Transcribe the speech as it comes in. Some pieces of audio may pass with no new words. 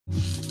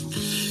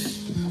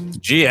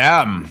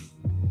GM.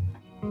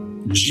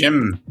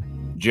 Jim.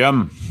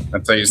 Jim.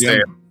 That's how you say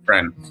it,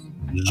 friend.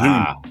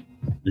 Jim.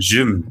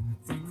 Jim.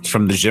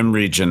 From the Jim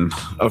region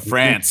of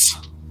France.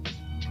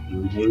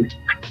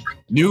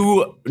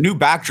 New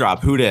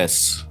backdrop. Who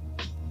dis?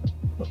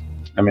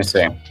 Let me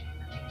see.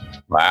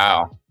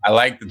 Wow. I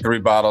like the 3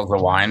 bottles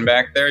of wine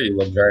back there. You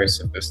look very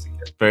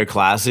sophisticated. Very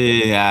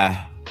classy.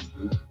 Yeah.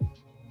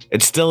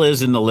 It still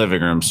is in the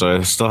living room, so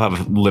I still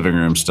have living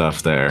room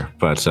stuff there.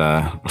 But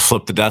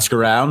flip the desk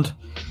around.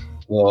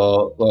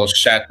 Little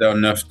Chateau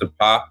Neuf de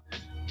Pop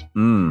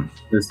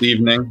this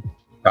evening.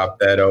 Pop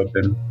that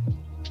open.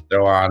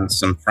 Throw on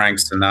some Frank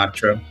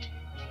Sinatra.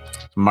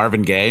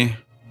 Marvin Gaye.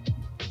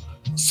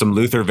 Some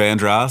Luther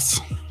Vandross.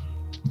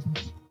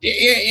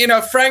 You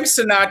know, Frank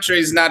Sinatra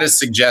is not as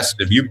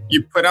suggestive. You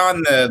put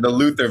on the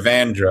Luther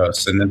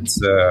Vandross, and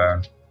it's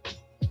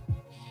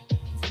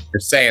you're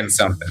saying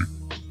something.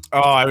 Oh,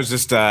 I was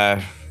just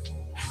that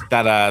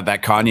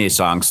Kanye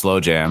song, Slow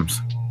Jams.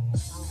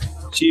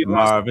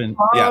 Marvin,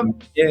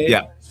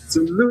 yeah.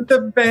 So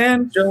Luther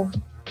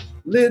Vandross,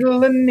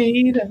 Little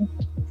Anita,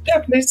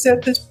 definitely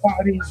set this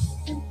party.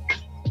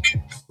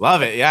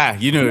 Love it. Yeah,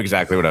 you knew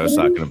exactly what I was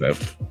talking about.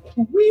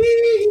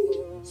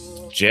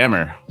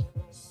 Jammer.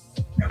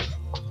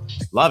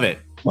 Love it.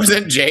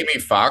 Wasn't Jamie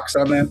Foxx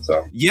on that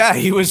song? Yeah,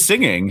 he was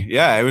singing.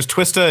 Yeah, it was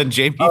Twista and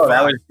Jamie Foxx.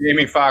 That was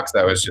Jamie Foxx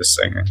that was just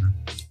singing.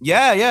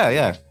 Yeah.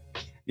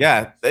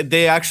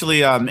 They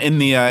actually in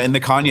the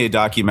Kanye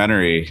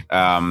documentary,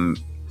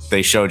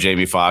 they show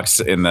Jamie Foxx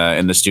in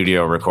the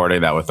studio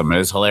recording that with them. It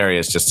was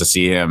hilarious just to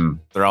see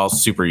him. They're all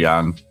super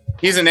young.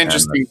 He's an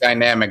interesting,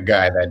 dynamic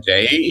guy, that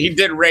Jay. He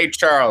did Ray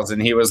Charles,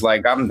 and he was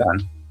like, "I'm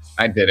done.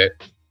 I did it."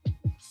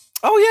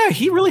 Oh yeah,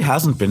 he really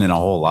hasn't been in a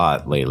whole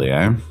lot lately,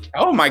 eh?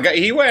 Oh my god,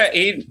 he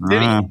did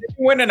he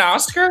win an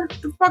Oscar?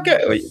 The fuck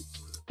it.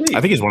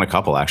 I think he's won a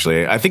couple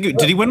actually. I think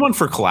did he win one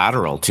for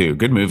Collateral too?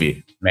 Good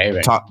movie.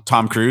 Maybe.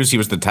 Tom Cruise. He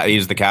was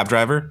the cab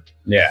driver.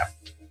 Yeah.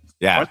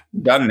 Once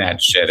you've done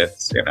that shit,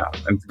 it's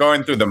it's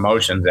going through the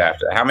motions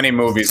after. How many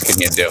movies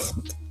can you do?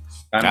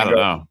 I don't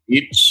know.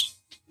 Each.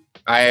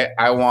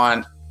 I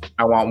want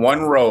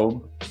one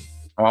robe.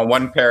 I want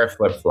one pair of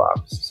flip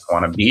flops. I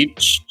want a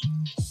beach.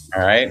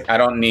 All right. I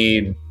don't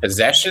need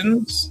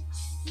possessions.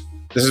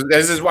 This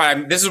is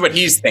what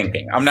he's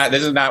thinking.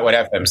 This is not what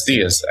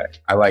FMC is saying.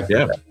 I like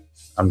that.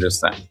 I'm just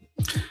saying.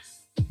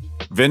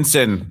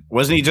 Vincent,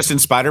 wasn't he just in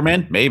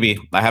Spider-Man? Maybe.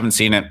 I haven't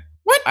seen it.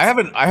 What? I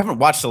haven't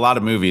watched a lot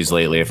of movies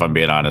lately, if I'm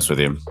being honest with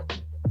you.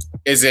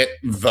 Is it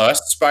the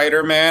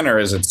Spider-Man or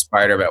is it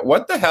Spider-Man?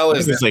 What the hell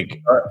is this?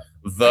 Like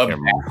the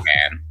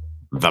Batman.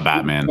 The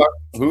Batman.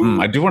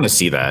 I do want to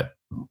see that.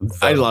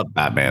 I love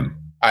Batman.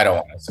 I don't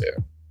want to see it.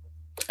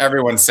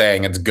 Everyone's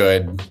saying it's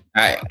good.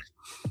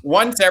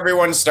 Once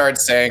everyone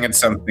starts saying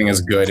something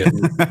is good, I'm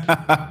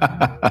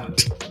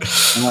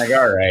like,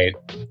 all right.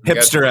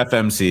 Hipster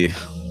FMC.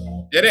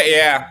 Did it?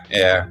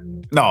 Yeah.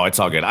 No, it's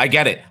all good. I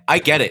get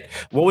it.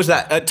 What was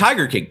that?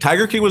 Tiger King.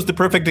 Tiger King was the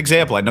perfect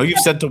example. I know you've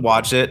said to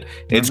watch it.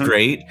 It's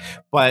great.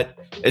 But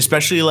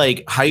especially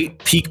like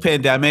peak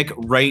pandemic,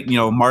 right?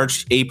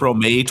 March, April,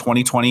 May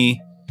 2020.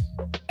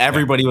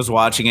 Everybody was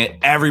watching it.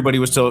 Everybody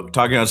was still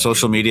talking on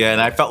social media.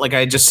 And I felt like I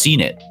had just seen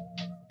it.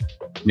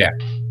 Yeah.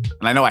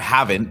 And I know I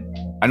haven't.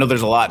 I know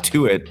there's a lot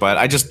to it, but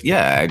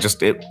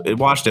it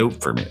washed out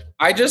for me.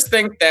 I just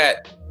think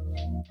that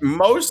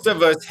most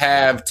of us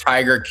have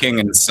Tiger King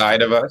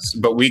inside of us,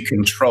 but we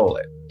control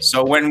it.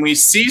 So when we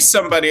see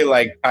somebody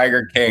like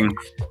Tiger King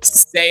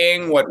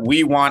saying what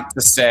we want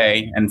to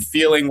say and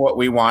feeling what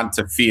we want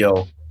to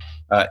feel,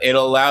 it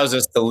allows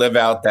us to live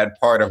out that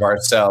part of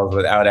ourselves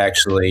without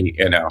actually,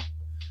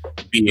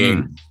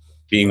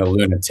 being a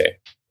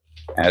lunatic,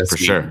 as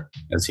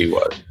he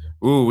was.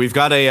 Ooh, we've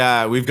got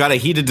a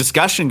heated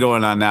discussion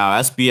going on now.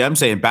 SBM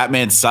saying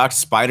Batman sucks,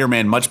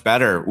 Spider-Man much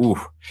better. Ooh.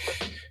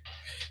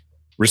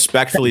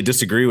 Respectfully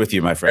disagree with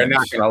you, my friend. They're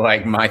not gonna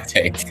like my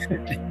take.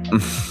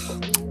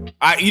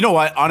 You know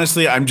what?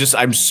 Honestly, I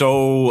was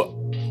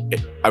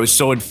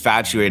so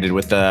infatuated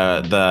with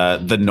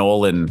the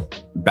Nolan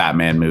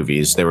Batman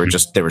movies. They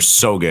were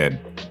so good.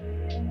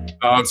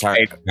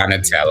 Okay,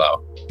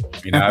 Donatello.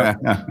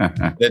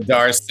 The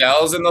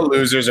Darcells and the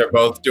losers are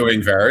both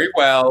doing very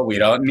well. We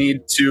don't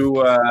need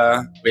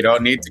to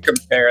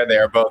compare.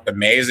 They're both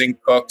amazing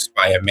cooks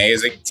by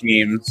amazing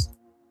teams.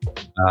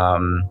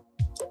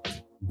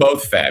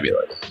 Both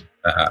fabulous.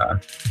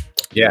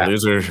 Yeah.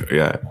 Loser,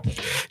 yeah.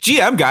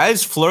 GM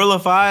guys, Fleur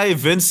Lafay,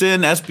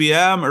 Vincent,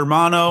 SBM,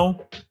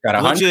 Hermano. Got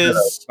 100 of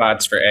those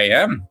spots for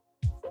AM.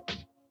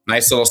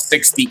 Nice little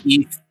 60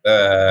 ETH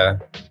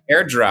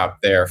airdrop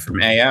there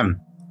from AM.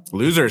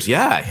 Losers,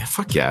 yeah.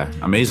 Fuck yeah.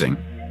 Amazing.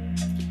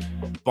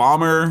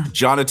 Bomber,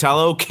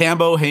 Jonatello,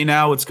 Cambo, hey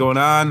now, what's going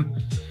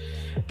on?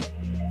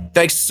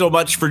 Thanks so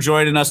much for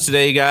joining us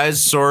today,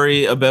 guys.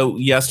 Sorry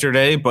about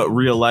yesterday, but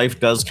real life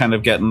does kind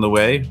of get in the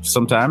way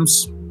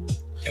sometimes.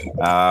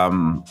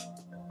 Gonna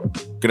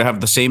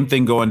have the same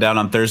thing going down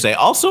on Thursday.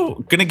 Also,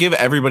 gonna give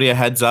everybody a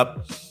heads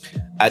up.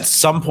 At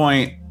some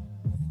point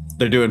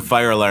They're doing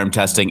fire alarm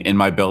testing in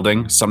my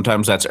building.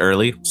 Sometimes that's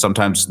early,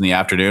 sometimes in the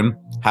afternoon.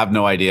 Have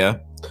no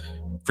idea.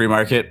 Free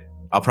market,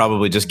 I'll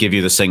probably just give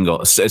you the signal.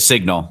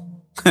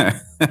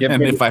 And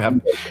if I have,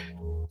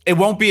 it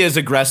won't be as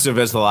aggressive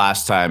as the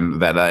last time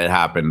that it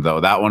happened,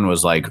 though. That one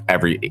was like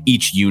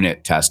each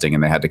unit testing,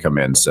 and they had to come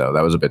in, so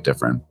that was a bit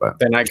different. But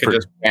then I could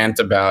just rant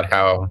about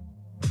how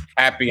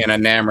happy and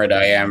enamored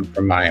I am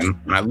for my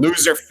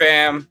loser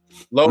fam.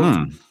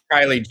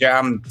 Kylie J.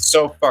 I'm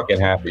so fucking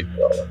happy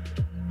for her.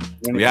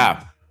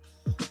 Yeah.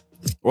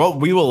 Well,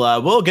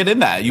 we'll get in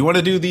that. You want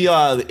to do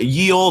the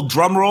ye old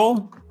drum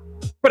roll?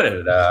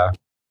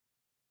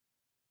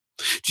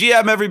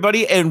 GM,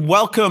 everybody, and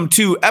welcome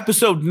to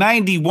episode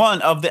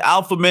 91 of the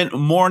Alpha Mint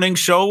Morning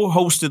Show,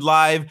 hosted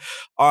live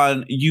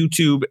on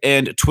YouTube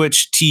and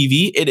Twitch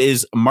TV. It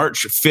is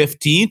March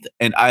 15th,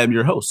 and I am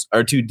your host,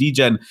 R2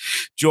 Degen,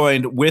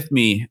 joined with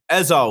me,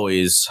 as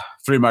always,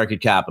 Free Market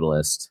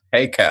Capitalist.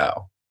 Hey,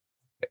 Cow.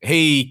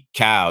 Hey,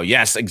 Cow.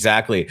 Yes,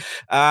 exactly.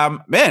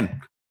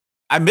 Man,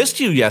 I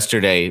missed you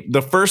yesterday.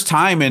 The first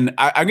time, and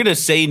I'm going to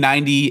say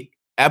 90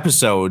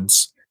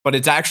 episodes, but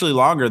it's actually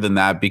longer than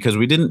that because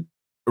we didn't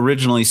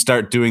originally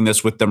start doing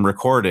this with them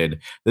recorded.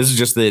 This is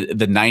just the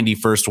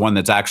 91st one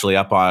that's actually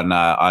up on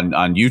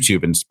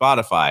YouTube and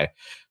Spotify.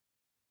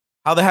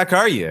 How the heck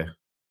are you?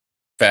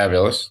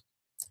 Fabulous.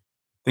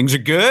 Things are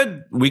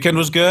good. Weekend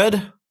was good.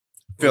 I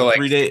feel like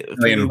 $3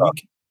 million.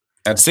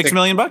 That's $6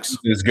 million.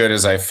 As good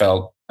as I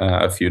felt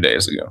a few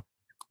days ago.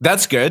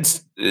 That's good.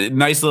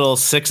 Nice little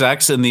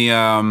 6x in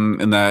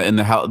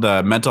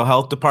the mental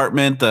health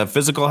department, the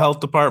physical health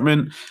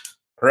department.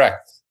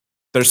 Correct.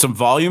 There's some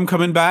volume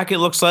coming back, it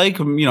looks like,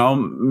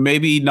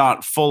 maybe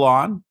not full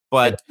on,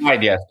 but I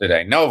tried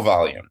yesterday. No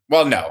volume.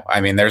 Well, no.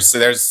 I mean, there's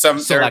some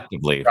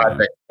selectively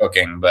project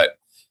booking, but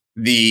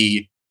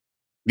the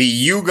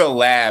Yuga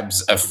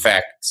Labs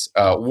effect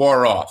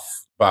wore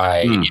off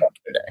by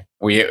yesterday.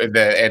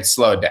 It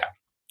slowed down.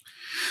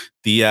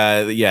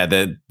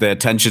 The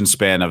attention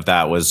span of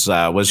that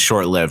was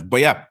short lived, but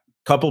yeah,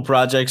 couple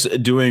projects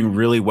doing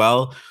really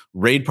well.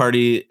 Raid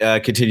Party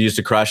continues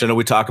to crush. I know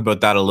we talk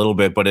about that a little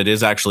bit, but it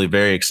is actually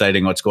very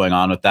exciting what's going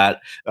on with that.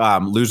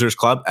 Losers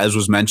Club, as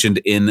was mentioned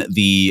in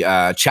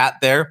the chat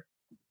there,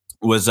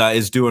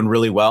 is doing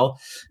really well.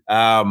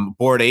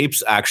 Bored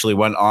Apes actually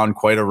went on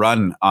quite a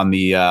run on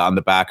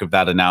the back of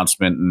that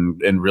announcement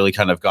and really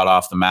kind of got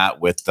off the mat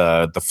with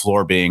the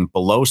floor being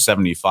below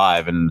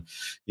 75 and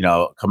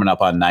coming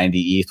up on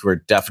 90 ETH. We're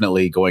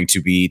definitely going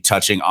to be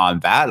touching on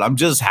that. I'm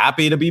just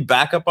happy to be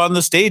back up on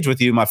the stage with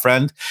you, my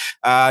friend.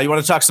 You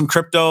want to talk some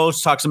crypto,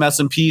 talk some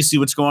S&P, see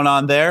what's going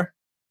on there?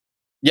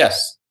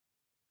 Yes.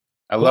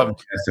 I love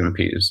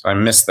S&Ps. I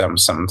miss them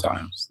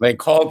sometimes. They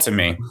call to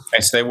me. I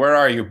say, "Where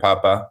are you,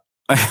 Papa?"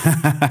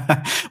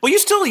 Well, you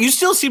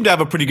still seem to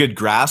have a pretty good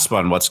grasp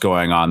on what's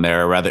going on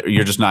there. Rather,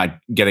 you're just not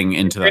getting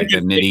into the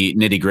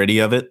nitty gritty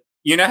of it.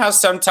 You know how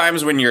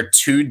sometimes when you're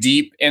too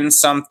deep in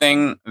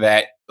something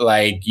that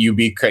like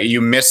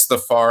you miss the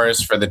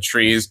forest for the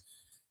trees.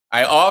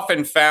 I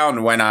often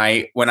found when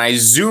I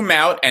zoom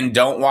out and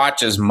don't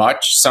watch as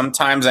much,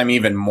 sometimes I'm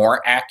even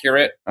more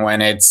accurate when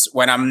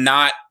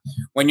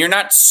you're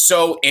not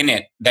so in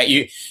it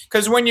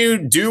because when you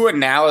do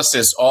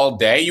analysis all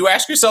day, you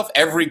ask yourself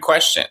every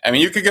question. I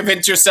mean, you could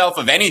convince yourself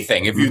of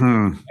anything if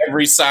you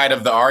every side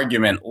of the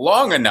argument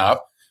long enough.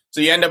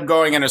 So you end up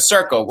going in a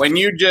circle. When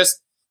you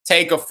just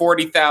take a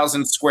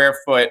 40,000 square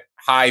foot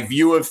high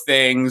view of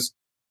things,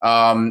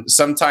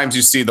 sometimes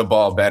you see the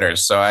ball better.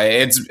 So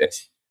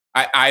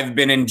I've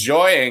been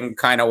enjoying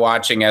kind of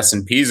watching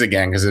S&Ps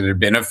again because it had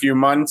been a few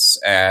months,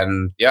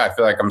 and yeah, I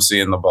feel like I'm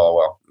seeing the ball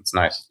well. It's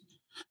nice.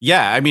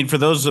 Yeah, I mean, for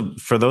those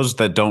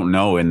that don't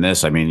know in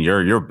this, I mean,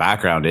 your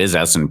background is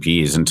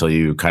S&Ps until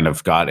you kind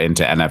of got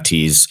into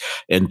NFTs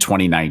in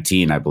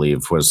 2019, I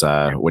believe, was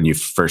when you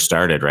first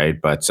started, right?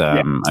 But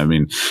I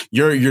mean,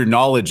 your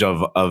knowledge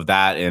of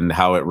that and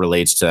how it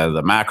relates to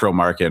the macro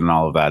market and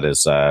all of that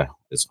is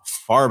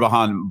far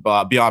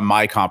beyond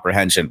my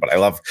comprehension. But I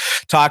love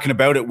talking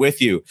about it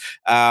with you.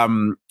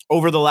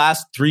 Over the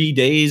last 3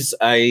 days,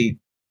 I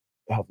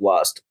have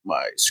lost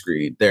my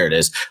screen. There it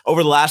is.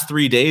 Over the last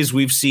 3 days,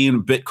 we've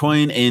seen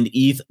Bitcoin and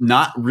ETH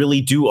not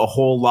really do a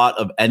whole lot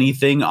of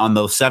anything. On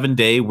the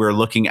 7-day, we're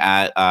looking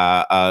at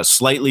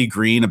slightly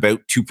green,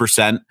 about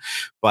 2%.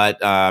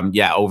 But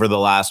over the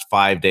last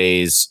 5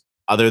 days,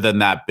 other than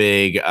that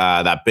big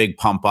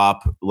pump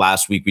up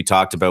last week, we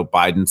talked about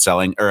Biden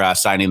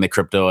signing the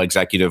crypto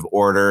executive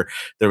order.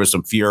 There was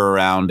some fear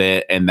around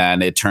it, and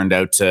then it turned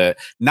out to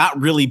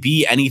not really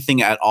be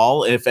anything at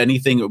all. If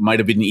anything, it might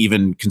have been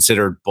even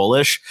considered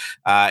bullish.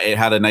 It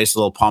had a nice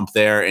little pump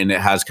there, and it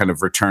has kind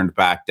of returned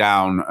back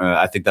down.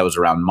 I think that was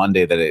around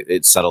Monday that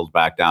it settled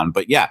back down.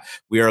 But yeah,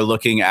 we are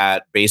looking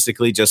at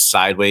basically just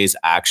sideways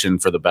action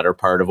for the better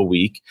part of a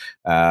week.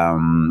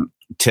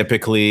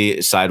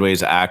 typically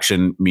sideways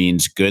action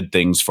means good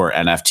things for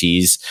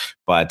NFTs,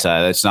 but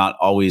that's not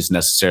always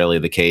necessarily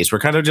the case. We're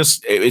kind of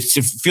just, it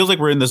feels like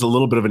we're in this a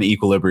little bit of an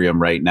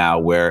equilibrium right now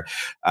where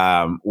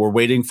we're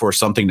waiting for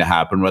something to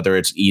happen, whether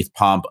it's ETH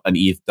pump, an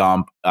ETH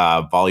dump,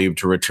 volume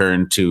to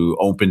return to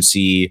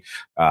OpenSea,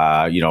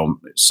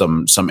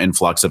 some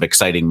influx of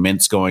exciting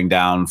mints going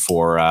down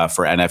for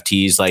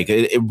NFTs. Like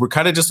we're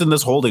kind of just in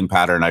this holding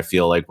pattern. I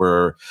feel like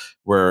we're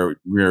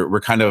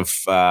kind of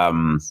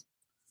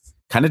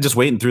just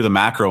waiting through the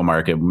macro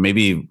market,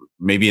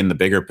 maybe in the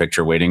bigger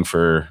picture, waiting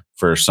for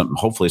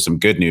hopefully some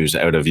good news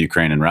out of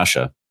Ukraine and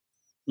Russia.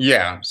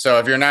 Yeah. So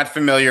if you're not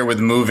familiar with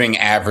moving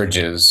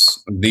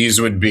averages, these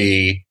would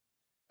be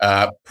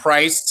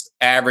price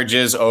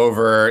averages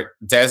over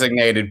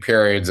designated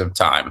periods of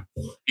time.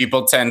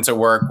 People tend to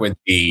work with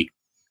the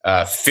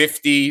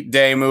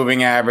 50-day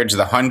moving average,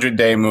 the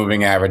 100-day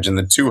moving average, and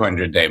the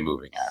 200-day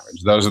moving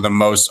average. Those are the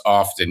most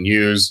often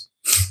used.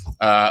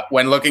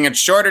 When looking at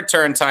shorter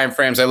term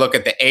timeframes, I look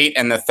at the 8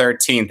 and the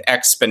 13th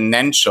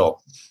exponential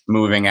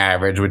moving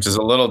average, which is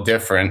a little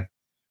different.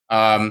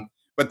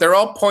 But they're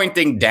all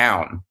pointing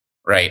down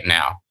right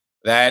now.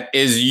 That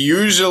is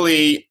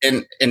usually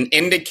an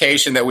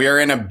indication that we are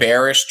in a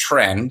bearish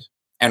trend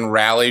and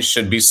rallies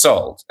should be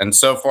sold. And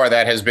so far,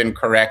 that has been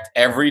correct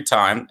every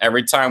time.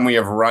 Every time we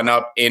have run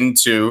up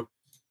into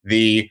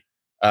the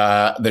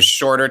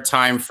shorter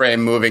time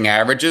frame moving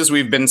averages,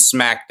 we've been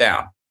smacked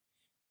down.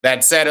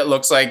 That said, it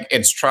looks like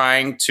it's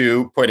trying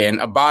to put in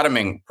a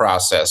bottoming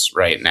process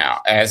right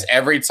now, as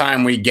every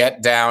time we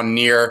get down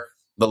near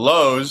the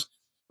lows,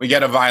 we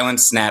get a violent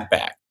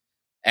snapback.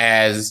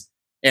 As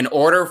in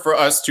order for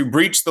us to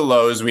breach the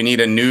lows, we need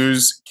a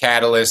news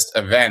catalyst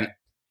event.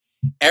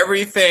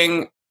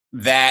 Everything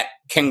that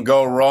can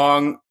go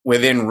wrong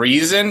within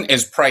reason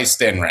is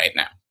priced in right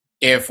now.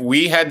 If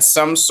we had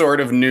some sort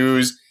of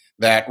news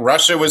that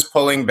Russia was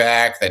pulling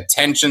back, that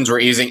tensions were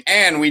easing,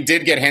 and we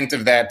did get hint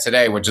of that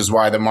today, which is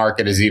why the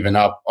market is even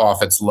up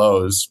off its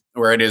lows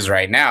where it is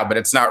right now, but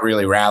it's not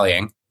really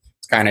rallying.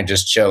 It's kind of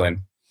just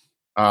chilling.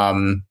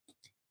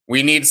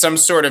 We need some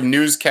sort of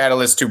news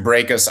catalyst to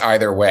break us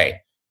either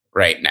way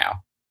right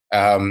now.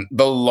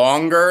 The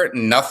longer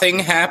nothing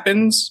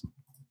happens,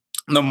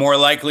 the more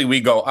likely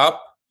we go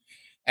up,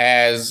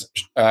 as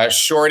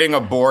shorting a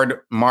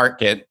board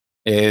market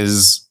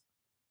is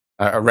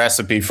a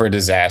recipe for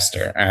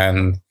disaster.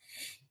 And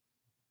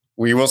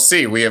we will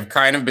see. We have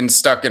kind of been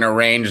stuck in a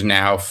range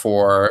now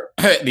for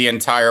the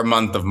entire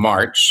month of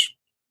March,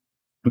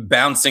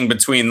 bouncing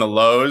between the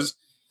lows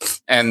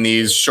and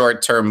these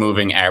short-term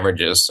moving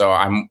averages. So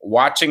I'm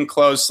watching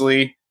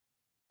closely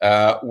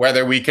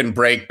whether we can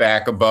break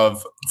back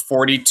above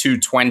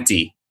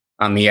 4220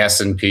 on the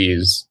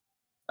S&Ps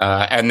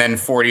and then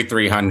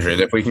 4,300.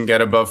 If we can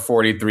get above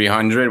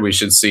 4,300, we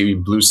should see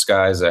blue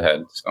skies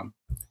ahead. So.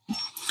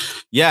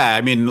 Yeah,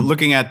 I mean,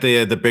 looking at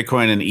the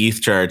Bitcoin and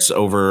ETH charts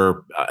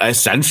over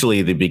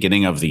essentially the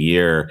beginning of the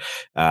year,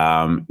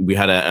 we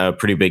had a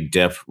pretty big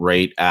dip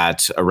right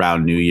at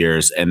around New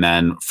Year's. And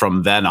then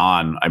from then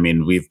on, I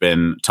mean, we've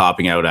been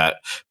topping out at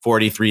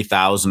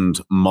 43,000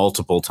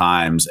 multiple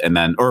times, and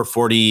then, or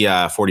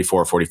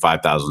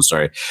 45,000,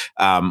 sorry,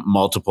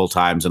 multiple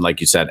times. And like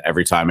you said,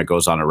 every time it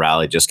goes on a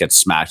rally, it just gets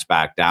smacked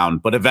back down.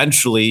 But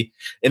eventually,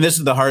 and this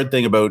is the hard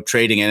thing about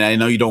trading, and I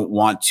know you don't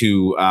want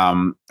to,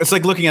 it's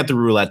like looking at the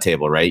roulette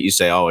table, right? You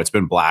say, oh, it's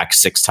been black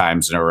 6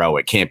 times in a row.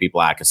 It can't be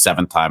black a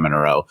 7th time in a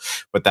row.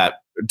 But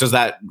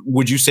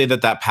would you say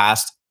that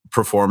past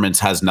performance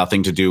has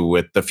nothing to do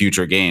with the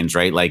future gains,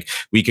 right? Like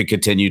we could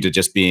continue to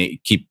just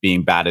keep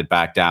being batted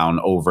back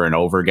down over and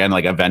over again.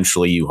 Like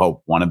eventually you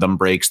hope one of them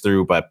breaks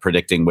through, but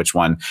predicting which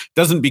one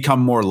doesn't become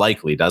more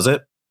likely, does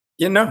it?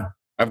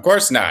 Of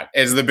course not.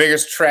 It's the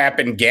biggest trap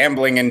in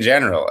gambling in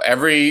general.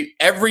 Every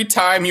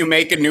time you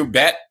make a new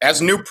bet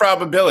has new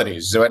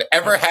probabilities. So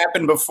whatever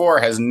happened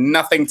before has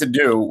nothing to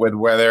do with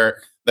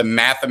whether the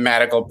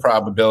mathematical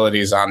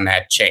probabilities on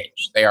that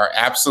change. They are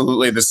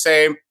absolutely the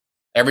same.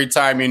 Every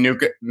time you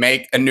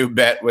make a new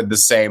bet with the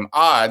same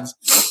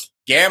odds,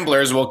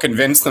 gamblers will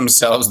convince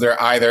themselves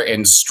they're either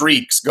in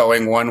streaks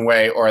going one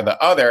way or the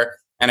other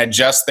and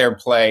adjust their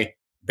play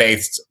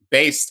based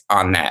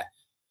on that.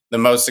 The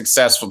most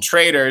successful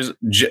traders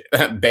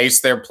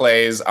base their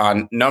plays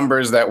on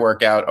numbers that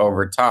work out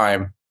over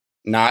time,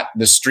 not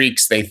the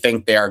streaks they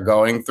think they are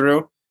going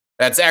through.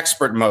 That's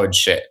expert mode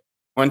shit.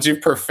 Once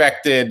you've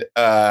perfected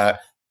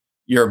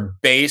your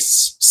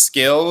base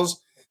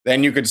skills,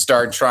 then you could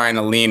start trying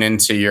to lean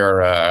into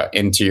your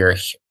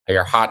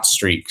hot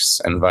streaks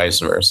and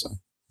vice versa.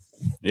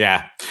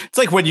 Yeah, it's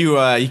like when you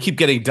keep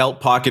getting dealt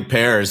pocket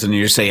pairs and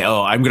you say,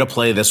 "Oh, I'm going to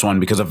play this one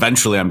because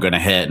eventually I'm going to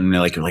hit," and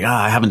you're like,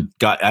 I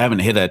haven't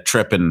hit a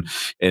trip in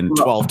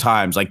 12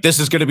 times. Like this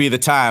is going to be the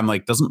time.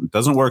 Like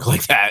doesn't work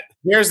like that.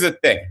 Here's the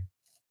thing: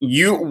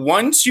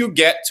 once you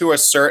get to a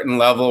certain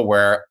level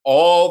where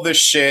all the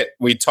shit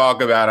we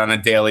talk about on a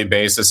daily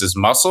basis is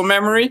muscle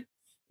memory,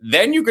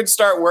 then you could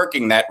start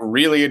working that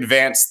really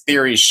advanced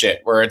theory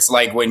shit where it's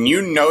like when you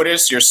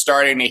notice you're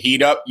starting to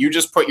heat up, you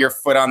just put your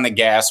foot on the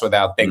gas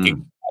without thinking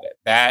about it.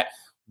 That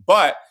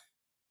but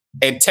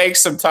it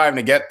takes some time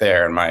to get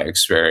there. In my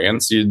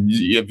experience,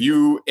 if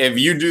you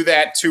do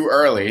that too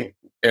early,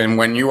 and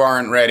when you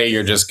aren't ready,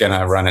 you're just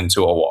gonna run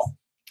into a wall.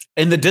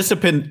 And the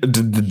discipline,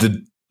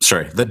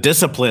 the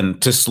discipline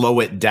to slow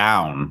it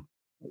down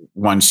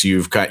once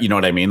you've got, you know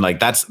what I mean? Like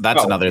that's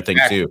another thing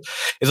too.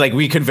 It's like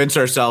we convince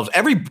ourselves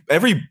every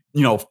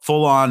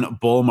full on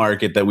bull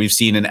market that we've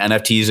seen in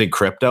NFTs and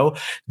crypto.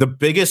 The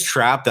biggest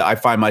trap that I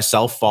find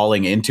myself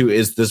falling into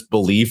is this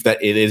belief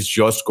that it is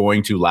just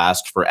going to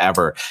last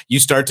forever. You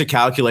start to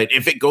calculate,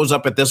 if it goes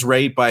up at this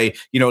rate by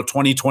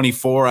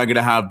 2024, I'm going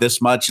to have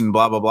this much and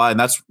blah blah blah. And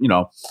that's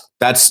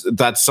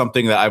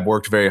something that I've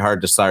worked very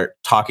hard to start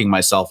talking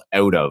myself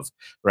out of.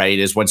 Right?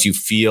 Is once you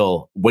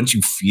feel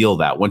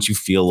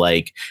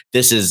like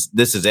this is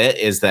it,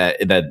 is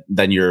that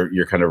then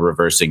you're kind of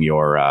reversing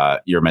your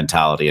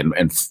mentality and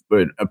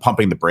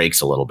pumping the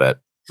brakes a little bit.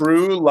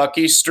 True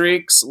lucky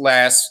streaks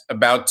last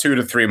about 2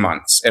 to 3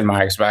 months in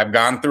my experience. I've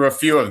gone through a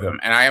few of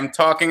them, and I am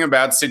talking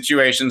about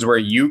situations where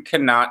you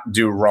cannot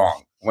do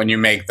wrong. When you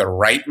make the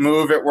right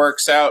move, it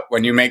works out.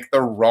 When you make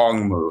the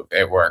wrong move,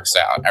 it works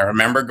out. I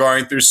remember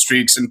going through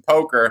streaks in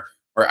poker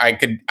where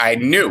I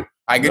knew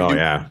I could do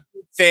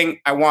anything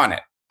I wanted.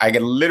 I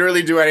could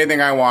literally do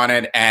anything I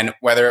wanted, and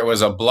whether it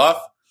was a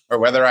bluff or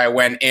whether I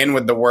went in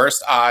with the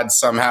worst odds,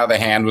 somehow the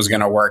hand was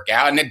going to work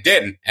out, and it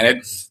didn't.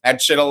 And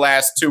that shit'll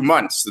last 2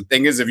 months. The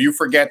thing is, if you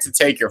forget to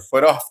take your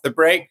foot off the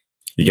brake,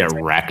 you get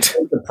wrecked.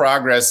 The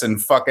progress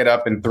and fuck it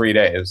up in 3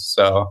 days.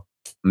 So.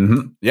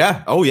 Mm-hmm.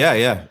 Yeah. Oh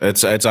yeah.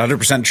 It's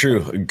 100%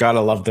 true. Gotta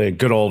love the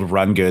good old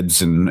run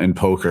goods in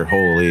poker.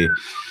 Holy,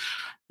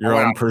 your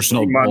own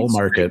personal bull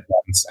market.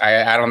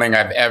 I don't think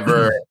I've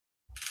ever.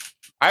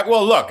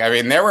 Look, I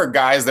mean, there were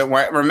guys that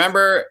went.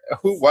 Remember,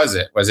 who was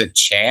it? Was it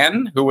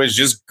Chan, who was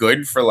just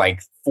good for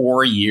like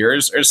 4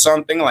 years or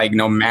something? Like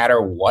no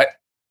matter what.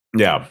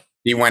 Yeah.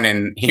 He went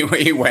in.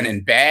 He went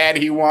in bad.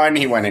 He won.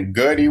 He went in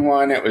good. He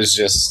won. It was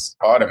just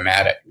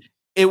automatic.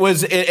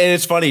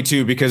 It's funny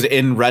too, because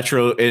in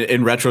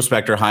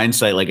retrospect or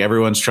hindsight, like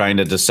everyone's trying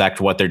to dissect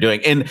what they're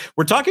doing. And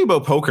we're talking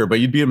about poker, but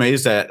you'd be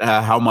amazed at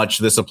how much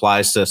this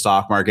applies to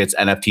stock markets,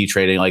 NFT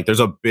trading. Like there's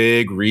a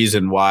big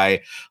reason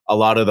why a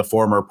lot of the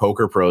former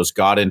poker pros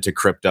got into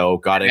crypto,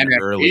 got in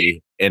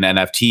early in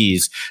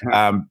NFTs,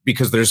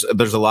 because there's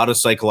a lot of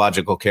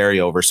psychological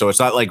carryover. So it's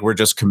not like we're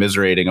just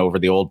commiserating over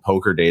the old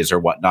poker days or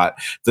whatnot.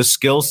 The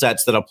skill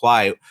sets that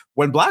apply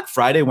when Black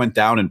Friday went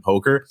down in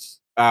poker,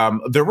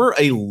 there were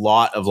a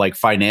lot of like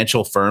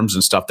financial firms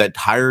and stuff that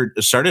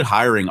started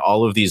hiring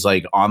all of these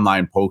like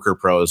online poker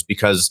pros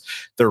because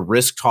their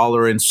risk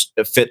tolerance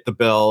fit the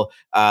bill,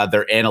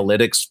 their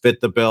analytics fit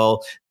the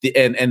bill.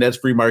 And as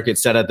Free Market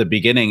said at the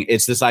beginning,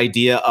 it's this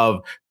idea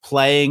of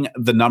playing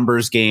the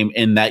numbers game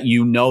in that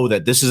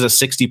that this is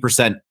a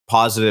 60%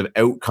 positive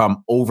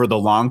outcome over the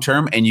long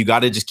term, and you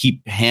got to just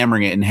keep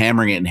hammering it and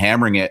hammering it and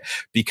hammering it,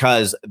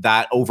 because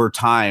that over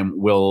time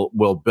will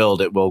build,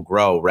 it will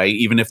grow, right?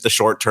 Even if the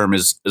short term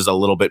is a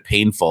little bit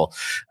painful,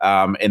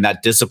 and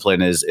that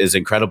discipline is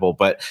incredible.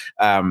 But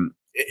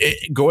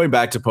going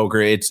back to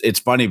poker, it's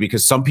funny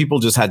because some people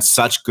just had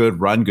such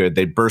good run good.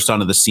 They burst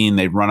onto the scene.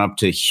 They'd run up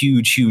to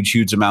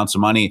huge amounts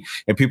of money,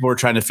 and people were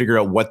trying to figure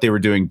out what they were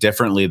doing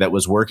differently that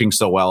was working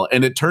so well.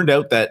 And it turned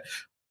out that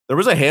there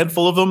was a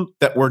handful of them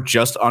that were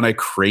just on a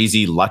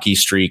crazy lucky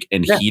streak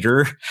and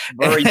heater,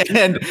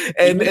 and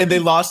they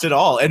lost it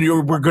all. And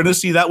we're going to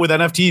see that with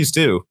NFTs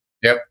too.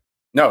 Yep.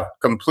 No,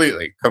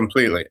 completely.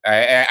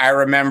 I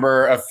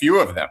remember a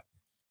few of them.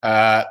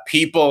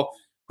 People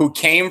who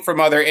came from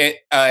other,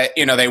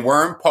 they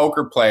weren't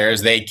poker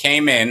players. They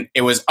came in,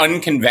 it was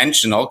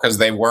unconventional because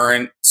they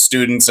weren't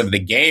students of the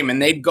game,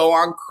 and they'd go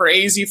on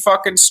crazy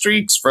fucking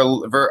streaks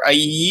for a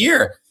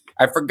year.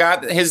 I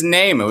forgot his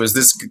name. It was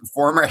this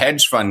former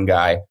hedge fund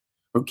guy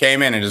who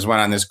came in and just went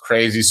on this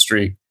crazy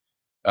streak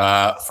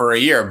for a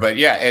year. But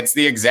yeah, it's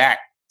the exact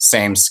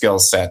same skill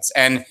sets.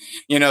 And,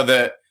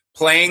 the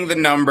playing the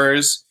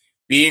numbers,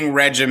 being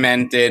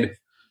regimented,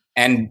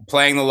 and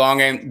playing the long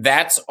game,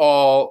 that's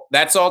all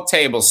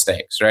table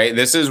stakes, right?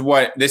 This is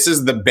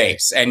the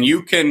base. And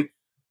you can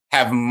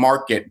have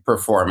market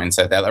performance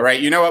at that,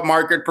 right? You know what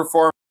market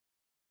performance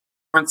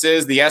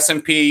is? The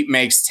S&P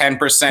makes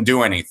 10%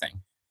 do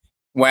anything.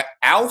 When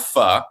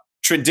alpha,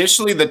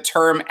 traditionally the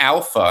term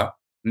alpha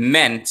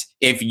meant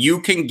if you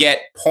can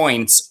get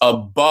points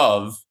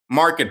above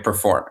market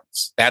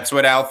performance. That's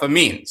what alpha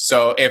means.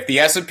 So if the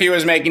S&P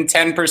was making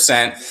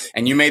 10%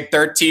 and you made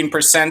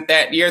 13%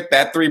 that year,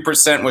 that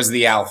 3% was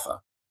the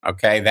alpha.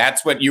 Okay,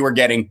 that's what you were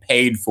getting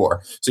paid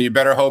for. So you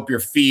better hope your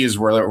fees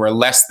were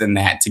less than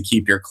that to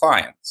keep your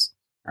clients.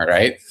 All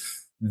right.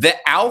 The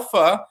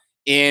alpha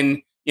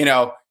in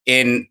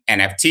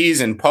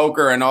NFTs and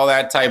poker and all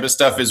that type of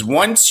stuff is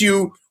once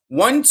you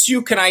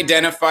can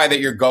identify that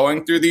you're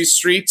going through these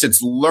streets,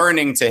 it's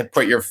learning to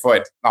put your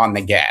foot on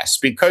the gas,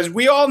 because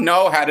we all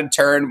know how to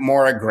turn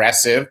more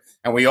aggressive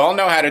and we all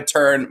know how to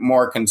turn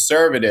more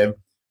conservative.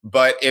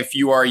 But if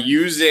you are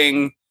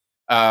using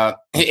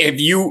If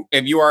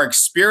you are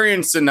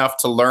experienced enough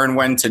to learn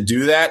when to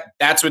do that,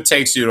 that's what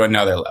takes you to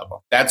another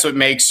level. That's what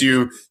makes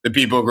you the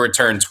people who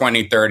return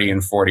 20, 30,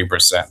 and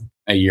 40%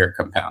 a year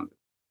compounded.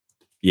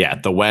 Yeah,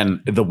 the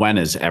when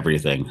is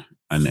everything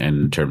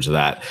in terms of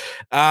that.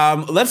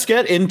 Let's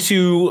get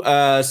into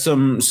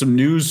some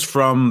news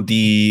from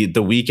the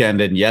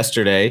weekend and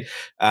yesterday.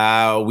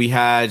 We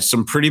had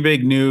some pretty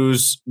big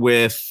news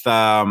with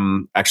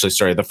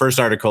the first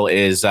article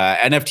is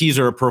NFTs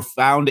are a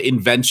profound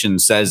invention,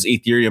 says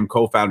Ethereum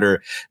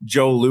co-founder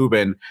Joe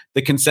Lubin.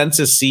 The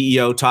Consensus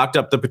CEO talked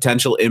up the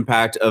potential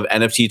impact of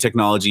NFT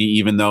technology,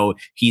 even though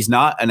he's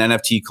not an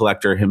NFT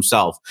collector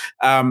himself.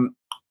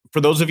 For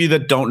those of you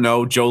that don't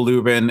know, Joe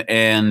Lubin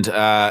and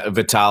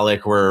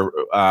Vitalik were,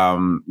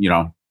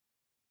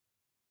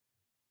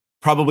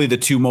 probably the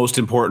two most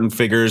important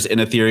figures in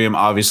Ethereum,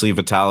 obviously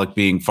Vitalik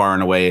being far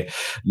and away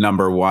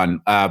number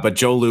one. But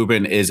Joe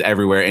Lubin is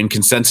everywhere. And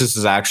Consensus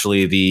is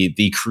actually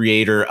the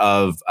creator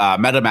of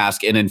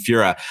MetaMask and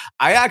Infura.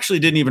 I actually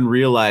didn't even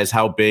realize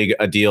how big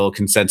a deal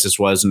Consensus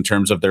was in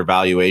terms of their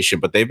valuation,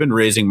 but they've been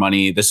raising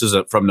money. This is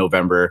from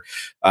November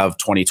of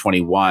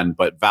 2021,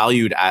 but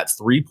valued at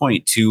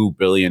 $3.2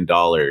 billion.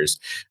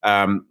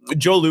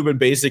 Joe Lubin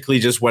basically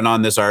just went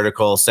on this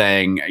article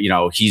saying,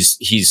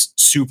 he's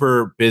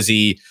super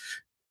busy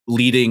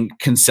leading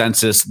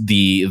Consensus,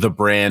 the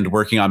brand,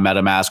 working on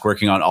MetaMask,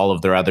 working on all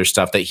of their other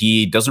stuff, that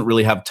he doesn't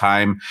really have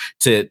time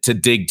to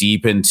dig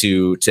deep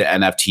into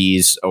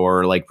NFTs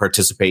or like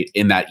participate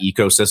in that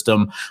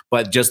ecosystem,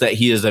 but just that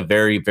he is a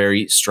very,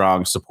 very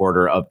strong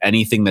supporter of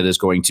anything that is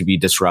going to be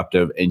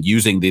disruptive and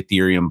using the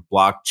Ethereum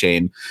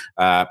blockchain.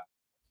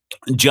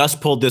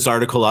 Just pulled this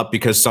article up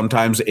because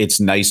sometimes it's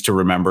nice to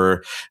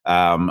remember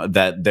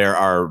that there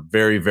are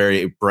very,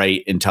 very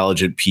bright,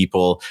 intelligent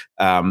people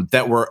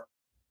that were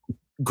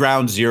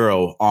ground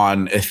zero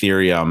on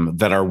Ethereum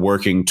that are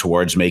working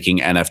towards making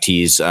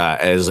NFTs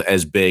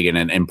as big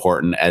and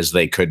important as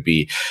they could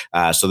be.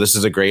 So this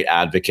is a great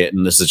advocate,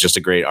 and this is just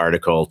a great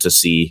article to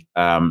see,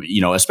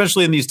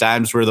 especially in these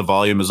times where the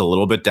volume is a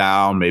little bit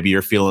down. Maybe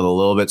you're feeling a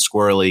little bit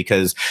squirrely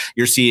because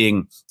you're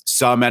seeing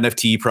some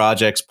NFT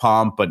projects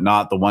pump, but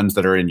not the ones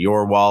that are in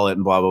your wallet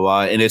and blah, blah,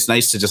 blah. And it's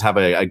nice to just have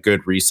a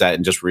good reset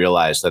and just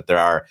realize that there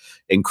are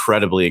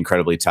incredibly,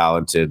 incredibly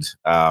talented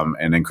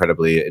and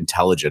incredibly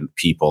intelligent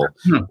people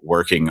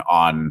working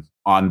on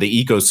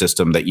the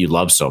ecosystem that you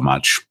love so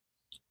much.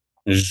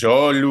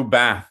 Joe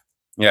Lubin.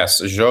 Yes,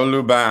 Joe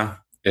Lubin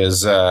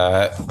is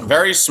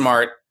very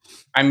smart.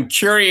 I'm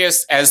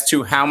curious as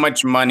to how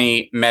much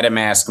money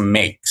MetaMask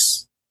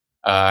makes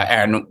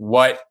and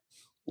what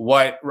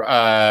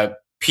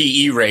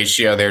PE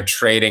ratio they're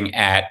trading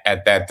at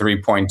that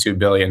 $3.2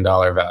 billion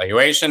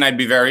valuation. I'd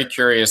be very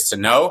curious to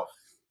know.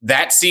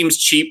 That seems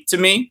cheap to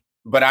me,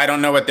 but I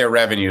don't know what their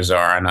revenues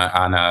are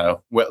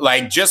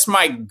on just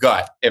my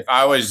gut. If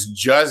I was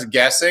just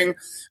guessing,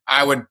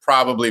 I would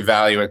probably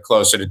value it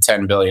closer to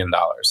 $10 billion.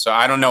 So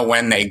I don't know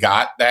when they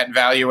got that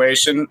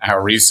valuation, how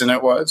recent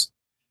it was.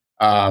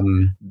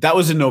 That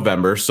was in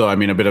November. So, I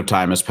mean, a bit of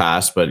time has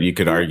passed, but you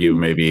could argue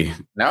maybe.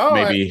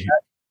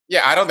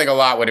 Yeah, I don't think a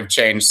lot would have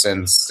changed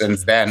since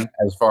then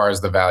as far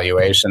as the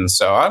valuation.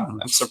 So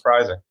that's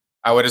surprising.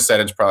 I would have said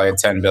it's probably a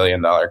 $10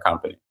 billion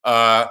company.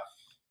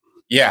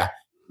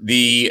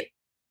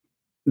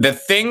 The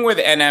thing with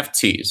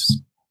NFTs,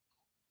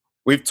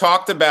 we've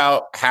talked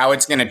about how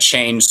it's going to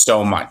change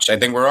so much. I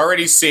think we're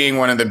already seeing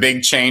one of the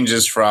big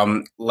changes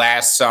from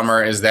last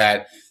summer is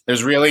that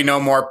there's really no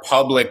more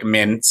public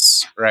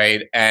mints,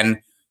 right?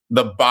 And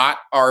the bot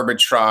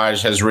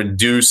arbitrage has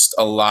reduced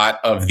a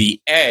lot of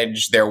the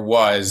edge there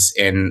was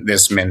in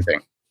this minting.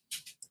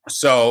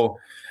 So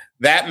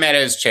that meta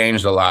has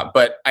changed a lot.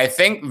 But I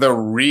think the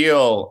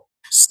real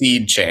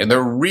seed change, the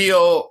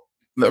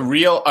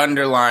real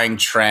underlying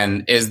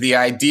trend is the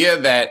idea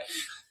that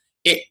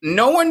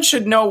no one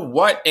should know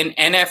what an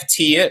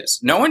NFT is.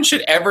 No one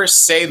should ever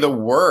say the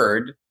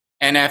word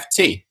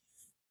NFT.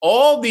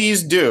 All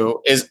these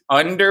do is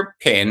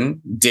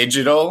underpin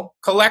digital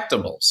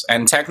collectibles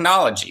and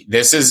technology.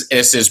 This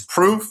is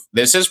proof.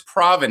 This is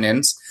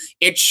provenance.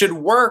 It should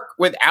work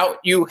without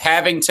you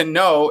having to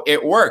know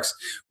it works.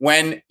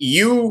 When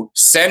you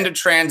send a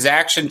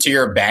transaction to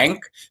your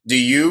bank, do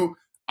you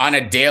on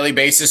a daily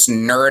basis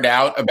nerd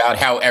out about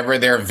however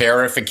their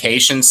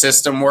verification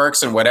system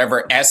works and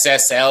whatever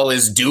SSL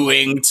is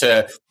doing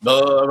to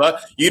blah, blah, blah?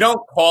 You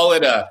don't call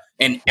it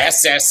an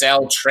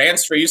SSL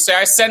transfer. You say,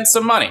 I sent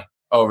some money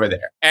over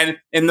there. And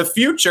in the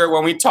future,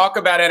 when we talk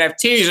about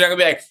NFTs, you're not going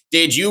to be like,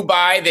 did you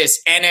buy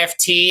this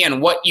NFT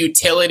and what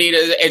utility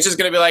does it? It's just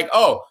going to be like,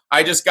 oh,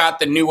 I just got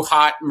the new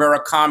hot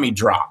Murakami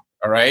drop.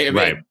 All right.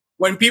 Right.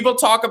 When people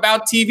talk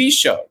about TV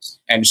shows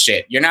and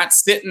shit, you're not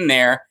sitting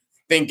there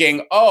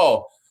thinking,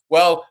 oh,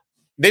 well,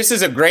 this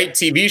is a great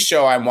TV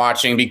show I'm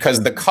watching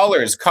because the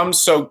colors come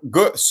so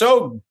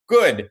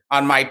good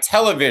on my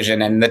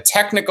television and the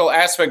technical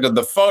aspect of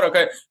the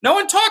photo. No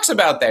one talks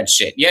about that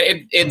shit. Yet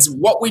it's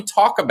what we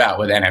talk about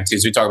with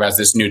NFTs. We talk about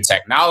this new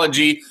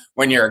technology.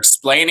 When you're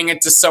explaining it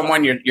to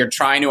someone, you're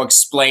trying to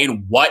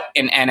explain what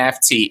an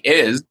NFT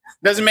is.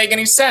 Doesn't make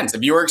any sense.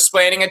 If you were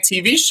explaining a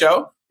TV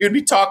show, you'd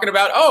be talking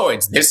about, oh,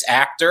 it's this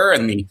actor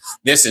and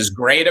this is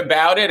great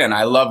about it, and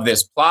I love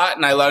this plot,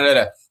 and I love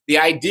it. The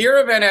idea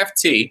of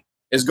NFT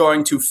is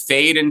going to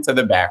fade into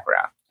the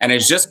background, and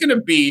it's just going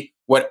to be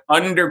what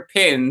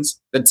underpins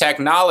the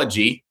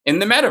technology in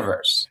the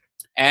metaverse.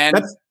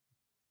 And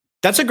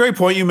that's a great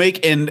point you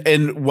make.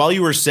 And while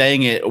you were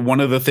saying it, one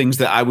of the things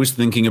that I was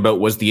thinking about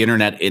was the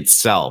internet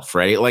itself,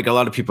 right? Like a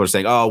lot of people are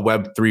saying, oh,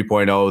 Web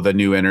 3.0, the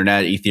new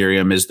internet,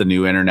 Ethereum is the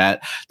new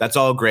internet. That's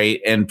all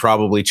great and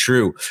probably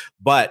true.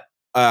 But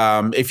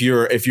if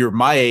you're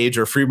my age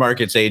or free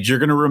markets age, you're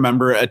going to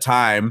remember a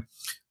time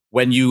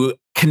when you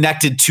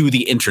connected to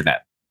the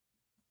internet.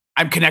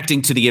 I'm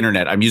connecting to the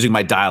internet. I'm using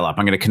my dial-up.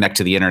 I'm going to connect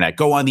to the internet.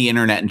 Go on the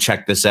internet and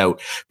check this out.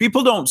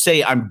 People don't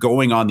say I'm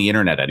going on the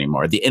internet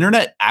anymore. The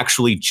internet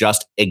actually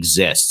just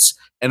exists,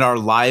 and our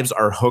lives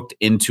are hooked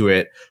into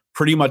it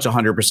pretty much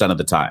 100% of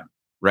the time,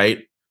 right?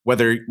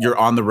 Whether you're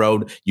on the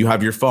road, you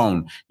have your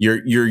phone,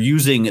 you're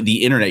using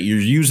the internet, you're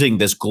using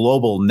this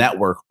global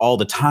network all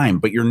the time,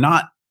 but you're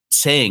not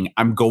saying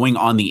I'm going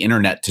on the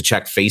internet to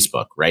check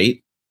Facebook,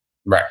 right?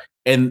 Right.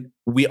 And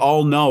we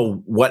all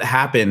know what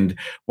happened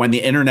when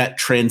the internet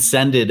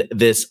transcended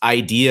this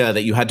idea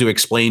that you had to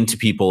explain to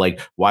people, like,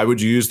 why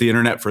would you use the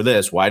internet for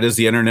this? Why does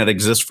the internet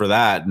exist for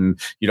that? And,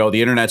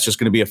 the internet's just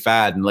going to be a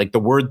fad. And like the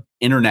word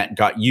internet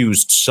got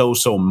used so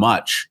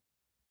much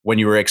when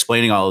you were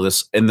explaining all of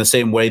this, in the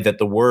same way that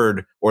the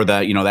word or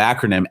the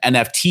acronym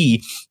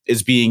NFT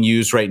is being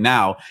used right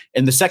now.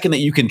 And the second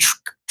that you can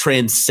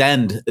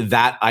transcend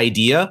that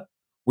idea,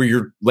 where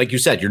you're, like you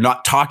said, you're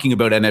not talking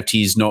about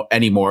NFTs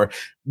anymore.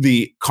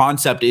 The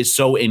concept is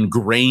so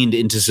ingrained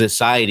into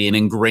society and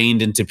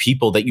ingrained into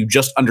people that you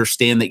just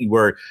understand that you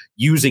are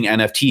using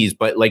NFTs.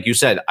 But like you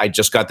said, I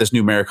just got this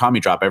new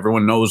Murakami drop.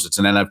 Everyone knows it's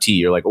an NFT.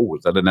 You're like, oh,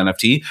 is that an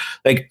NFT?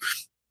 Like,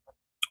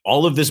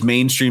 all of this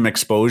mainstream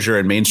exposure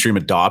and mainstream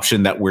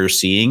adoption that we're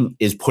seeing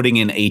is putting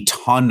in a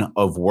ton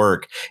of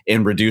work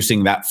in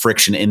reducing that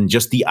friction in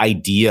just the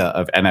idea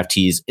of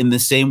NFTs, in the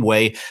same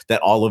way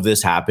that all of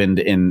this happened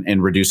in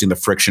reducing the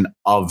friction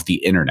of the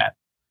internet.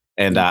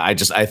 And I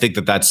think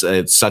that's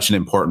such an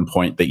important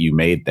point that you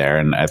made there.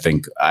 And I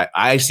think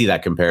I see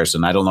that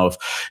comparison. I don't know if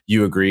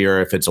you agree or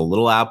if it's a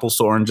little apples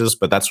to oranges,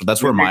 but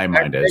that's where my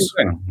mind is.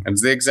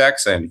 It's the exact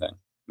same thing.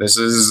 This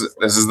is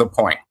the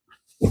point.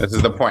 This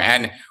is the point.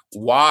 And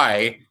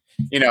why,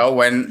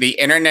 when the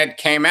internet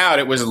came out,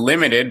 it was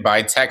limited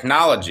by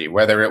technology,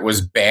 whether it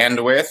was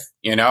bandwidth,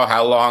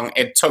 how long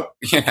it took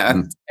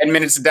 10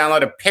 minutes to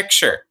download a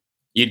picture.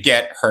 You'd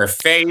get her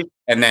face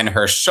and then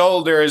her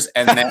shoulders,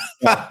 and then,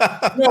 you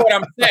know what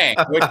I'm saying,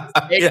 which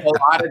takes a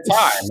lot of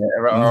time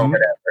or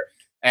whatever.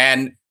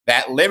 And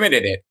that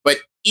limited it. But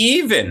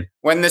even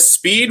when the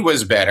speed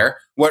was better,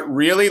 what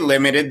really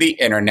limited the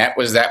internet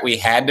was that we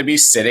had to be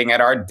sitting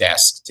at our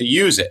desk to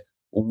use it.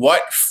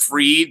 What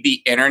freed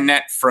the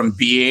internet from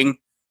being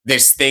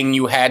this thing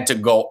you had to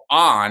go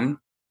on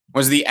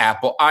was the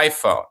Apple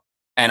iPhone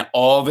and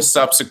all the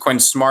subsequent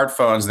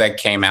smartphones that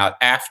came out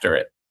after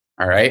it.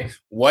 All right.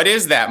 What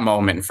is that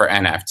moment for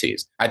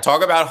NFTs? I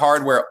talk about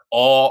hardware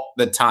all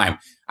the time.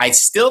 I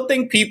still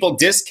think people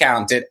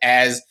discount it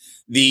as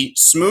the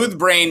smooth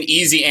brain,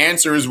 easy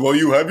answer is, well,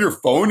 you have your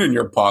phone in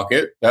your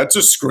pocket. That's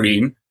a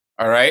screen.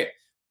 All right.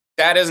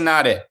 That is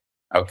not it.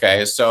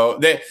 Okay. So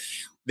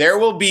there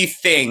will be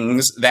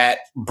things that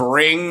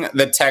bring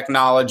the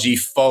technology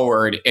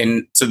forward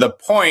to the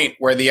point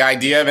where the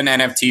idea of an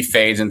NFT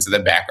fades into the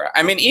background.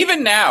 I mean,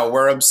 even now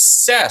we're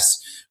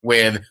obsessed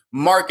with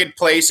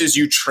marketplaces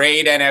you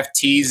trade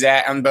NFTs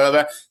at and blah,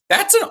 blah.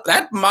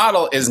 That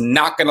model is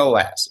not going to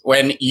last.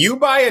 When you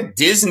buy a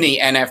Disney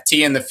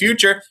NFT in the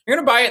future, you're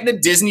going to buy it in the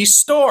Disney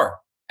store.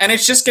 And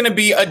it's just going to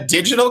be a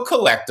digital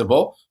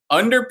collectible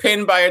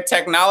underpinned by a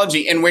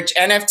technology in which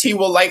NFT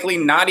will likely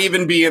not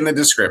even be in the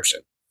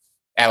description.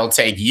 That'll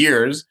take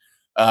years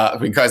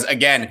because,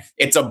 again,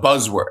 it's a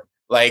buzzword.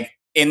 Like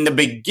in the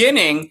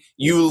beginning,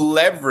 you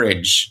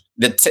leverage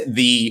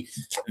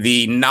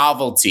the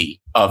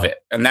novelty of it.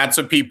 And that's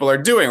what people are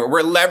doing.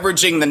 We're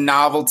leveraging the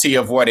novelty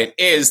of what it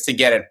is to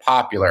get it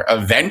popular.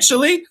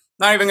 Eventually,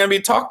 not even going to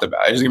be talked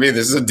about. It's going to be,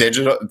 this is a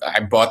digital, I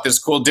bought this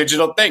cool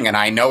digital thing and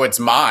I know it's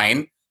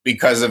mine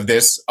because of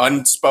this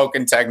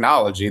unspoken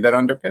technology that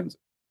underpins it.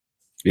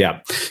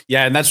 Yeah.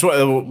 And that's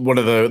one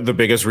of the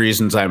biggest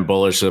reasons I'm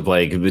bullish of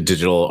like the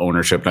digital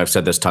ownership. And I've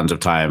said this tons of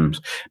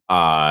times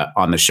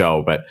on the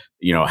show, but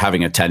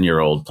having a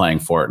 10-year-old playing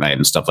Fortnite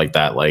and stuff like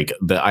that, like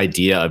the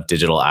idea of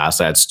digital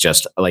assets,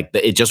 just like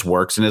it just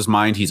works in his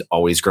mind. He's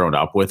always grown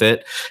up with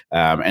it.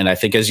 And I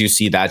think as you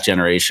see that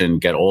generation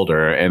get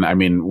older, and I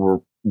mean,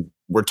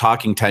 we're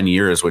talking 10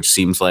 years, which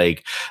seems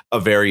like a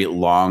very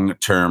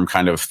long-term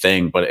kind of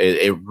thing, but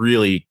it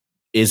really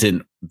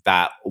isn't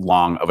that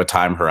long of a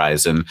time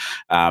horizon.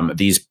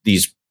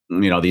 These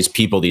these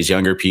people, these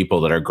younger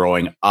people that are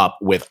growing up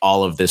with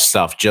all of this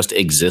stuff just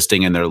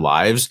existing in their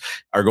lives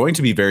are going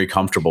to be very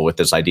comfortable with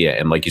this idea.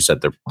 And like you said,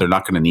 they're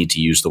not going to need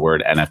to use the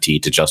word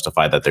NFT to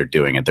justify that they're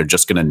doing it. They're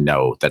just going to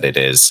know that it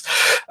is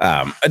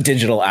a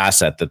digital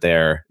asset that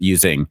they're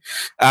using.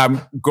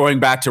 Going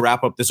back to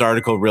wrap up this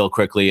article real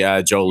quickly,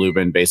 Joe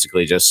Lubin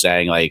basically just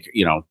saying, like,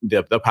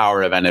 the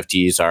power of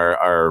NFTs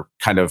are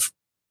kind of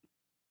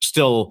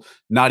still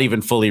not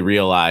even fully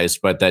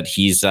realized, but that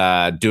he's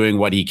doing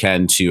what he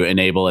can to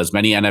enable as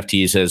many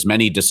NFTs, as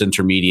many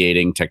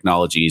disintermediating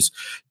technologies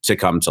to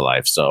come to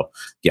life. So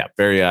yeah,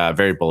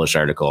 very bullish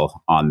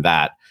article on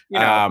that.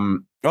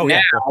 An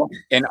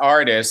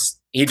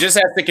artist, he just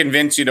has to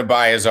convince you to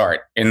buy his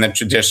art in the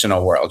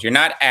traditional world. You're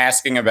not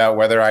asking about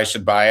whether I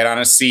should buy it on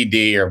a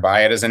CD or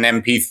buy it as an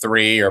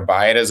MP3 or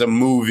buy it as a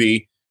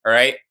movie. All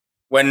right.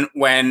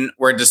 When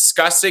we're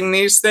discussing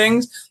these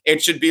things,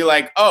 it should be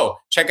like, oh,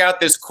 check out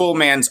this cool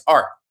man's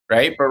art,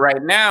 right? But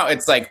right now,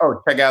 it's like, oh,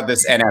 check out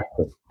this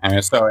NFT.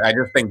 So I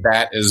just think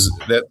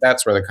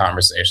that's where the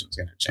conversation is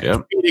going to change.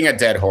 Yep. Beating a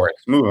dead horse.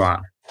 Move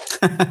on.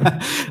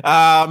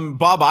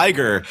 Bob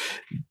Iger,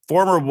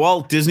 former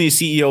Walt Disney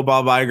CEO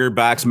Bob Iger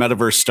backs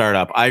metaverse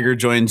startup. Iger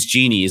joins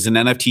Genies, an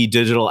NFT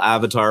digital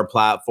avatar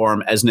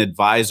platform, as an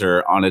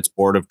advisor on its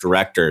board of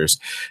directors.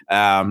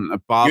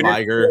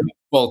 Iger.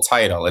 Full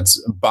title.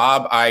 It's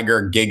Bob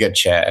Iger Giga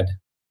Chad.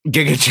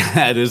 Giga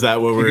Chad, is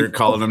that what we're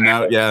calling him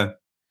now? Yeah.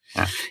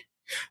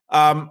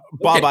 Bob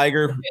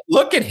Iger.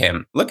 Look at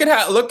him. Look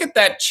at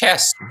that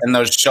chest and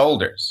those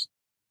shoulders.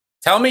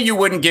 Tell me you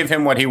wouldn't give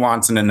him what he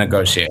wants in a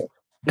negotiation.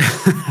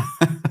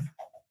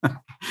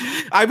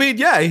 I mean,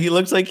 yeah, he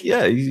looks like,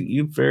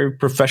 you very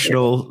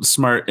professional,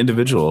 smart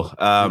individual.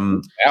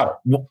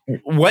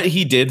 What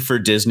he did for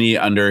Disney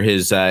under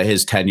his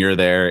tenure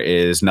there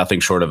is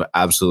nothing short of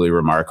absolutely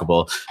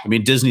remarkable. I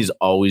mean, Disney's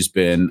always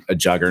been a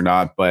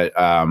juggernaut, but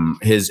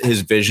his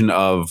vision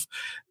of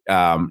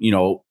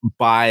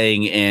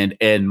buying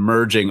and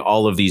merging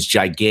all of these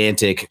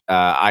gigantic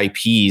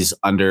IPs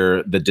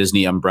under the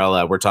Disney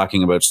umbrella. We're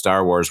talking about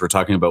Star Wars. We're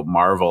talking about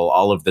Marvel,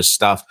 all of this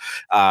stuff.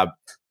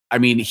 I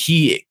mean,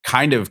 he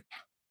kind of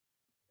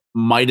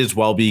might as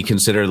well be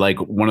considered like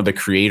one of the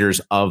creators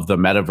of the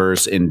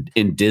metaverse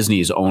in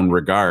Disney's own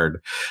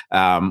regard.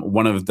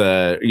 One of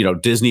the,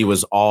 Disney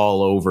was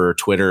all over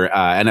Twitter,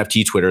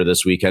 NFT Twitter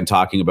this weekend,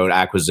 talking about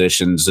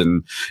acquisitions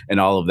and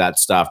all of that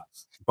stuff.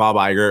 Bob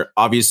Iger,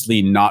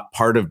 obviously not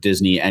part of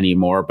Disney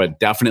anymore, but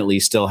definitely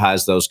still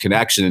has those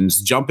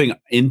connections. Jumping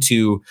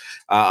into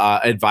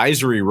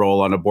advisory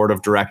role on a board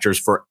of directors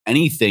for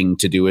anything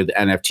to do with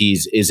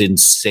NFTs is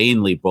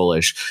insanely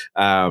bullish.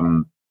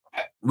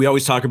 We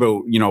always talk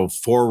about,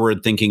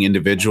 forward-thinking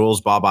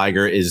individuals. Bob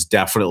Iger is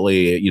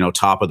definitely,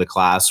 top of the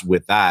class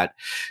with that.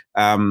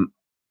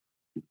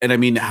 And I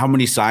mean, how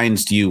many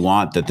signs do you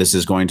want that this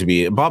is going to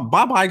be? Bob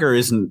Iger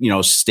isn't,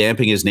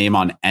 stamping his name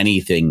on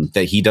anything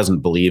that he doesn't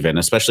believe in,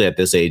 especially at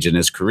this age in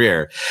his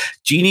career.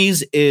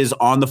 Genies is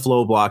on the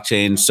Flow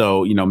blockchain,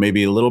 so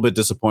maybe a little bit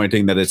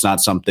disappointing that it's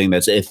not something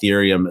that's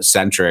Ethereum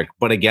centric.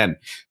 But again,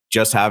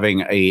 just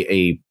having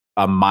a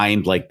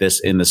mind like this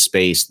in the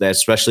space, that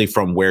especially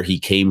from where he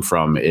came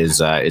from,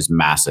 is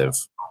massive.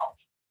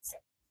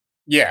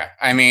 Yeah,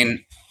 I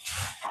mean,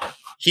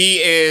 he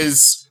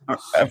is,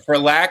 for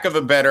lack of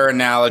a better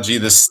analogy,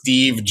 the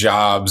Steve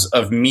Jobs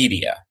of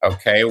media.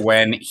 Okay,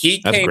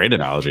 that's a great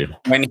analogy.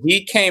 When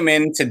he came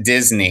into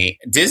Disney,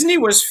 Disney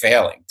was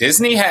failing.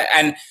 Disney had,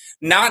 and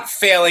not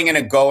failing in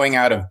a going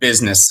out of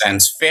business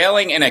sense,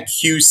 failing in a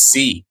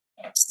QC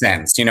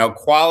sense,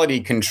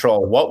 quality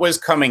control. What was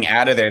coming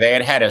out of there?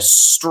 They had a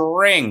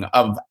string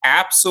of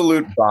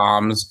absolute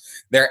bombs.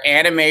 Their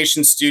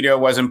animation studio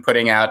wasn't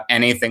putting out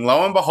anything.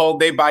 Lo and behold,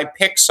 they buy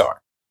Pixar.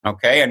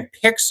 Okay. And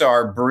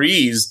Pixar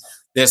breathes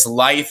this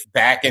life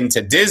back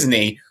into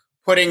Disney,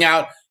 putting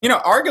out,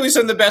 arguably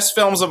some of the best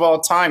films of all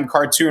time,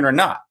 cartoon or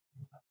not,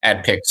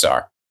 at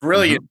Pixar.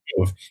 Brilliant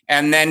move.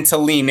 And then to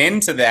lean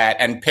into that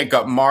and pick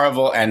up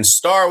Marvel and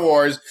Star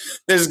Wars,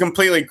 this is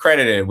completely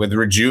credited with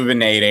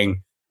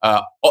rejuvenating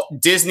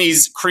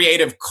Disney's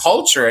creative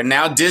culture. And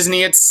now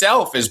Disney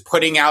itself is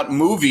putting out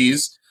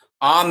movies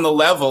on the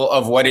level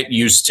of what it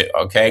used to.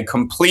 Okay.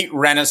 Complete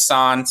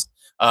renaissance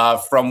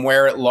from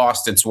where it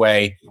lost its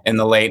way in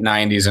the late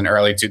 90s and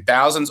early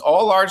 2000s,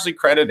 all largely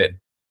credited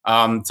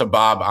to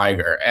Bob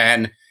Iger.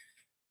 And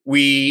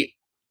we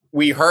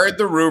heard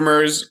the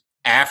rumors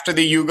after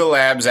the Yuga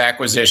Labs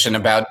acquisition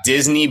about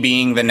Disney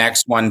being the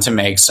next one to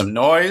make some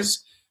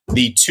noise.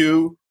 The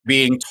two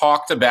being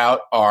talked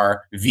about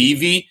are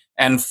Vivi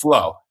and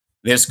Flow.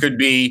 This could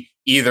be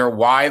either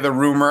why the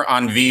rumor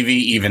on Vivi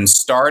even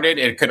started.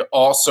 It could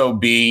also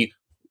be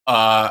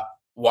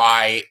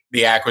why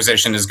the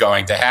acquisition is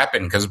going to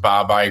happen, because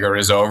Bob Iger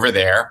is over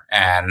there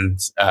and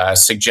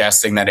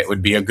suggesting that it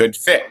would be a good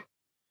fit.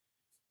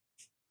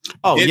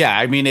 Oh, yeah.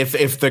 I mean,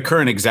 if the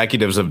current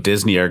executives of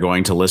Disney are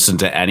going to listen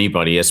to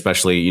anybody,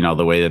 especially,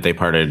 the way that they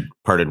parted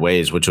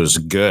ways, which was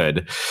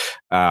good.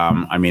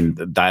 I mean,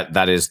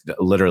 that is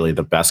literally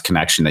the best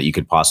connection that you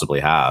could possibly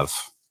have.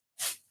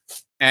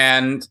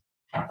 And,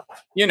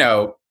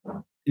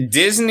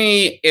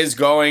 Disney is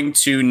going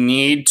to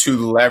need to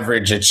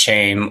leverage a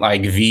chain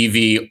like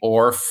Vivi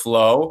or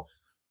Flow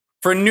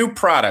for new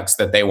products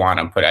that they want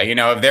to put out.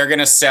 If they're going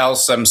to sell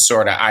some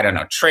sort of, I don't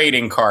know,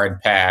 trading card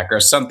pack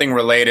or something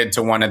related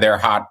to one of their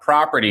hot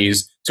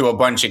properties to a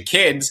bunch of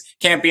kids,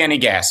 can't be any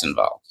gas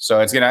involved.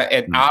 So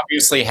it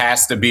obviously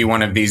has to be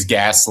one of these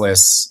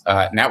gasless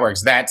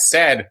networks. That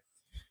said,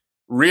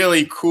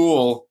 really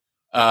cool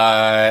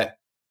post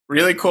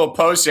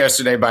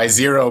yesterday by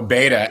Zero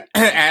Beta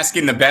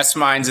asking the best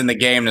minds in the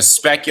game to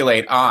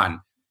speculate on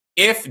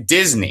if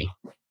Disney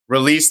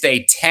released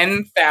a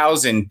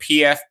 10,000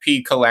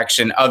 PFP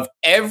collection of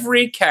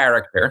every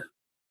character,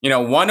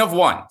 one of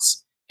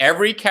ones,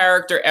 every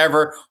character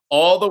ever,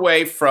 all the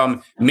way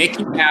from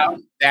Mickey Mouse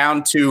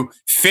down to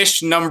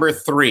fish number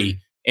 3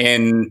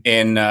 in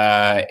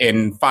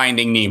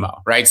Finding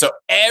Nemo, right? So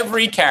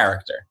every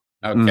character,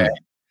 okay.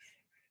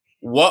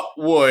 What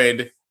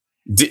would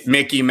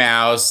Mickey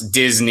Mouse,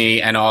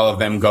 Disney, and all of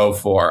them go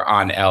for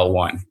on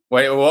L1?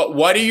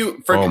 What do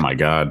you? Oh my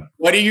God!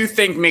 What do you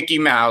think Mickey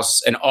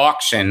Mouse, an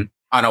auction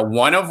on a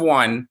one of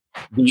one,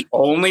 the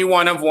only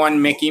one of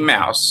one Mickey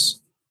Mouse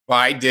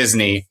by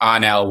Disney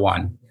on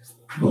L1?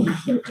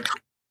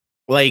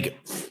 Like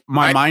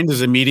my mind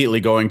is immediately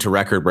going to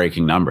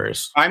record-breaking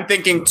numbers. I'm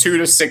thinking 2,000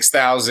 to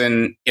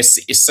 6,000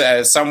 is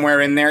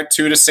somewhere in there.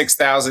 2,000 to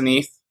 6,000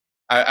 ETH.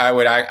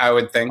 I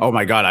would think. Oh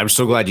my God! I'm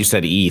so glad you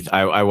said ETH.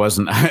 I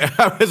wasn't.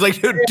 I was like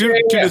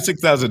 $2,000 to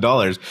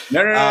 $6,000.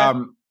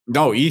 No.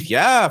 No, ETH.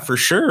 Yeah, for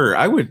sure.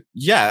 I would.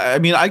 Yeah, I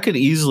mean, I could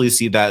easily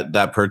see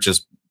that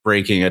purchase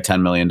breaking at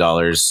 $10 million.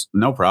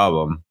 No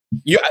problem.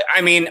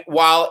 I mean,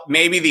 while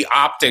maybe the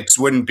optics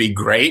wouldn't be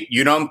great,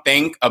 you don't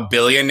think a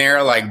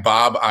billionaire like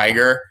Bob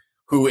Iger,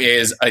 who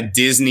is a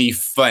Disney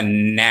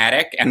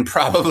fanatic and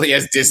probably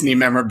has Disney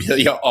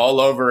memorabilia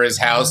all over his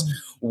house,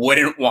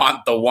 wouldn't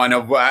want the one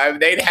of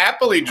they'd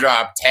happily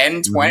drop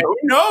 10, 20, who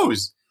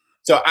knows?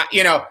 So,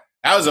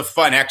 that was a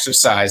fun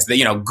exercise.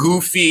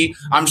 Goofy,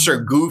 I'm sure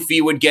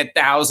Goofy would get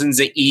thousands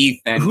of ETH.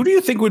 And who do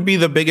you think would be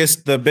the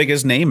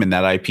biggest name in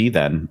that IP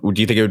then?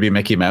 Do you think it would be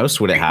Mickey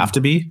Mouse? Would it have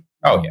to be?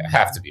 Oh yeah,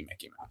 have to be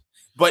Mickey Mouse.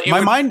 But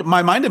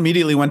my mind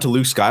immediately went to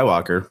Luke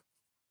Skywalker.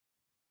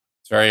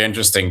 It's very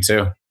interesting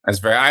too. That's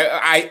very.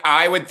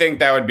 I would think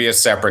that would be a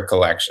separate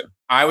collection.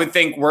 I would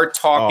think we're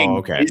talking. Oh,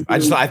 okay. I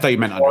thought you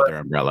meant under their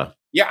umbrella.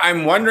 Yeah,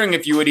 I'm wondering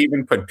if you would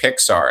even put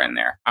Pixar in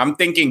there. I'm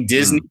thinking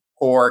Disney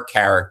core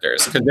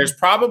characters, because there's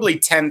probably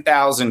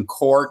 10,000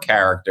 core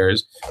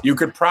characters. You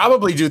could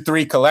probably do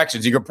 3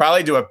 collections. You could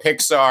probably do a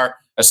Pixar,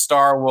 a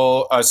Star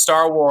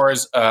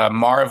Wars,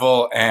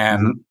 Marvel,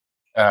 and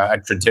a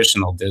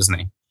traditional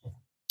Disney.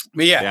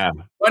 But yeah,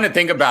 fun to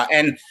think about.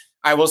 And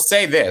I will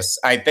say this: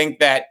 I think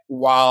that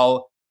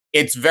while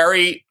it's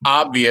very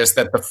obvious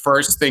that the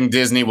first thing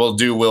Disney will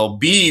do will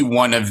be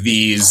one of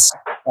these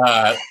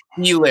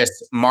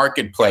E-list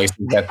marketplaces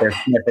that they're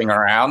sniffing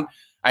around,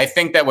 I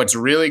think that what's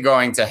really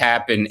going to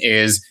happen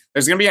is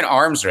there's going to be an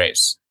arms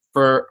race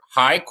for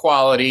high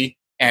quality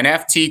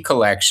NFT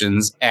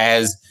collections,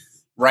 as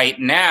right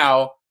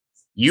now,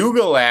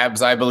 Yuga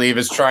Labs, I believe,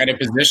 is trying to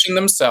position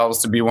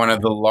themselves to be one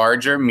of the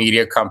larger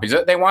media companies.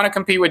 They want to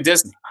compete with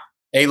Disney.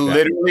 They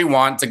literally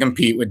want to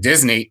compete with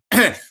Disney.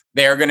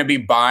 They're going to be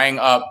buying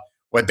up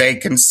what they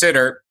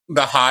consider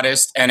the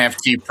hottest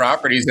NFT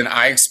properties. And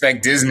I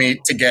expect Disney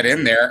to get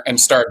in there and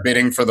start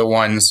bidding for the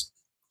ones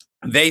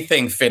they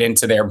think fit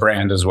into their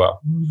brand as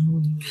well.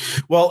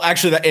 Well,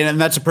 actually,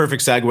 and that's a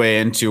perfect segue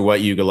into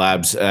what Yuga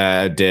Labs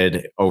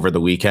did over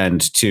the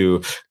weekend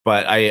too.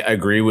 But I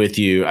agree with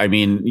you. I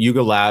mean,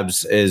 Yuga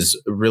Labs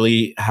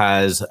really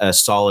has a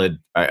solid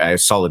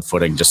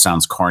footing. Just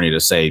sounds corny to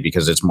say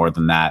because it's more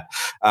than that.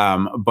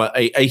 But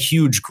a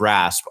huge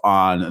grasp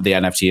on the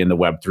NFT and the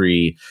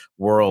Web3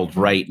 world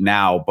right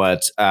now.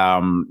 But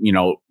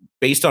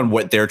based on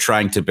what they're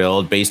trying to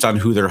build, based on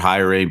who they're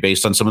hiring,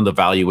 based on some of the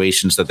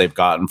valuations that they've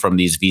gotten from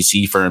these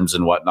VC firms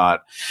and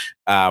whatnot,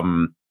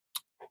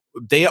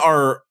 they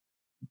are,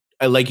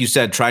 like you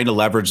said, trying to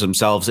leverage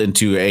themselves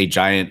into a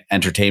giant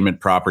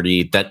entertainment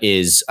property that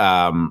is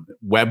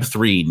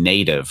Web3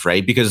 native,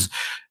 right? Because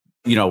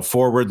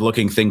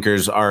forward-looking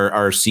thinkers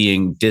are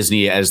seeing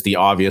Disney as the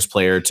obvious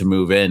player to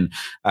move in,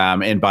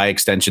 and by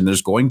extension,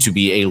 there's going to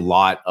be a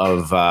lot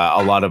of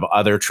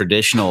other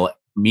traditional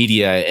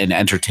media and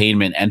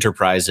entertainment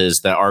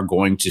enterprises that are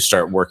going to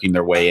start working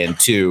their way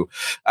into,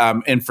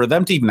 and for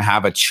them to even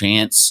have a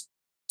chance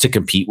to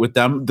compete with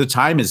them, the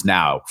time is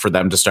now for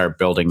them to start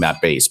building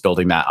that base,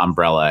 building that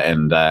umbrella,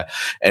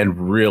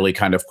 and really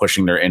kind of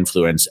pushing their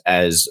influence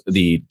as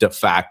the de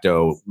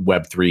facto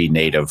Web3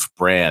 native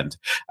brand.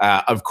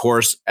 Of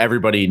course,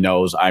 everybody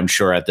knows, I'm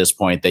sure at this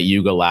point, that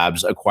Yuga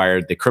Labs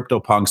acquired the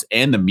CryptoPunks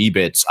and the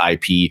Meebits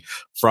IP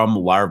from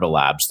Larva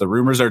Labs. The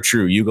rumors are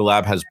true. Yuga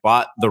Lab has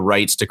bought the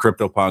rights to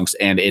CryptoPunks,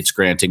 and it's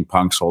granting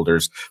Punks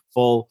holders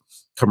full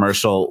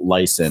commercial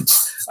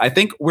license. I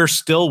think we're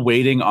still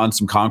waiting on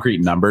some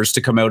concrete numbers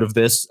to come out of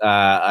this.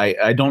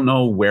 I don't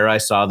know where I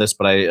saw this,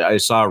 but I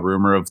saw a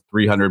rumor of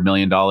 $300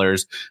 million.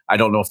 I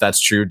don't know if that's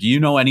true. Do you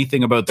know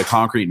anything about the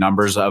concrete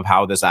numbers of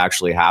how this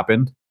actually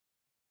happened?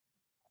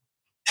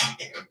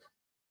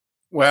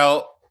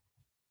 Well,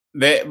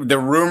 the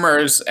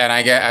rumors, and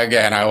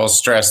I will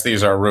stress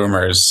these are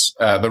rumors.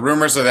 The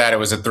rumors are that it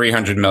was a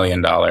 $300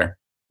 million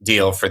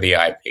deal for the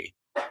IP,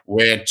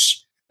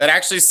 which that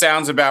actually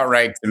sounds about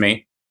right to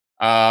me.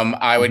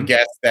 I would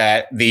guess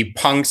that the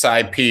Punks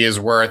IP is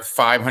worth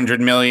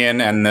 500 million,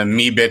 and the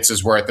Meebits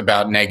is worth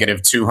about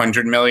negative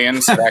 200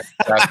 million. So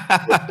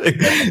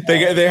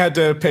they had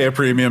to pay a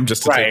premium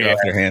just to take it off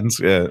your hands.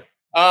 Yeah.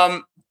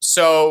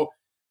 So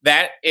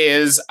that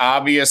is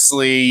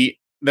obviously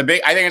I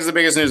think it's the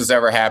biggest news that's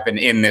ever happened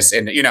in this,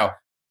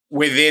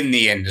 within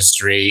the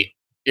industry,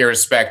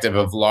 irrespective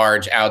of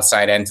large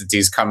outside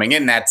entities coming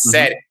in. That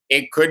said,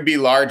 it could be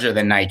larger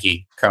than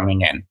Nike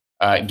coming in,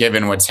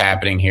 given what's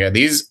happening here.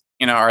 These,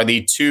 are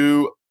the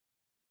two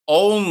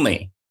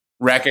only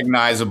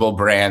recognizable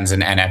brands in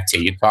NFT.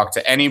 You talk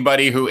to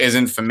anybody who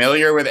isn't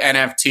familiar with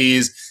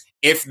NFTs.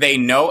 If they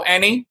know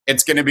any,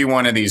 it's going to be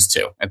one of these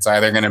two. It's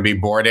either going to be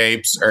Bored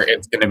Apes or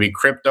it's going to be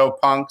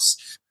CryptoPunks.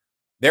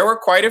 There were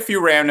quite a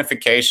few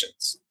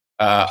ramifications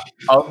of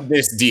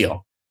this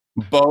deal,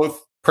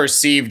 both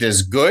perceived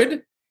as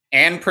good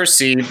and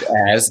perceived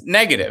as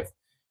negative.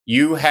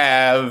 You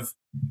have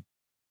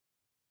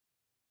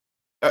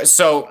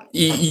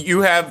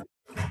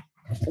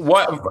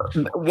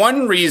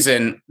one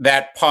reason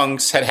that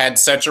Punks had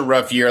such a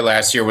rough year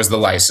last year was the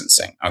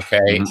licensing.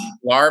 Okay,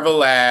 Larva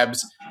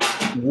Labs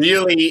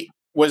really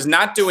was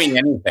not doing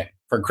anything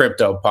for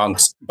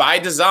CryptoPunks by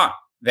design.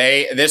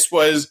 This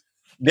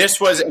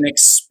was an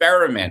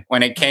experiment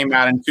when it came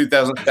out in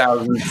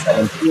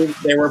 2017.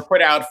 They were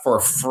put out for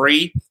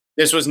free.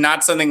 This was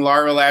not something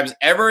Larva Labs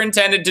ever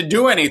intended to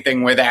do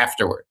anything with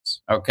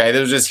afterwards. Okay, they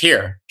was just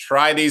here,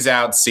 try these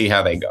out, see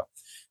how they go.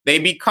 They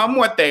become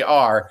what they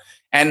are,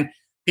 and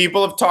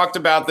people have talked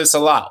about this a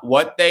lot.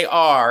 What they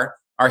are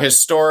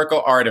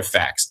historical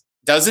artifacts.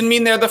 Doesn't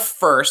mean they're the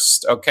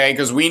first, okay?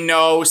 Because we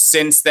know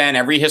since then,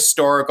 every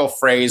historical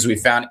phrase, we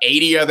found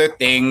 80 other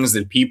things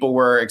that people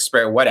were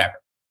experiencing, whatever.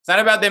 It's not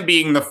about them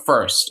being the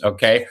first,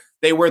 okay?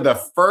 They were the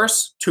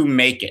first to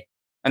make it.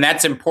 And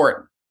that's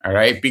important, all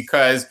right?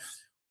 Because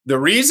the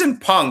reason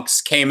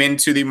Punks came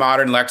into the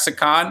modern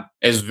lexicon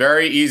is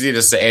very easy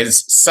to say.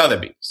 It's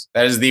Sotheby's.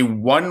 That is the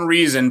one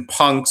reason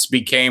Punks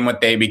became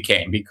what they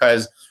became.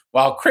 Because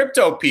while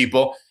crypto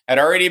people had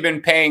already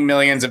been paying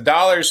millions of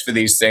dollars for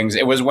these things,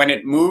 it was when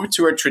it moved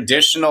to a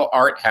traditional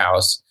art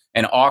house,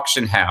 an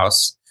auction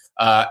house,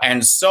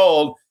 and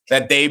sold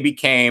that they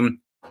became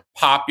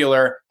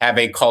popular, have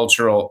a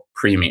cultural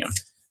premium.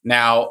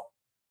 Now,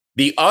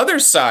 the other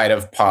side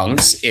of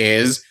Punks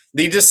is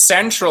the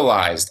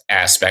decentralized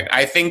aspect.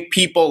 I think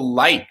people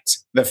liked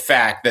the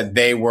fact that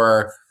they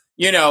were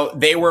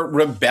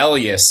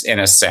rebellious in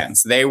a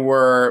sense. They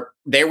were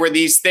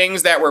these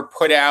things that were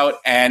put out,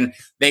 and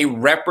they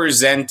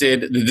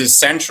represented the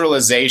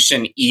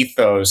decentralization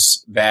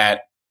ethos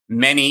that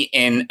many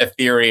in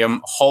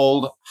Ethereum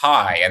hold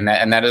high, and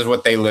that is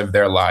what they live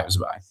their lives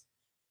by.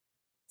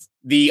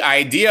 The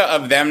idea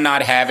of them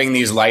not having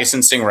these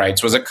licensing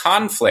rights was a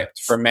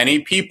conflict for many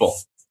people.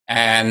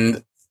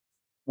 And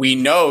we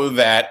know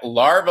that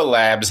Larva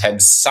Labs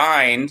had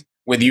signed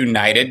with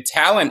United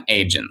Talent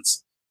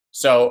Agents.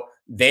 So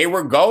they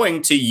were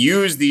going to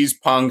use these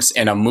punks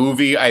in a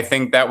movie. I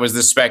think that was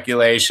the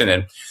speculation.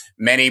 And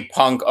many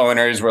punk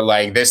owners were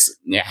like,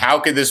 how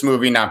could this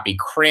movie not be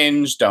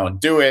cringe? Don't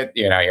do it.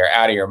 You're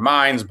out of your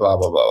minds, blah,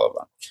 blah, blah, blah,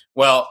 blah.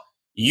 Well,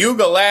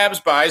 Yuga Labs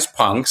buys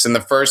punks, and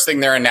the first thing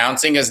they're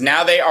announcing is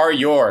now they are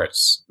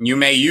yours. You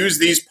may use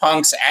these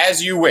punks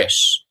as you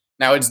wish.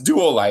 Now it's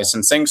dual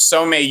licensing,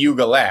 so may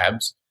Yuga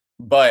Labs,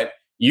 but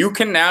you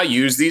can now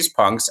use these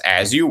punks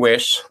as you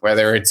wish,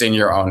 whether it's in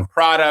your own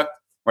product,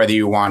 whether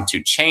you want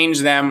to change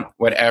them,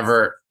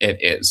 whatever it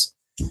is.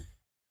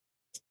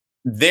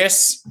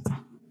 This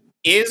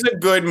is a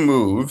good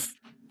move,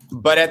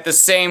 but at the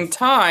same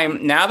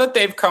time, now that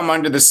they've come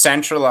under the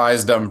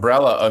centralized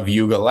umbrella of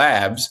Yuga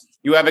Labs,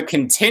 you have a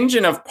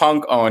contingent of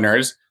punk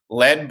owners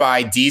led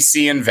by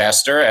DC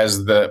Investor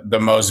as the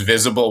most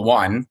visible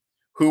one,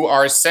 who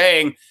are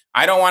saying,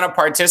 I don't want to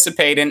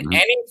participate in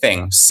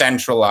anything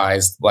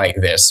centralized like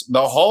this.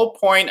 The whole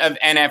point of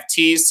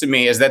NFTs to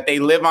me is that they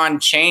live on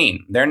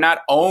chain. They're not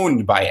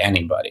owned by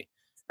anybody.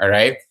 All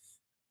right.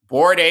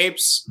 Bored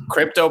Apes,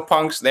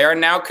 CryptoPunks, they are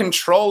now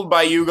controlled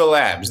by Yuga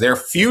Labs. Their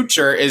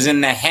future is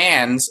in the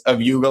hands of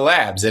Yuga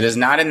Labs. It is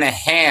not in the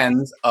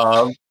hands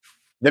of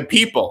the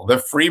people, the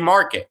free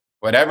market,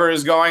 whatever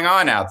is going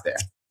on out there.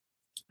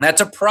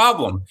 That's a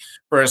problem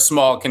for a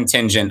small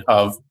contingent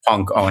of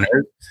punk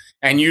owners.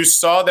 And you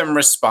saw them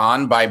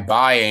respond by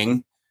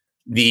buying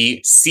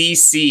the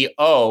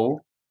CCO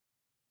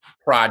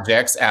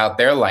projects out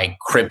there like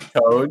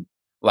Cryptode,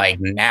 like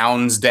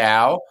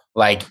NounsDAO,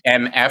 like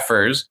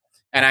MFers.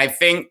 And I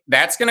think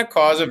that's going to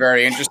cause a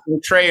very interesting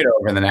trade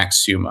over the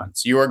next few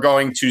months. You are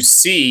going to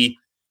see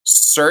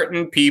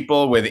certain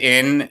people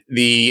within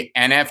the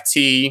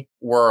NFT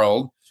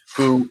world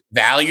who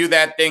value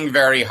that thing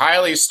very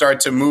highly start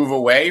to move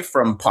away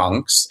from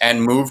punks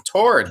and move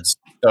towards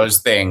those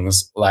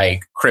things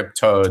like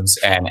cryptodes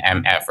and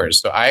MFers.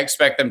 So I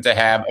expect them to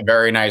have a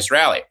very nice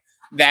rally.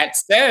 That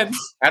said,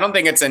 I don't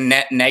think it's a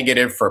net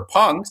negative for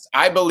punks.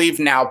 I believe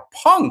now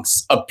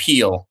punks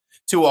appeal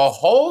to a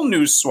whole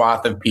new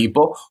swath of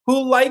people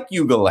who like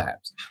Yuga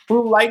Labs,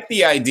 who like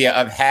the idea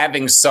of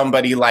having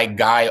somebody like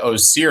Guy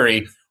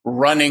Oseary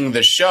running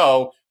the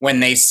show when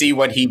they see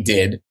what he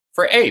did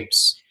for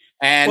Apes.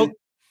 And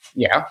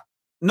yeah.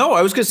 No,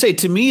 I was going to say,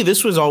 to me,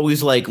 this was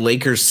always like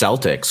Lakers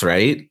Celtics,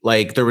 right?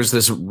 Like there was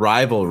this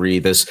rivalry,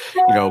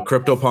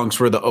 CryptoPunks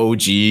were the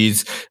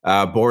OGs,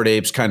 Bored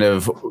Apes kind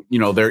of,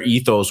 their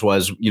ethos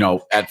was,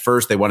 at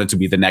first they wanted to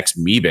be the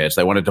next Meebits.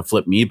 They wanted to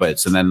flip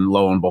Meebits. And then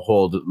lo and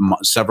behold,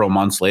 several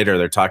months later,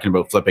 they're talking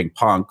about flipping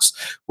punks,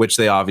 which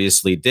they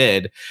obviously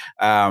did.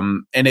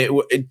 And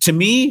to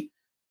me,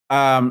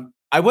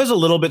 I was a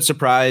little bit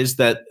surprised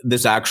that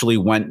this actually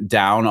went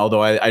down,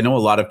 although I know a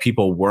lot of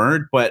people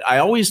weren't, but I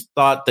always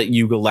thought that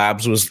Yuga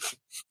Labs was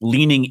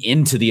leaning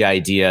into the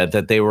idea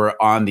that they were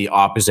on the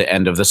opposite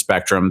end of the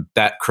spectrum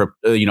that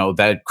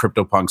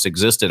CryptoPunks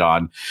existed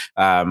on.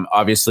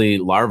 Obviously,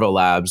 Larva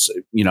Labs,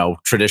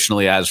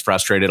 traditionally has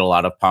frustrated a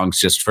lot of punks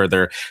just for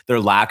their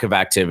lack of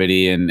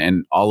activity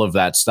and all of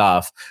that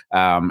stuff.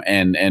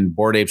 And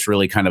Bored Apes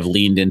really kind of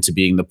leaned into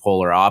being the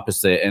polar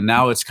opposite. And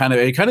now it kind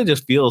of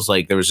just feels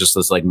like there was just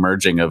this like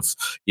merging of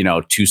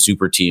two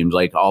super teams.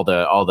 Like all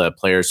the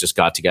players just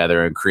got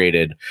together and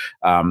created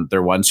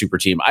their one super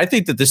team. I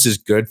think that this is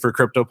good for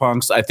CryptoPunks.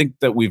 I think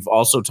that we've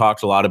also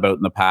talked a lot about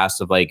in the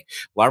past of like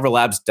Larva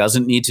Labs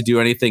doesn't need to do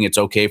anything. It's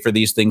okay for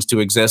these things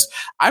to exist.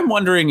 I'm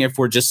wondering if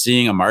we're just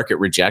seeing a market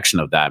rejection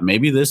of that.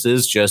 Maybe this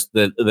is just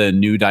the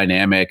new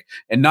dynamic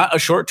and not a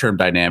short-term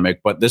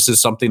dynamic, but this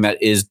is something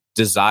that is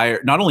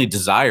not only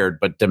desired,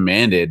 but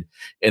demanded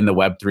in the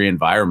Web3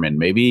 environment.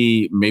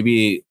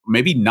 Maybe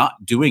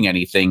not doing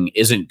anything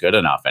isn't good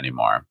enough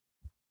anymore.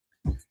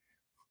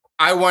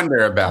 I wonder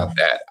about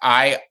that.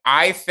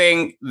 I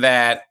think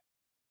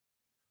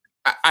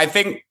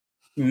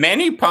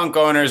many punk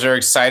owners are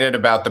excited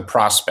about the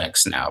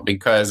prospects now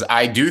because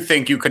I do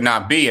think you could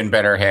not be in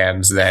better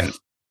hands than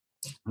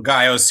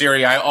Guy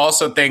Oseary. I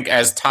also think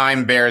as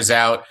time bears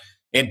out,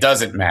 it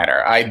doesn't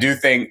matter. I do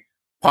think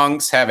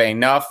punks have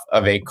enough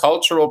of a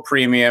cultural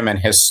premium and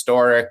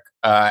historic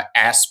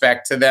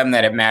aspect to them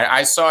that it matters.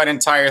 I saw an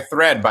entire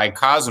thread by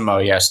Cosmo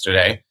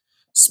yesterday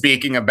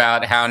speaking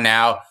about how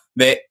now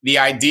the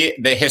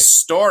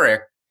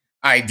historic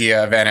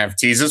idea of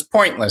NFTs is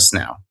pointless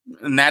now.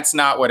 And that's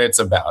not what it's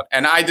about.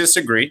 And I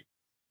disagree.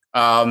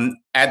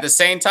 At the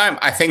same time,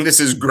 I think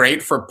this is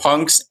great for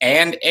punks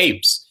and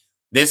apes.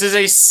 This is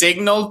a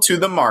signal to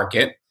the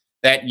market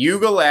that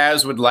Yuga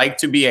Labs would like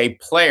to be a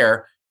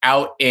player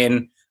out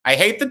in, I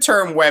hate the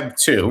term Web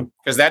 2,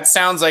 because that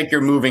sounds like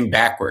you're moving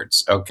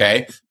backwards,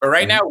 okay? But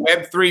right now,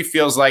 Web 3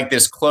 feels like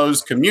this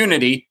closed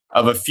community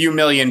of a few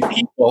million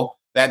people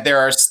that there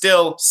are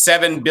still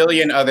 7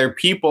 billion other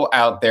people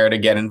out there to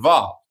get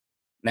involved.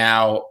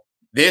 Now,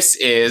 this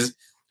is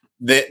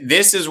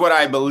what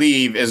I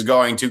believe is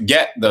going to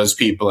get those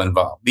people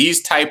involved.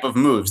 These type of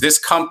moves, this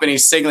company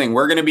signaling,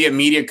 we're going to be a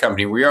media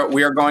company. We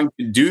are going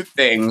to do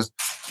things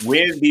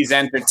with these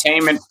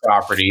entertainment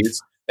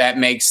properties that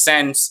make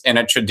sense in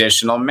a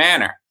traditional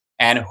manner.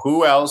 And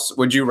who else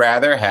would you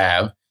rather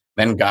have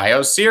than Guy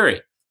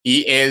Oseary?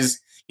 He's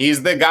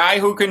the guy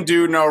who can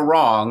do no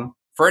wrong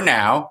for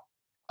now.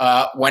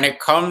 When it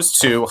comes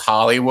to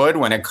Hollywood,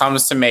 when it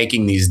comes to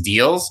making these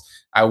deals,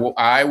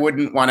 I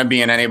wouldn't want to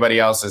be in anybody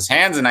else's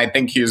hands, and I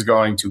think he's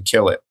going to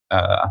kill it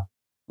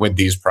with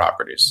these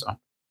properties. So.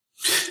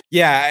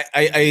 Yeah,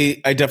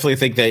 I definitely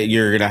think that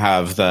you're going to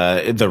have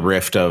the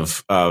rift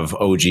of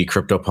OG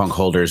CryptoPunk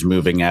holders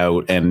moving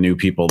out and new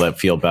people that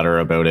feel better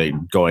about it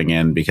going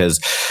in, because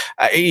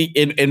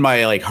in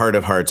my like heart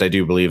of hearts, I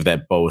do believe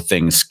that both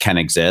things can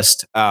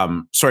exist.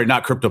 Sorry,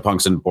 not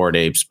CryptoPunks and Bored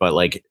Apes, but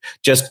like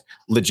just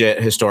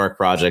legit historic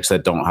projects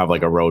that don't have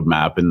like a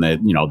roadmap, and that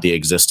the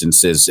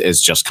existence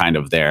is just kind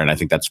of there, and I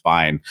think that's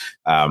fine.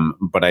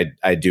 But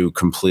I do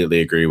completely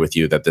agree with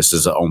you that this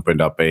has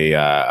opened up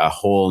a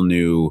whole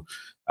new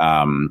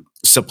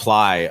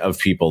supply of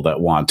people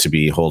that want to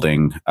be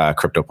holding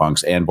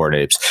CryptoPunks and Bored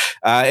Apes.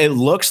 It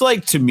looks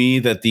like to me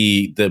that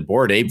the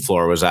Bored Ape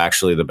floor was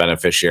actually the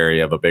beneficiary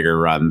of a bigger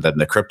run than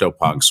the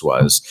CryptoPunks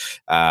was.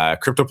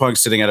 CryptoPunks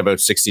sitting at about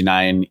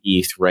 69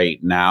 ETH right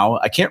now.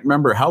 I can't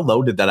remember, how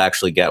low did that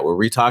actually get? Were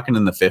we talking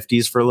in the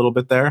 50s for a little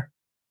bit there?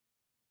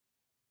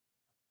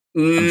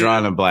 I'm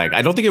drawing a blank.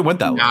 I don't think it went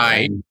that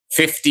low.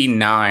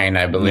 59,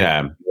 I believe.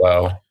 Yeah.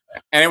 Low.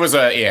 And it was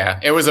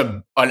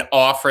an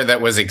offer that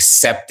was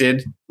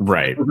accepted,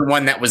 right? The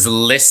one that was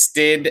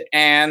listed,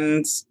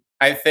 and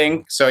I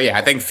think so. Yeah,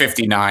 I think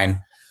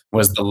 59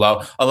 was the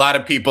low. A lot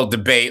of people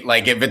debate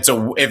like if it's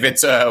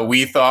a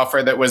WETH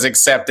offer that was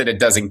accepted, it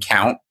doesn't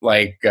count.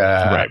 Like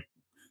right.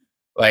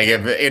 Like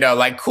if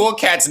like Cool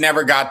Cats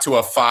never got to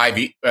a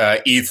 5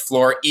 ETH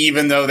floor,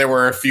 even though there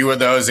were a few of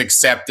those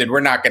accepted. We're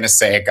not going to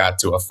say it got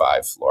to a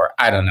 5 floor.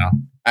 I don't know.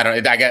 I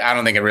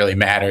don't think it really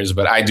matters,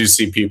 but I do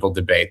see people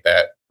debate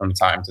that from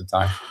time to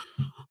time.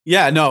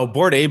 Yeah, no,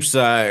 Bored Apes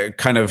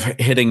kind of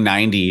hitting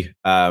 90.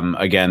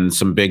 Again,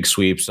 some big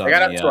sweeps. They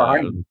got up to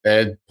 100.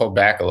 They pulled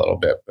back a little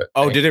bit, but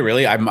did it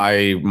really?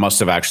 I must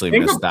have actually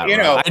missed that.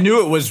 I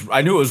knew it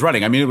was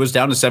running. I mean, it was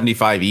down to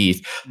 75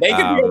 ETH. They could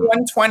be at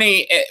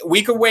 120.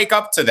 We could wake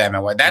up to them,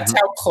 and that's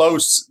how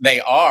close they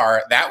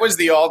are. That was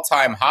the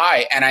all-time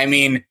high, and I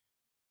mean,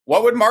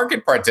 what would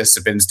market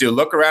participants do?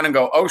 Look around and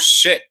go, "Oh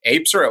shit,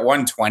 apes are at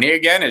 120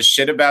 again. Is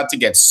shit about to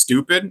get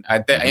stupid?"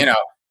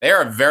 They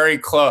are very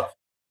close.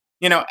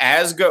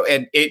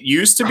 It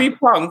used to be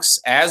punks.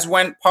 As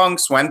went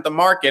punks, went the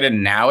market,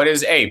 and now it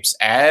is apes.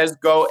 As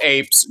go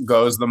apes,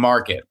 goes the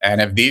market.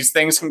 And if these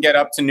things can get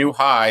up to new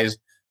highs,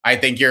 I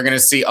think you're going to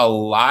see a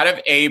lot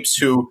of apes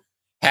who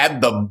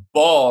had the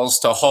balls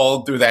to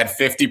hold through that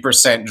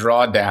 50%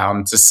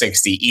 drawdown to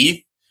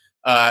 60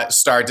 ETH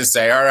start to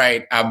say, all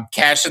right, I'm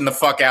cashing the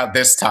fuck out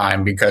this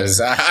time because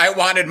I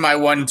wanted my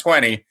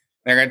 120.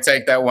 They're going to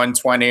take that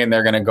 120 and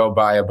they're going to go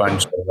buy a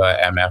bunch of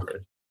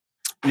MFers.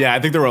 Yeah,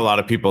 I think there were a lot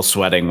of people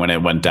sweating when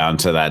it went down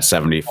to that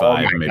 75.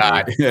 Oh my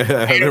God.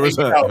 There was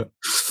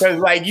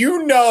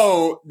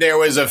there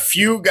was a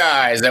few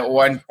guys at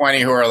 120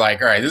 who are like,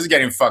 all right, this is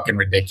getting fucking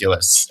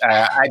ridiculous.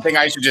 I think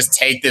I should just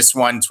take this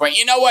 120.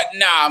 You know what?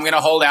 Nah, I'm going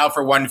to hold out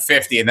for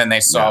 150. And then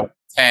they saw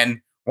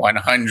 10,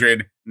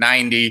 100,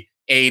 90,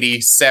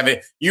 80,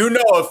 70.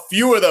 A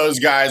few of those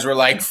guys were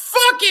like,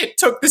 fuck it,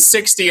 took the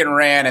 60 and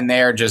ran, and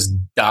they're just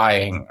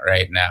dying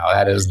right now.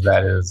 That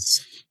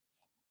is.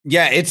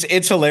 Yeah,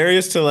 it's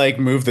hilarious to like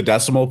move the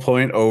decimal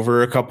point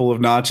over a couple of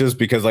notches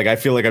because like I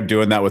feel like I'm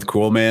doing that with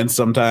Cool Man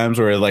sometimes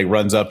where it like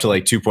runs up to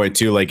like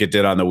 2.2 like it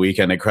did on the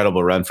weekend.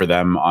 Incredible run for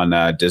them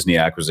on Disney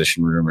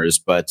acquisition rumors.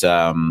 But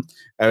I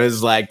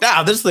was like,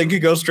 this thing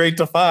could go straight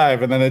to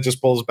 5 and then it just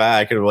pulls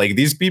back. And like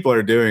these people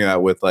are doing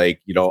that with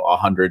like,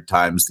 100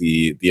 times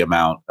the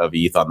amount of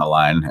ETH on the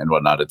line and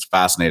whatnot. It's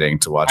fascinating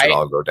to watch it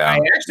all go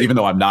down, even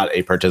though I'm not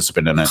a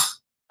participant in it.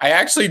 I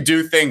actually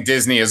do think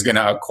Disney is going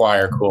to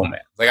acquire Cool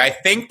Man. Like, I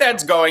think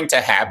that's going to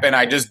happen.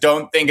 I just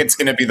don't think it's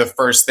going to be the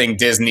first thing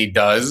Disney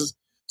does.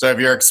 So if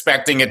you're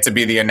expecting it to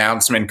be the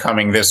announcement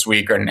coming this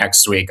week or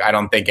next week, I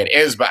don't think it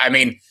is. But I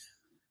mean,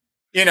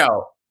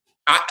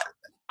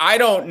 I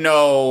don't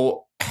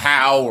know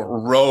how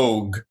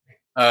rogue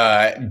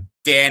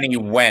Danny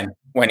went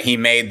when he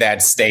made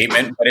that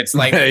statement, but it's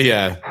like,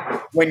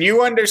 when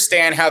you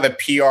understand how the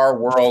PR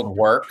world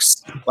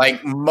works,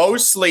 like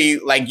mostly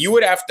like you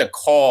would have to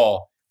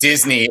call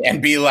Disney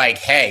and be like,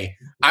 hey,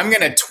 I'm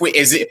going to tweet.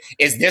 Is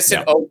this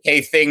an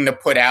okay thing to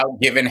put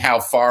out given how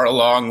far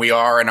along we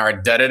are in our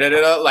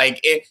like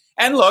it?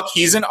 And look,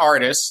 he's an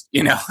artist,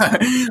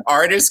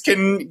 artists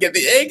can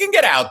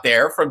get out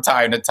there from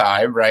time to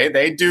time, right?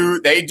 They do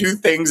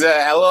things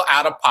a little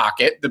out of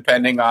pocket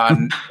depending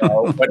on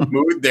what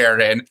mood they're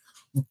in.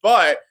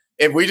 But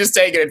if we just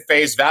take it at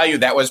face value,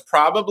 that was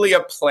probably a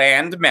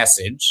planned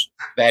message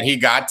that he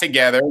got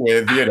together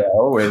with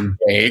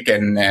Jake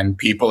and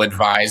people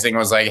advising,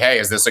 was like, hey,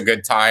 is this a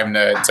good time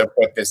to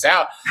put this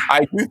out?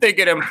 I do think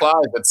it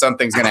implies that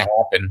something's going to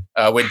happen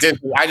with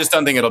Disney. I just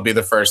don't think it'll be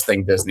the first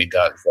thing Disney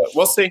does. But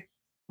we'll see.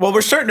 Well,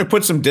 we're starting to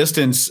put some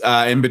distance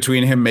in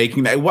between him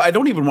making that. Well, I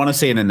don't even want to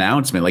say an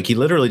announcement. Like he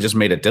literally just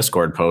made a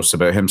Discord post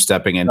about him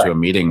stepping into a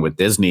meeting with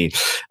Disney.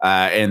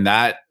 And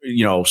that,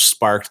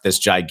 sparked this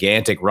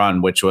gigantic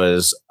run, which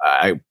was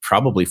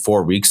probably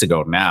 4 weeks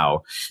ago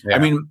now. Yeah. I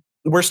mean,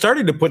 we're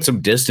starting to put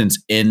some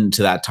distance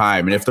into that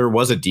time. And if there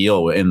was a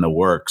deal in the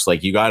works,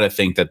 like you got to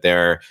think that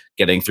they're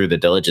getting through the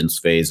diligence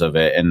phase of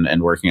it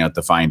and working out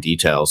the fine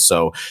details.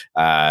 So,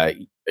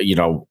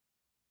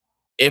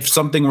 if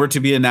something were to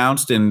be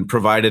announced and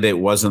provided it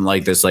wasn't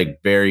like this, like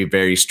very,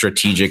 very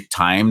strategic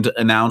timed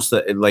announce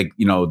that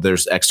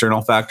there's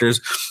external factors,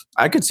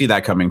 I could see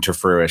that coming to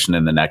fruition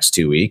in the next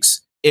 2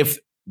 weeks. If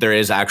there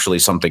is actually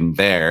something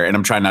there, and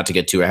I'm trying not to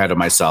get too ahead of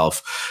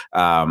myself.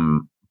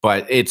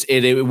 But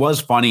it was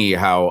funny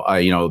how,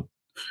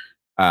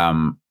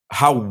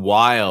 how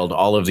wild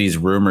all of these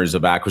rumors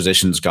of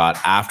acquisitions got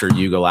after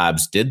Yuga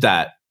Labs did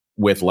that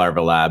with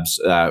Larva Labs,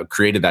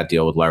 created that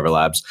deal with Larva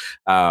Labs.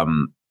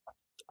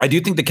 I do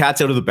think the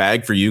cat's out of the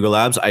bag for Yuga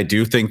Labs. I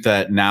do think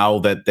that now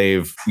that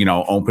they've,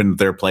 opened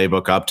their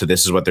playbook up to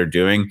this is what they're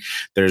doing,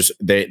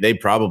 they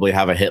probably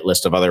have a hit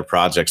list of other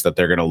projects that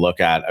they're going to look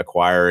at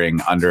acquiring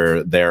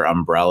under their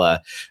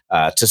umbrella.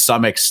 To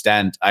some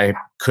extent, I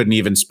couldn't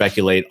even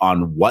speculate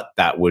on what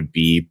that would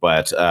be,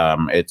 but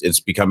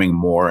it's becoming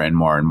more and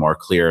more and more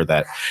clear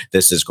that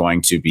this is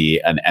going to be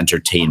an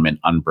entertainment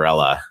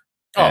umbrella.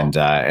 Oh.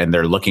 And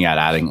they're looking at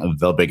adding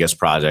the biggest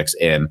projects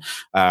in.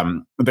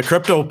 The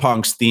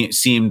CryptoPunks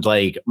seemed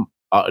like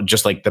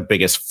just like the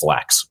biggest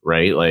flex,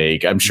 right?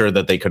 Like I'm sure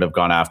that they could have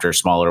gone after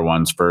smaller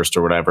ones first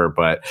or whatever.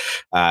 But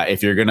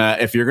if you're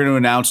gonna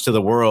announce to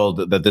the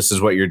world that this is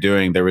what you're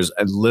doing, there was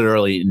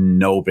literally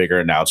no bigger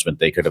announcement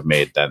they could have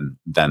made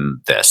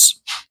than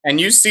this. And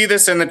you see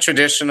this in the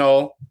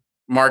traditional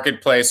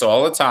marketplace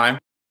all the time.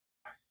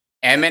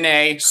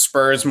 M&A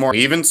spurs more. We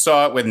even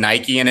saw it with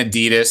Nike and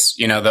Adidas.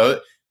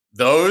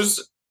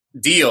 Those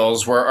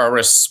deals were a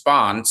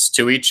response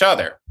to each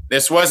other.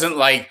 This wasn't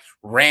like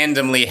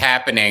randomly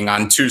happening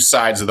on two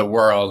sides of the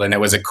world, and it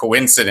was a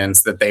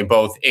coincidence that they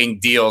both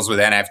inked deals with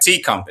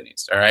NFT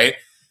companies. All right.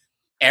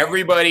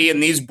 Everybody in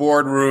these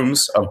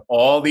boardrooms of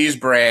all these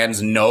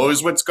brands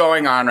knows what's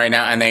going on right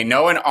now, and they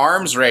know an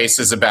arms race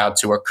is about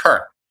to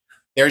occur.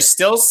 They're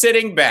still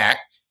sitting back.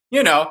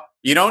 You know,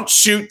 you don't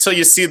shoot till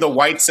you see the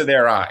whites of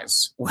their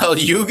eyes. Well,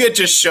 Yuga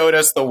just showed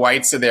us the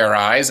whites of their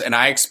eyes, and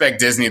I expect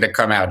Disney to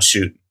come out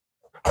shooting.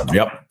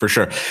 Yep, for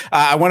sure.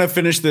 I want to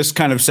finish this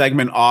kind of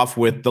segment off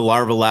with the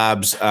Larva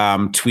Labs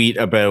tweet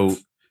about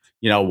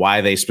why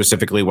they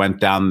specifically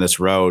went down this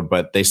road.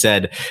 But they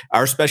said,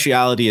 our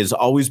speciality has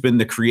always been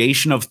the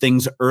creation of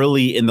things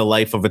early in the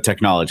life of a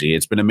technology.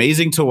 It's been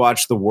amazing to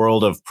watch the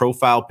world of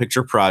profile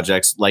picture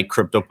projects like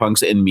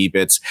CryptoPunks and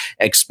Meebits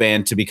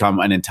expand to become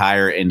an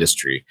entire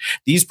industry.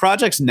 These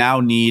projects now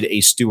need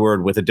a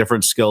steward with a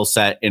different skill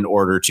set in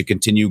order to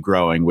continue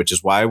growing, which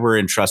is why we're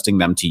entrusting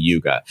them to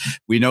Yuga.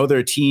 We know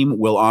their team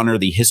will honor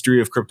the history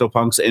of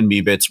CryptoPunks and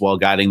Meebits while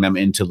guiding them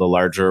into the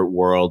larger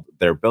world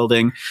they're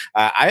building.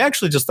 I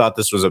actually just thought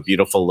this was a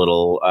beautiful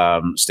little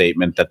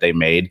statement that they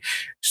made.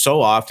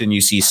 So often you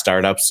see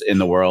startups in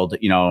the world,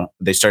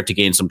 they start to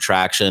gain some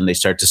traction, they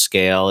start to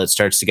scale, it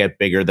starts to get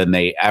bigger than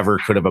they ever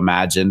could have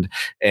imagined.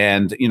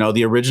 And,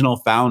 the original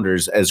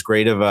founders, as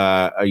great as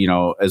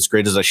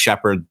a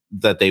shepherd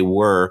that they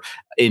were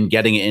in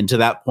getting it into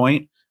that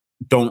point,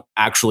 don't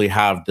actually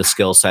have the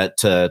skill set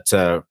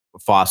to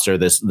foster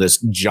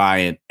this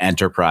giant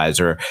enterprise,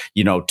 or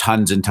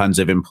tons and tons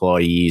of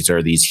employees,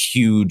 or these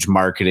huge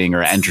marketing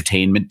or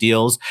entertainment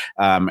deals,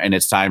 and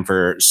it's time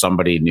for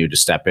somebody new to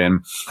step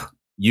in.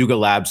 Yuga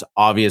Labs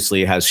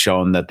obviously has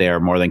shown that they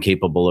are more than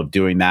capable of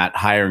doing that,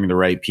 hiring the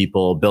right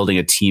people, building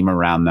a team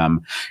around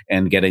them,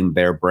 and getting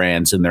their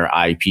brands and their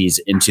IPs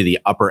into the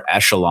upper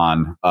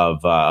echelon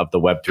of the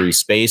Web3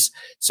 space.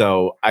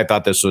 So I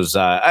thought this was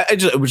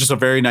it was just a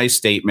very nice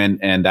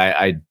statement, and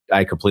I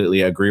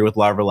completely agree with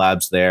Larva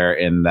Labs there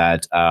in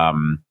that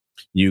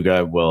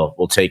Yuga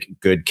will take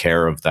good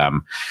care of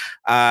them.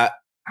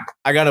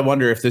 I gotta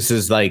wonder if this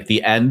is like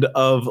the end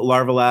of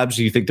Larva Labs.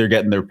 Do you think they're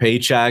getting their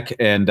paycheck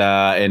and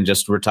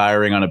just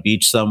retiring on a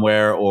beach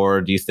somewhere,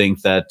 or do you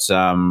think that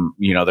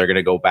they're going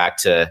to go back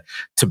to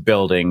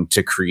building,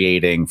 to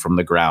creating from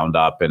the ground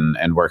up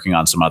and working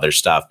on some other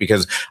stuff?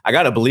 Because I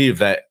gotta believe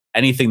that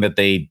anything that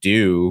they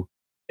do,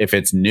 if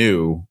it's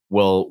new,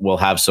 will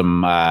have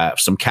some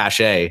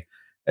cachet,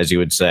 as you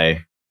would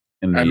say,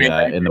 in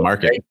the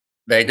market.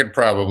 They could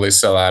probably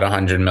sell out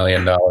 $100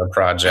 million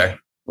project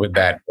with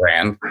that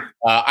brand.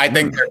 I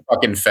think they're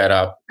fucking fed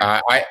up.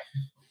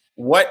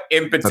 What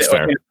impetus?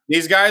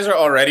 These guys are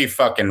already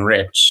fucking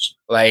rich.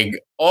 Like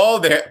all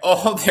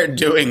they're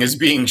doing is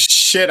being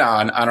shit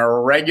on a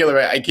regular.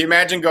 I can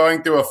imagine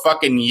going through a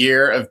fucking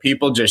year of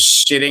people just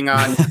shitting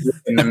on you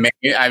in the.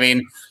 I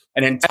mean,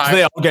 an entire.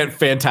 They all get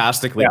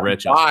fantastically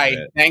rich. Bye.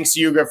 Thanks,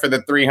 Yuga, for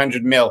the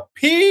 300 mil.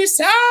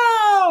 Peace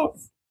out.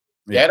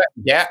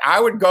 Yeah, I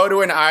would go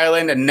to an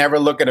island and never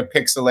look at a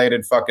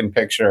pixelated fucking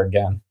picture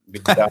again.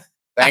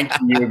 Thank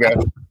you,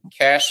 Yuga.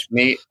 Cash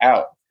me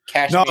out.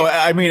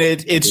 I mean,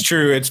 it's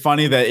true. It's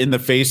funny that in the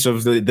face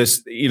of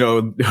this,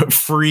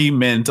 free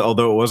mint,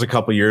 although it was a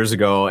couple years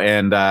ago,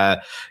 and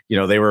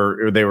they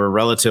were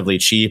relatively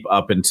cheap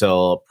up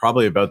until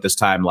probably about this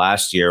time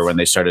last year when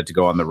they started to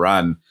go on the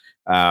run.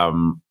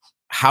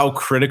 How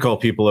critical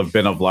people have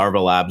been of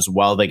Larva Labs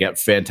while they get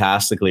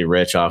fantastically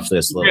rich off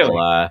this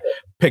little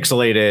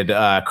pixelated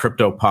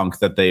CryptoPunk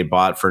that they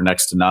bought for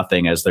next to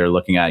nothing, as they're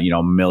looking at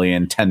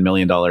 $10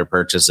 million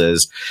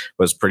purchases,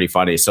 was pretty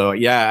funny. So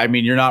yeah, I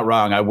mean, you're not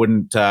wrong. I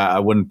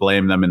wouldn't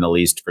blame them in the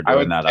least for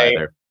doing that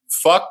either.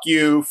 Fuck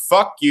you.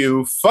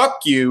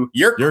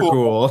 You're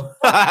cool.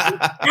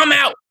 I'm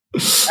out.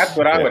 That's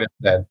what I would have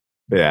said.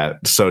 Yeah,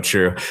 so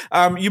true.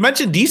 You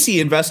mentioned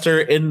DC Investor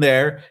in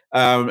there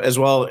as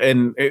well.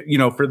 And,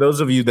 for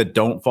those of you that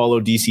don't follow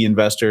DC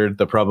Investor,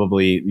 the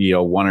probably,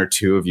 one or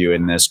two of you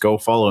in this, go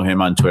follow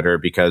him on Twitter,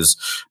 because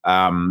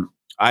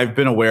I've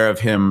been aware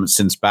of him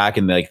since back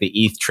in the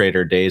ETH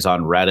trader days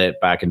on Reddit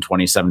back in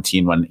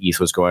 2017 when ETH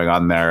was going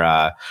on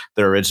their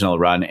original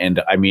run.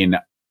 And I mean,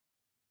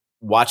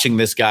 watching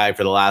this guy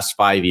for the last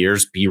 5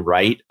 years be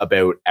right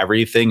about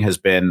everything has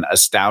been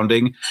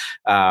astounding.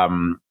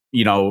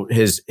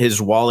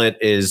 His wallet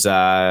is,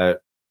 I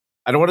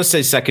don't want to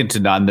say second to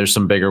none. There's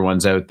some bigger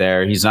ones out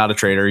there. He's not a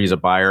trader. He's a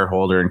buyer,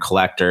 holder, and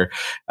collector.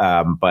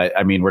 But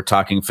I mean, we're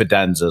talking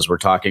Fidenzas, we're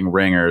talking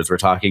Ringers, we're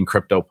talking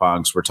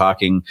CryptoPunks, we're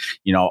talking,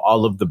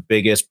 all of the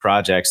biggest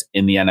projects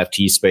in the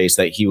NFT space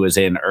that he was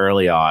in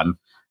early on.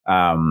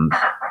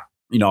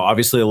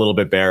 Obviously a little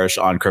bit bearish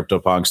on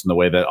CryptoPunks and the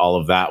way that all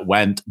of that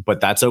went,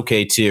 but that's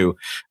okay too.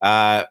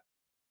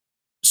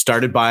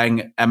 Started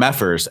buying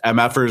MFers.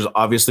 MFers,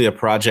 obviously a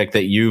project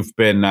that you've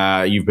been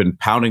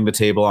pounding the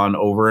table on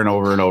over and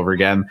over and over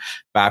again.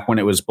 Back when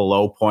it was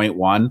below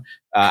 0.1,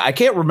 I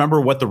can't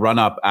remember what the run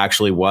up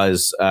actually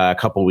was a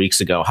couple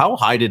weeks ago. How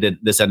high did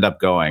this end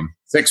up going?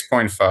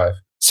 6.5.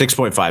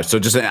 6.5. So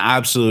just an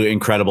absolute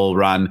incredible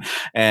run.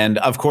 And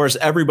of course,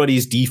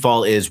 everybody's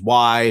default is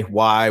why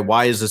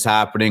is this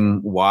happening?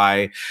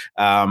 Why?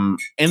 And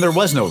there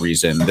was no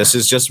reason. This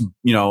is just,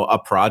 a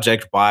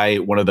project by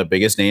one of the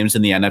biggest names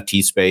in the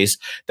NFT space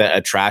that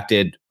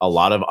attracted a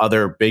lot of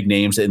other big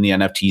names in the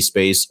NFT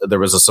space. There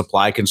was a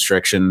supply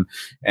constriction,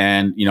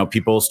 and,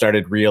 people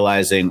started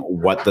realizing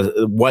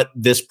what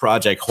this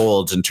project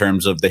holds in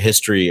terms of the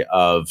history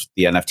of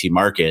the NFT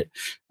market.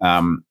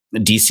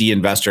 DC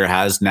Investor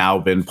has now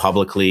been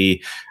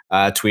publicly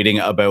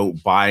tweeting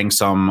about buying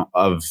some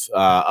of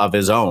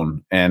his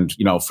own, and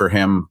for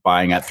him,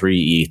 buying at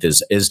 3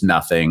 ETH is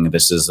nothing.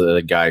 This is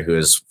a guy who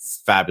is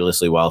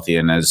fabulously wealthy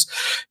and is,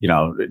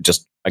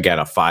 just again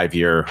a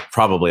 5-year,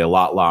 probably a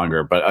lot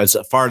longer, but as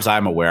far as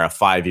I'm aware, a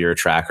 5-year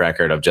track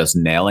record of just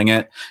nailing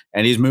it.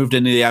 And he's moved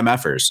into the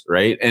MFers,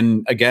 right?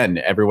 And again,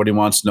 everybody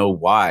wants to know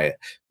why.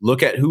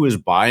 Look at who is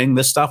buying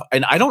this stuff.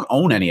 And I don't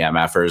own any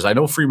MFers. I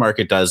know Free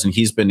Market does, and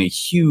he's been a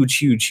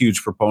huge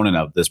proponent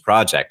of this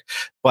project.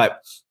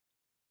 But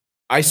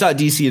I saw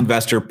DC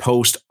Investor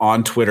post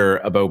on Twitter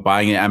about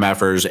buying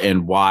MFers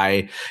and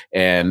why,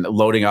 and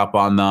loading up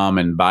on them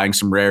and buying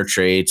some rare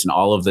traits and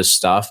all of this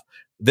stuff.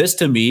 This,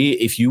 to me,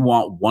 if you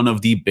want one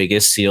of the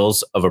biggest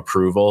seals of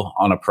approval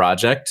on a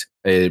project,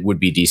 it would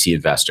be DC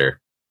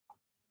Investor.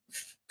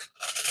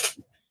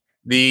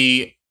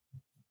 This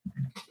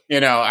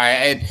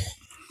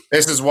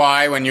is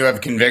why when you have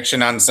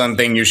conviction on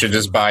something, you should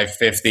just buy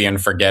 50 and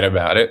forget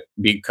about it,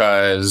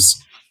 because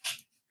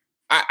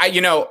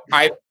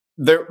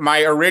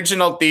my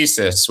original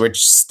thesis,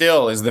 which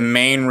still is the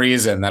main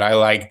reason that I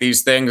like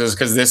these things, is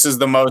because this is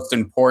the most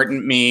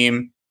important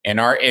meme in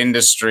our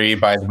industry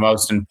by the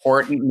most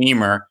important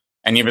memer,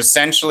 and you've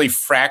essentially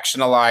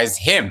fractionalized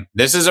him.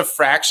 This is a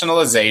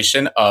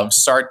fractionalization of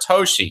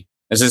Satoshi.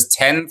 This is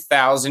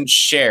 10,000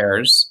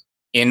 shares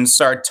in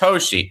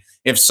Satoshi.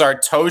 If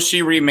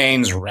Satoshi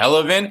remains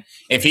relevant,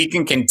 if he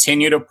can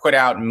continue to put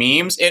out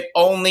memes, it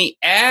only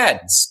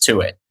adds to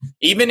it.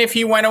 Even if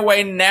he went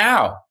away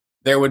now,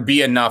 there would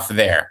be enough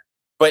there.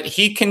 But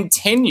he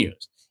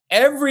continues.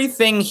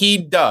 Everything he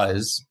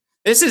does,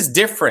 this is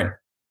different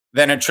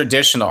than a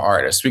traditional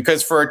artist,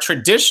 because for a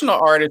traditional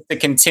artist to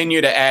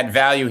continue to add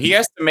value, he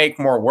has to make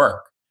more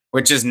work,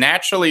 which is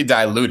naturally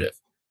dilutive.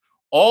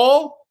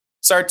 All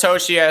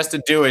Satoshi has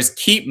to do is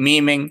keep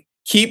memeing,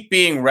 keep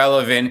being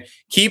relevant,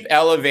 keep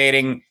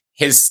elevating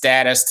his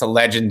status to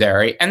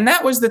legendary. And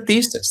that was the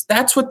thesis.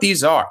 That's what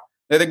these are.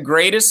 They're the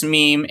greatest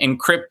meme in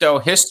crypto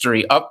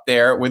history, up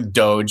there with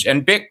Doge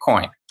and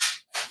Bitcoin.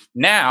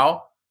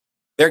 Now,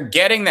 they're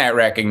getting that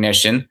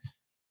recognition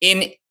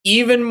in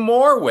even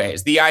more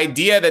ways. The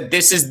idea that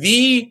this is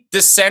the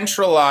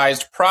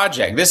decentralized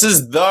project. This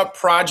is the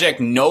project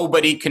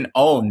nobody can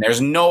own. There's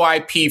no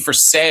IP for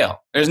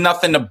sale. There's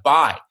nothing to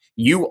buy.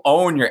 You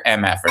own your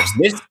MFers.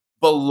 This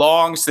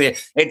belongs to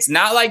it's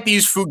not like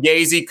these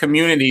Fugazi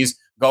communities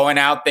going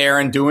out there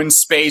and doing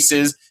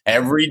spaces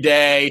every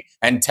day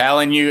and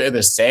telling you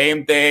the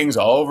same things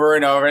over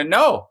and over.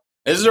 No,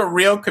 this is a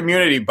real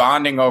community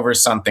bonding over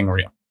something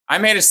real. I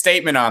made a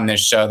statement on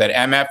this show that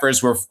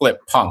MFers were flip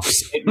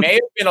punks. It may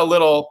have been a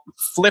little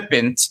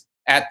flippant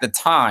at the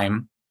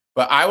time,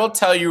 but I will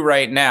tell you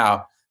right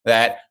now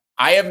that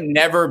I have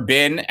never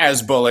been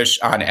as bullish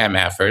on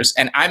MFers.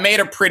 And I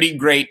made a pretty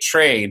great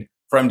trade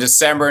from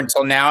December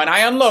until now, and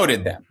I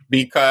unloaded them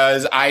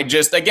because I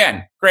just,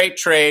 again, great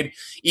trade.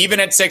 Even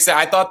at 6,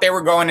 I thought they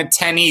were going to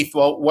 10 ETH.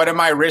 Well, what am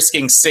I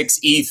risking 6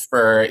 ETH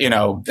for,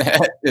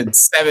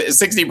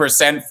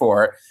 60%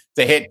 for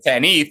to hit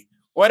 10 ETH?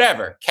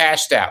 Whatever,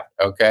 cashed out,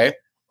 okay?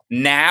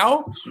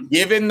 Now,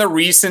 given the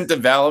recent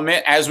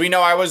development, as we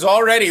know, I was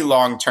already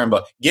long-term,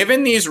 but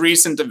given these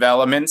recent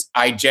developments,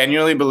 I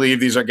genuinely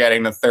believe these are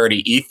getting to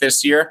 30 ETH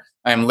this year.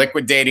 I'm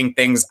liquidating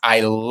things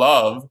I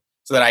love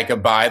so that I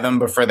could buy them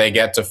before they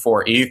get to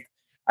 4 ETH.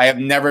 I have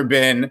never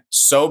been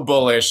so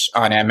bullish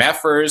on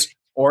MFers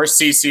or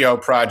CCO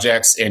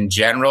projects in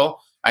general.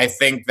 I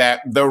think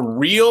that the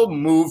real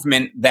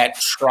movement that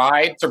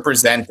tried to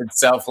present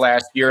itself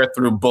last year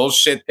through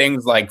bullshit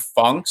things like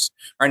funks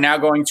are now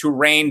going to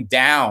rain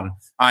down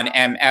on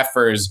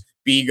MFers,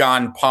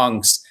 Begone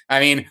punks.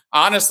 I mean,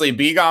 honestly,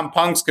 Begone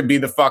punks could be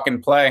the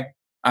fucking play.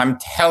 I'm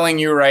telling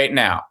you right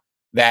now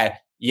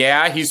that,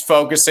 yeah, he's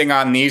focusing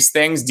on these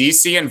things.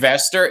 DC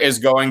Investor is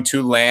going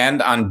to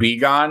land on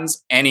Begones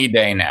any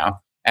day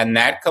now. And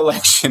that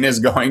collection is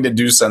going to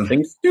do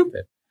something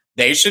stupid.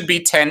 They should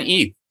be 10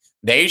 ETH.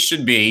 They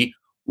should be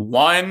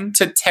 1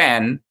 to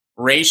 10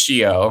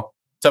 ratio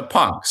to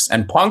punks.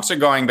 And punks are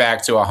going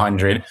back to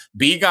 100.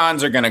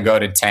 Begones are going to go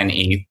to 10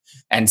 ETH.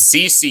 And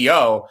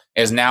CCO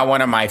is now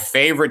one of my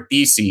favorite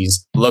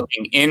theses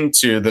looking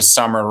into the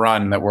summer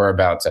run that we're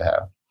about to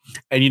have.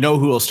 And you know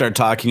who will start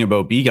talking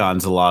about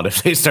Begones a lot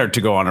if they start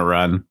to go on a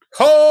run?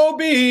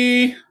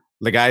 Kobe!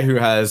 The guy who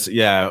has,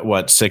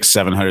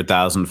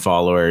 700,000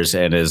 followers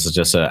and is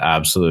just an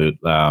absolute,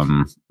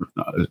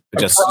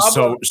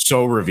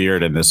 so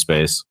revered in this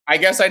space. I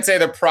guess I'd say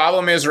the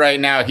problem is right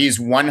now he's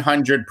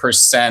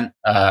 100%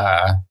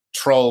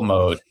 troll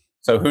mode.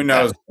 So who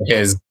knows what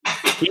his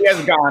He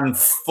has gone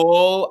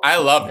full. I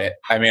love it.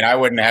 I mean, I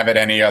wouldn't have it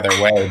any other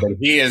way, but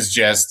he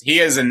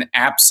is an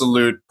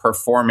absolute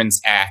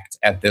performance act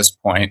at this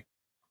point.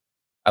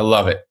 I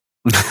love it.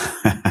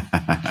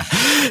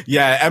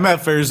 Yeah,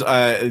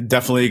 MFers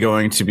definitely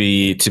going to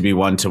be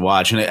one to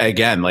watch. And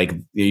again, like,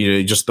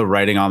 just the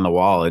writing on the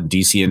wall, a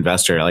DC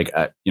investor, like,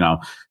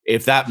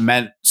 if that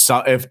meant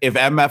if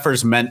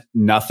MFers meant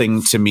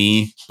nothing to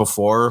me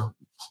before,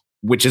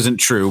 which isn't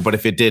true, but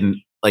if it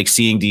didn't, like,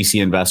 seeing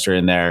DC investor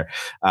in there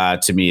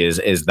to me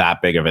is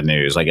that big of a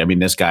news. Like, I mean,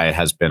 this guy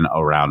has been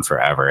around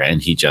forever,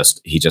 and he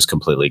just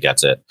completely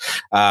gets it.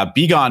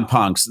 Began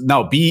Punks,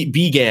 no,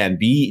 Began,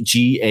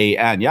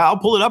 BGAN. Yeah, I'll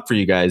pull it up for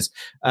you guys.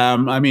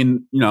 I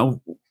mean,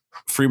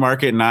 Free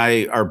Market and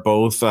I are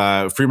both.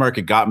 Free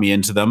Market got me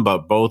into them,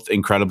 but both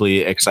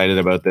incredibly excited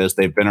about this.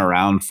 They've been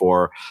around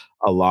for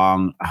a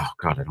long. Oh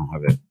God, I don't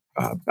have it.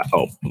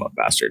 Hold on,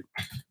 bastard.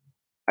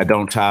 I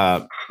don't,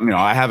 I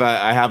have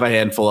a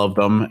handful of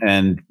them,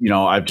 and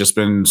I've just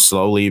been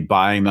slowly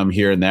buying them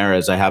here and there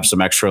as I have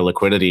some extra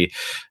liquidity.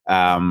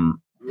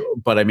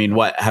 But I mean,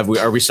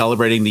 are we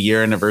celebrating the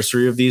year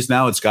anniversary of these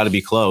now? It's got to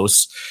be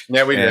close.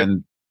 Yeah, we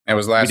did. It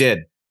was last. We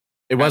did.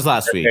 It was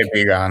last week.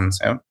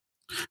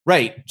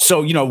 Right.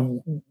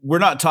 So we're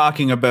not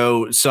talking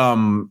about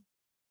some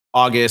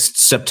August,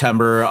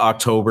 September,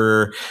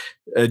 October,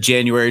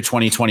 January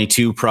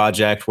 2022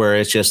 project where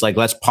it's just like,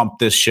 let's pump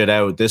this shit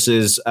out. This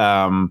is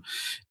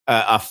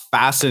a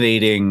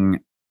fascinating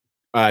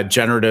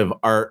generative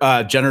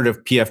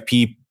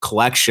PFP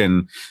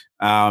collection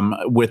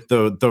with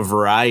the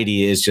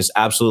variety is just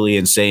absolutely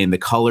insane. The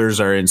colors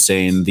are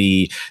insane.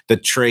 The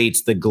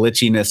traits, the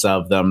glitchiness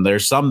of them.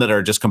 There's some that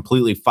are just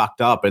completely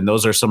fucked up, and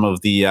those are some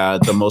of the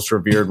most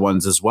revered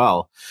ones as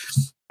well.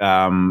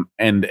 And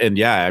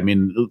yeah, I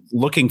mean,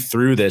 looking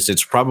through this,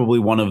 it's probably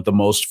one of the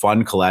most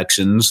fun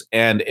collections,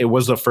 and it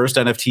was the first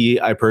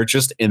NFT I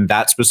purchased, and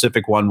that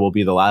specific one will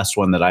be the last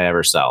one that I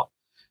ever sell.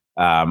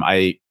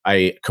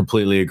 I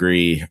completely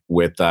agree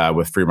with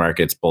Free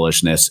Market's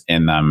bullishness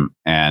in them,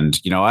 and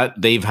you know what?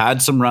 They've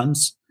had some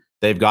runs.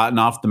 They've gotten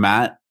off the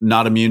mat,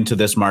 not immune to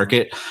this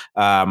market.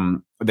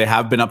 They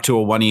have been up to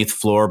a 1 ETH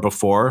floor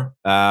before,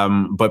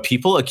 but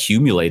people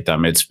accumulate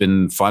them. It's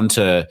been fun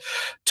to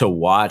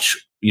watch,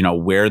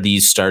 where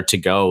these start to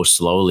go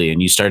slowly.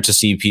 And you start to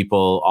see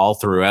people all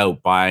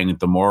throughout buying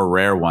the more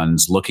rare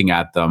ones, looking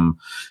at them.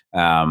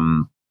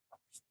 When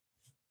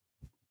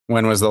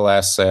was the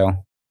last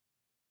sale?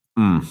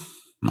 I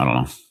don't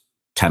know.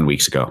 10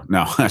 weeks ago.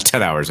 No,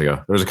 10 hours ago.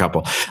 There was a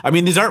couple. I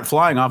mean, these aren't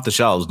flying off the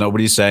shelves.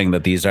 Nobody's saying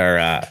that these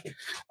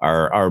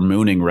are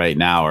mooning right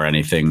now or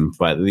anything,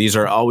 but these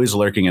are always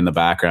lurking in the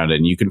background,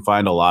 and you can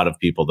find a lot of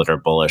people that are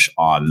bullish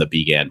on the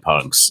Began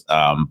Punks.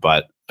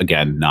 But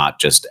again, not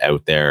just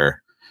out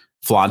there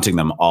flaunting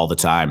them all the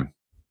time.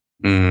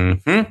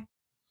 Mm-hmm.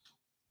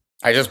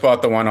 I just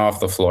bought the one off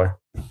the floor.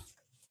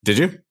 Did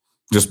you?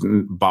 Just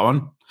bought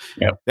one?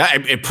 Yep. Yeah.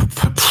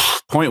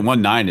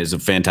 0.19 is a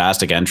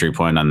fantastic entry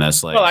point on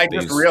this. Well, I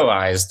just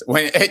realized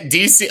when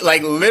DC,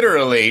 like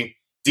literally,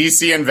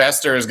 DC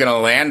investor is going to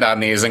land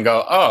on these and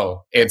go,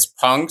 "Oh, it's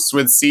punks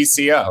with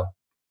CCO."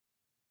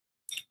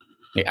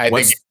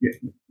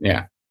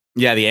 Yeah.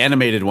 The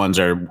animated ones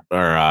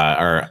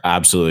are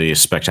absolutely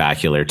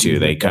spectacular too.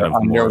 They kind of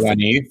under 1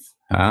 ETH.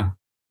 Huh?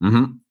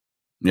 Mm-hmm.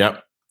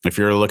 Yep. If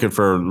you're looking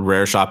for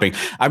rare shopping,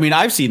 I mean,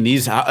 I've seen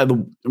these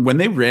when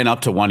they ran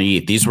up to 1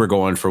 ETH. These were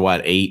going for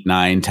what, 8,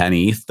 9, 10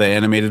 ETH. The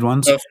animated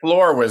ones. The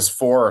floor was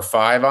 4 or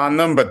 5 on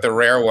them, but the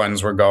rare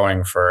ones were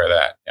going for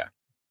that. Yeah.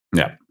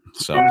 Yeah.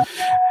 So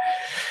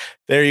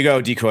there you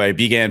go, Decoy.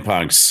 Began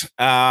Punks.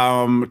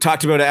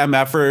 Talked about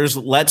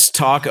MFers. Let's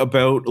talk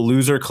about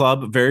Loser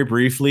Club very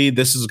briefly.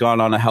 This has gone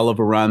on a hell of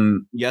a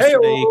run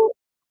yesterday. Hey-o.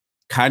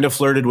 Kind of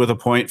flirted with a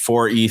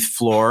 0.4 ETH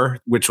floor,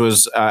 which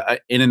was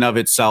in and of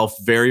itself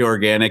very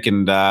organic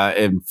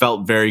and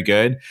felt very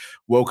good.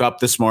 Woke up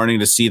this morning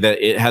to see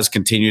that it has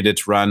continued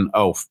its run.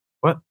 Oh,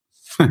 what?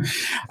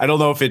 I don't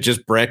know if it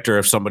just bricked or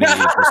if somebody just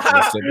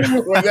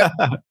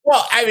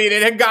Well, I mean,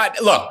 it had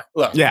got look.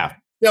 Yeah,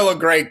 still a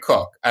great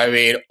cook. I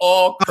mean,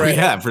 all credit.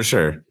 Yeah, for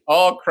sure.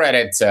 All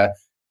credit to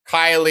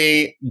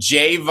Kylie,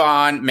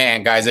 Javon.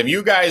 Man, guys, if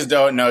you guys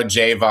don't know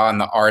Javon,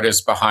 the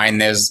artist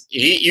behind this,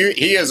 he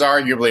is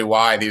arguably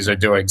why these are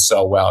doing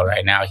so well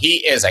right now.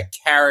 He is a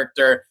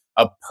character,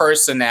 a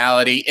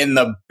personality in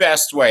the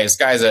best way. This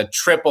guy's a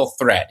triple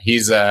threat.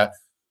 He's a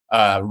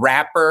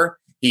rapper.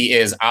 He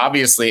is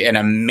obviously an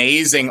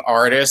amazing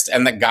artist,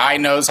 and the guy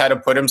knows how to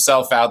put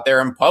himself out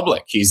there in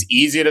public. He's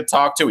easy to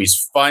talk to.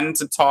 He's fun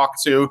to talk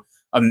to.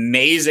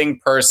 Amazing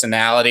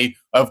personality.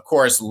 Of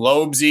course,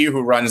 Lobesy,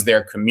 who runs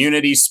their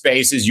community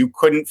spaces. You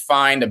couldn't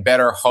find a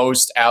better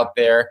host out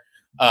there.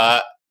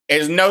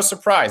 It's no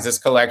surprise this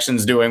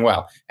collection's doing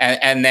well.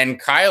 And then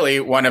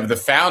Kylie, one of the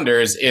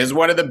founders, is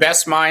one of the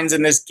best minds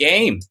in this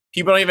game.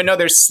 People don't even know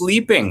they're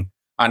sleeping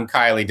on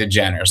Kylie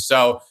DeGener.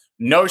 So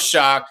no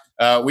shock.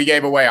 We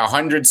gave away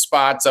 100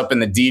 spots up in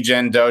the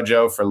DGen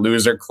Dojo for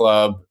Loser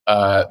Club.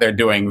 They're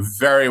doing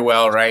very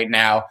well right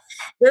now.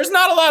 There's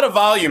not a lot of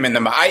volume in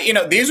them.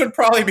 These would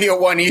probably be a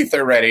 1 ETH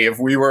already if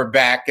we were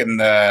back in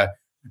the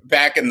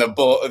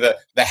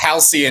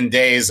halcyon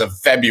days of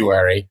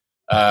February.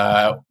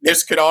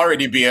 This could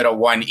already be at a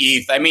 1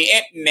 ETH. I mean,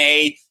 it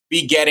may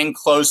be getting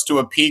close to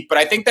a peak, but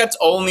I think that's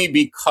only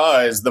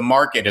because the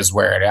market is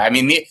where it is. I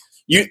mean,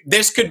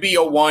 this could be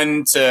a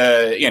 1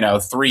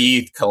 to 3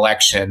 ETH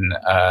collection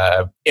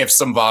if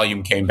some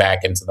volume came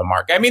back into the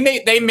market. I mean,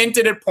 they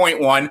minted at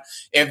 0.1.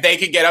 If they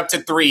could get up to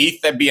 3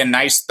 ETH, that'd be a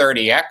nice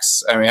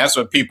 30x. I mean, that's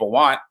what people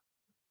want.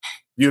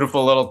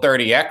 Beautiful little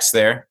 30x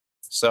there.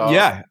 So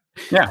yeah.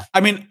 I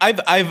mean,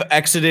 I've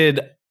exited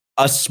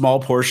a small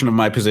portion of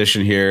my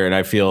position here, and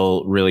I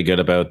feel really good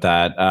about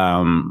that.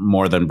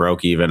 More than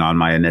broke even on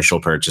my initial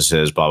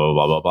purchases. Blah blah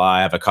blah blah blah.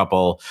 I have a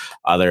couple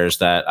others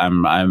that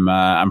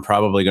I'm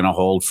probably going to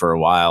hold for a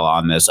while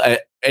on this.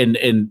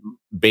 And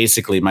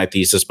basically, my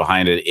thesis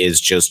behind it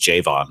is just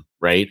Javon.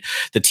 Right,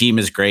 the team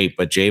is great,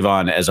 but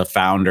Javon as a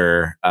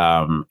founder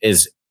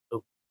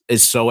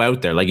is so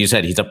out there. Like you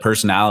said, he's a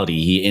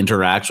personality. He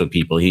interacts with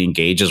people. He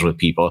engages with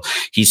people.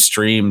 He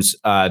streams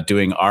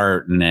doing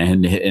art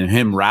and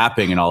him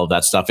rapping and all of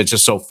that stuff. It's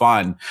just so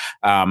fun.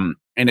 And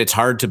it's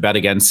hard to bet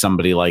against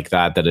somebody like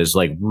that is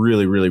like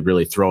really, really,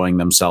 really throwing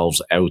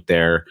themselves out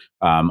there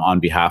on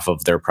behalf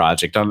of their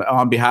project,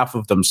 on behalf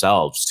of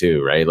themselves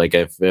too, right? Like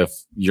if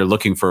you're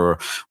looking for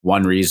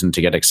one reason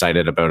to get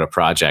excited about a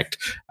project,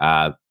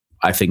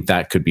 I think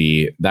that could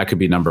be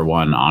number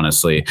one,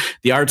 honestly.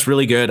 The art's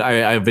really good.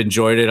 I've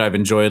enjoyed it. I've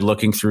enjoyed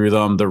looking through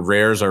them. The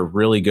rares are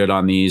really good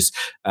on these.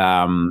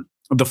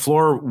 The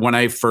floor, when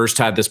I first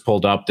had this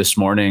pulled up this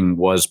morning,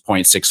 was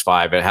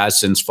 0.65. It has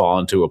since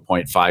fallen to a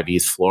 0.5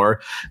 ETH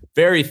floor.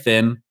 Very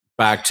thin,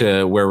 back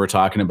to where we're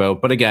talking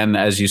about. But again,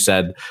 as you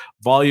said,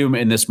 volume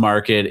in this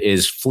market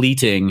is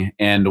fleeting.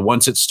 And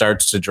once it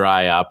starts to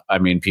dry up, I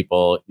mean,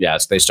 people,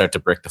 yes, they start to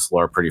brick the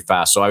floor pretty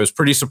fast. So I was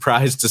pretty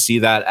surprised to see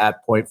that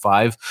at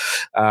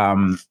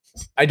 0.5.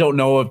 I don't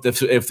know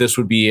if this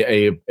would be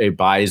a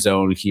buy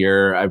zone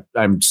here.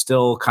 I'm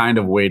still kind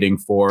of waiting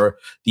for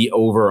the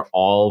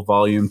overall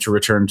volume to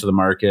return to the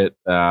market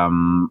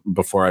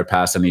before I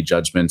pass any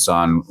judgments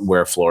on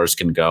where floors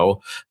can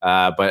go.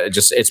 But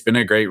it's been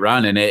a great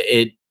run, and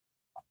it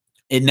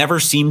never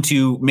seemed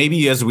to,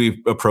 maybe as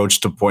we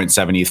approached to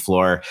 0.7 ETH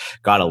floor,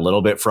 got a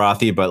little bit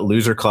frothy, but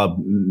Loser Club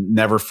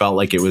never felt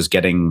like it was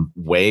getting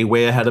way,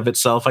 way ahead of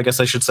itself, I guess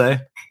I should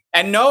say.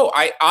 And no,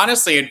 I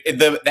honestly,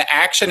 the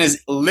action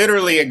is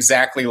literally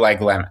exactly like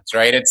Lemons,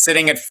 right? It's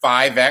sitting at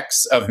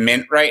 5x of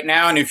mint right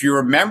now. And if you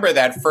remember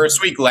that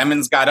first week,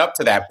 Lemons got up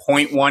to that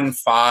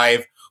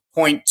 0.15,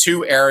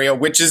 0.2 area,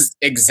 which is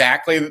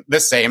exactly the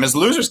same as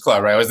Losers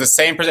Club, right? It was the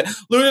same percent.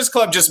 Losers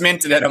Club just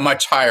minted at a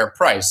much higher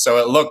price. So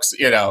it looks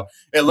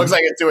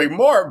like it's doing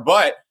more,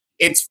 but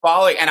it's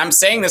falling. And I'm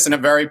saying this in a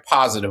very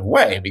positive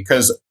way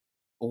because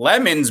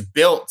Lemons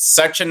built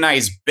such a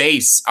nice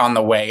base on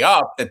the way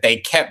up that they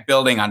kept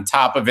building on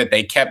top of it.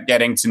 They kept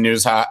getting to new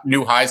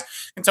highs.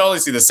 You can totally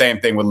see the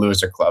same thing with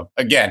Loser Club.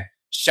 Again,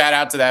 shout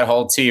out to that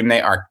whole team. They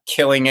are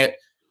killing it.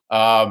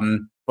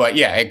 But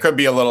yeah, it could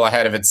be a little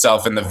ahead of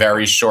itself in the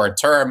very short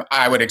term.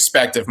 I would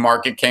expect if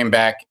market came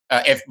back,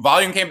 if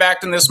volume came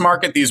back in this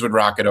market, these would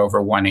rocket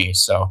over 1E.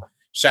 So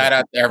shout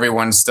out to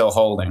everyone still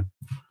holding.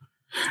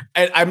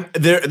 And I'm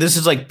there. This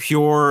is like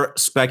pure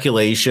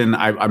speculation.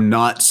 I'm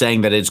not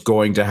saying that it's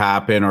going to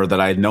happen or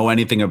that I know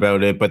anything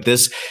about it, but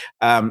this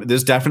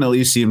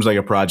definitely seems like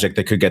a project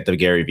that could get the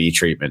Gary Vee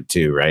treatment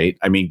too, right?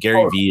 I mean,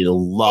 Gary Vee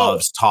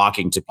loves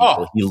talking to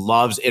people. He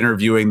loves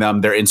interviewing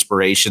them, their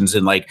inspirations,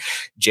 and like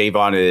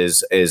Javon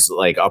is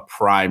like a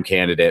prime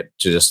candidate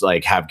to just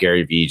like have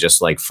Gary Vee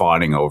just like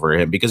fawning over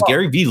him because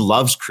Gary Vee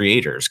loves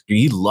creators.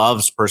 He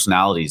loves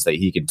personalities that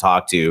he can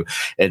talk to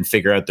and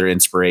figure out their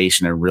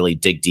inspiration and really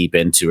dig deep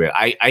into it.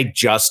 I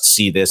just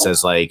see this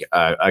as like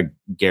a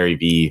Gary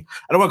Vee.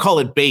 I don't want to call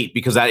it bait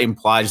because that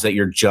implies that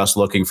you're just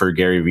looking for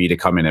Gary Vee to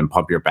come in and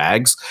pump your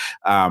bags.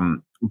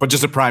 But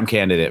just a prime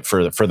candidate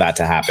for that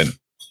to happen.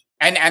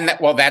 And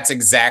well, that's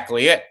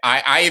exactly it.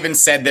 I even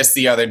said this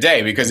the other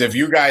day because if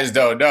you guys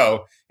don't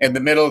know, in the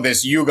middle of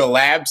this Yuga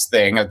Labs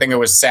thing, I think it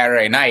was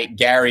Saturday night,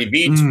 Gary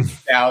Vee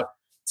tweeted out,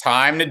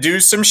 time to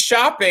do some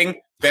shopping.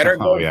 Better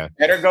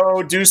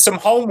go do some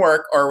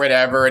homework or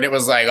whatever. And it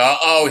was like,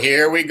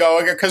 here we go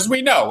again. Because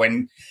we know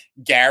when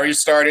Gary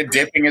started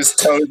dipping his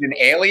toes in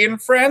Alien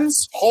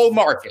Friends, whole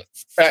market.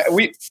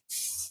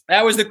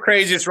 That was the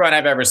craziest run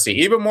I've ever seen,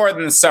 even more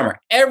than the summer.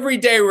 Every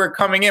day we were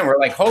coming in, we're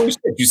like, holy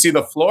shit, you see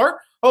the floor?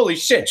 Holy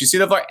shit, you see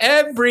the floor?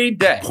 Every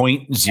day.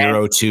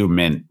 0.02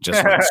 mint,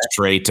 just went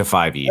straight to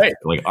 5E. Right.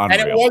 Like unreal.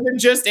 And it wasn't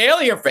just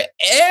Alien Friends.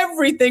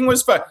 Everything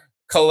was fun.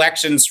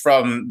 Collections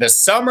from the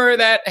summer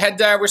that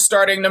were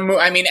starting to move.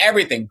 I mean,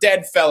 everything.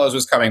 Dead Fellows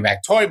was coming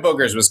back. Toy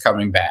Boogers was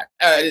coming back.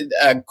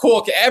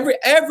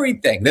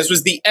 Everything. This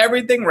was the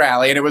everything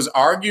rally, and it was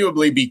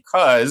arguably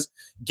because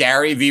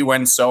Gary Vee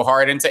went so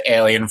hard into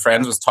Alien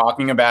Friends, was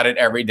talking about it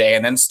every day,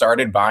 and then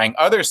started buying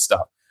other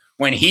stuff.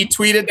 When he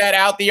tweeted that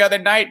out the other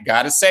night,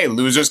 gotta say,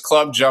 Losers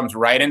Club jumped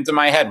right into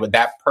my head with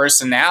that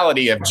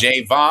personality of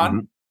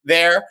Javon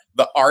there,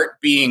 the art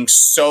being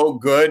so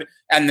good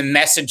and the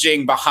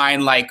messaging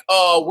behind like,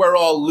 oh, we're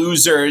all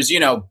losers,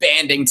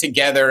 banding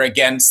together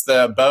against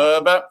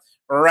the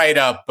right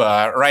up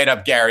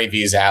Gary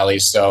V's alley.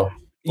 So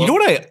you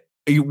know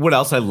what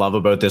else I love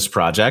about this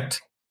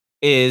project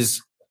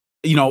is,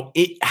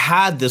 it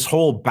had this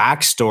whole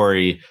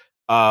backstory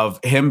of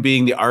him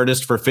being the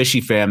artist for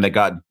Fishy Fam that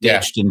got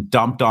ditched and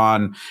dumped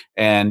on,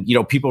 and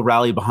people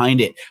rally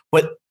behind it.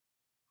 But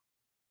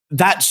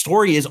that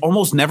story is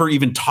almost never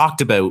even talked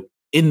about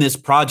in this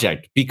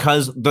project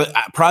because the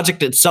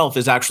project itself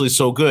is actually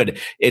so good.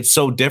 It's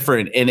so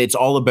different, and it's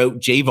all about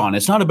Javon.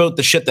 It's not about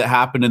the shit that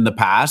happened in the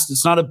past.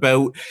 It's not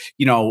about,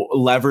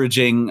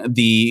 leveraging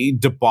the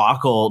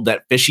debacle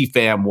that Fishy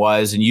Fam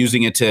was and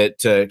using it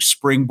to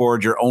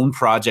springboard your own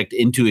project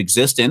into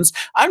existence.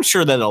 I'm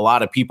sure that a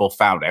lot of people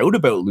found out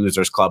about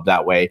Losers Club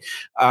that way.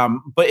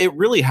 But it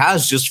really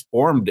has just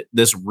formed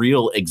this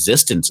real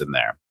existence in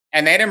there.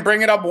 And they didn't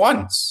bring it up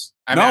once.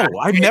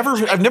 I've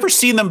never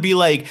seen them be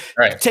like,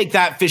 take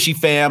that Fishy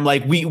Fam.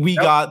 Like we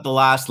got the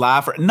last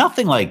laugh.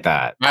 Nothing like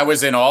that. I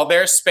was in all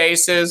their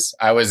spaces.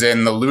 I was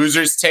in the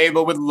losers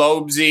table with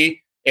Lobesy.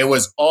 It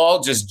was all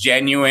just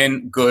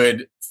genuine,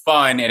 good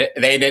fun.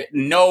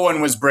 No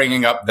one was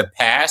bringing up the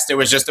past. It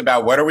was just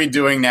about what are we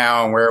doing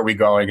now and where are we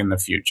going in the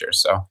future.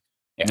 So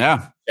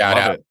yeah. Shout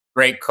out.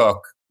 Great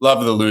cook.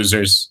 Love the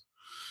losers.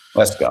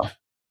 Let's go.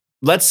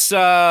 Let's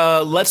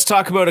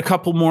talk about a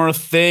couple more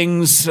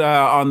things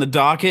on the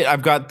docket.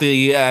 I've got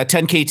the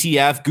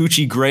 10KTF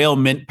Gucci Grail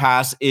Mint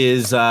Pass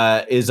is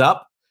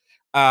up.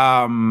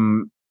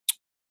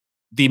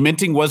 The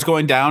minting was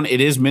going down. It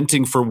is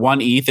minting for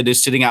 1 ETH. It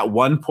is sitting at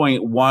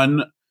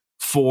 1.145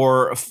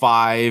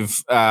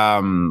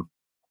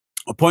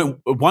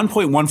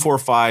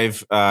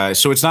 1.145.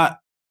 So it's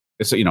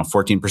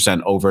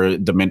 14% over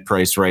the mint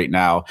price right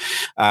now,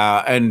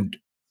 and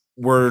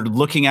we're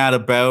looking at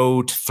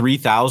about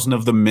 3,000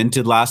 of them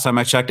minted last time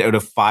I checked out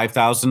of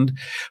 5,000.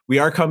 We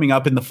are coming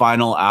up in the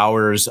final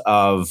hours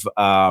of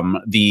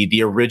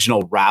the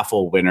original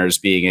raffle winners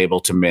being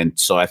able to mint.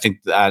 So I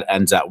think that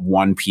ends at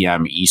 1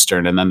 p.m.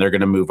 Eastern, and then they're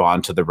going to move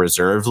on to the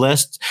reserve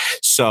list.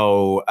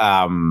 So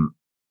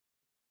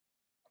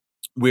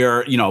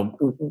we're,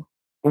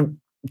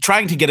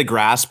 trying to get a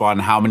grasp on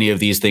how many of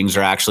these things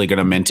are actually going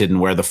to mint and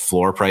where the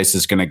floor price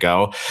is going to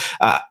go.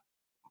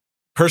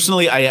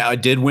 Personally, I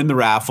did win the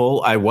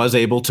raffle. I was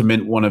able to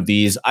mint one of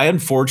these.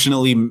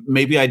 Unfortunately,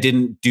 maybe I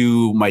didn't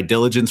do my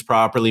diligence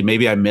properly.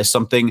 Maybe I missed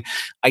something.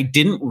 I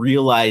didn't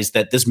realize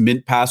that this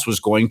mint pass was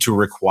going to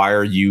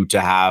require you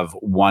to have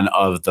one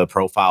of the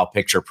profile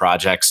picture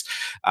projects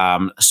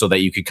so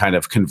that you could kind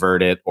of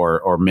convert it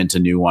or mint a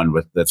new one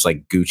that's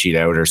like Gucci'd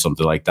out or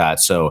something like that.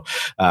 So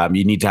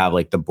you need to have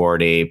like the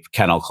Bored Ape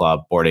Kennel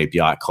Club, Bored Ape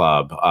Yacht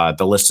Club.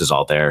 The list is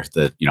all there.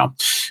 The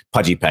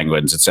Pudgy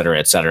Penguins, et cetera,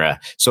 et cetera.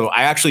 So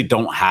I actually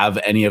don't have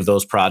any of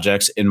those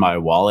projects in my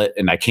wallet,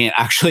 and I can't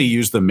actually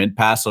use the mint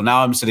pass. So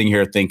now I'm sitting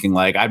here thinking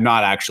like, I'm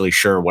not actually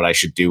sure what I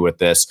should do with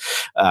this.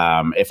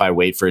 If I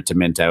wait for it to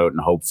mint out and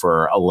hope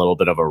for a little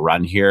bit of a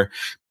run here.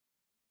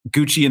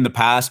 Gucci in the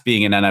past,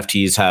 being in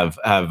NFTs, have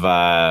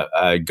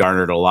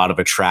garnered a lot of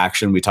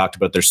attraction. We talked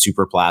about their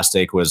super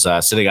plastic was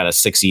sitting at a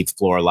 6 ETH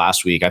floor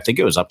last week. I think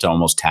it was up to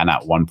almost 10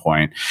 at one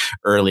point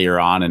earlier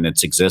on in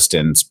its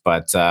existence.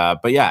 But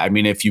yeah, I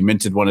mean, if you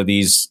minted one of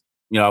these,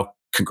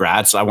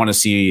 congrats. I want to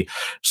see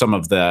some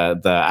of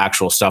the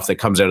actual stuff that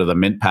comes out of the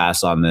mint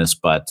pass on this.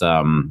 But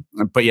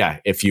yeah,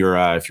 if you're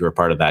a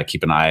part of that,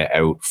 keep an eye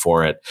out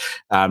for it.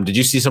 Did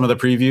you see some of the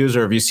previews,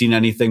 or have you seen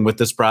anything with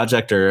this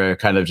project, or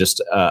kind of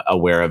just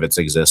aware of its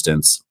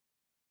existence?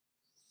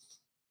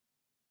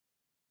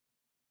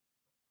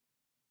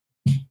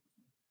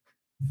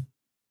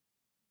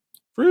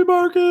 Free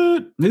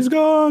market. He's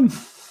gone.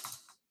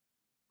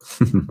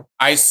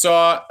 I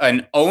saw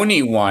an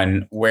Oni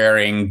one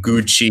wearing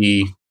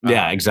Gucci.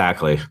 Yeah,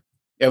 exactly.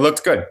 It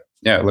looked good.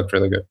 Yeah, it looked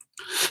really good.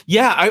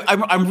 Yeah,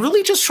 I'm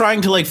really just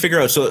trying to like figure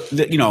out. So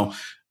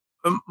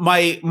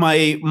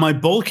my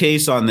bull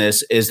case on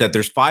this is that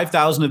there's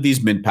 5,000 of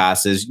these mint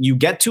passes. You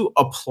get to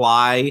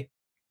apply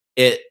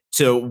it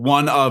to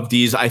one of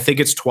these. I think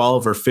it's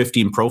 12 or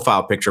 15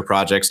 profile picture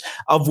projects,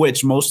 of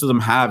which most of them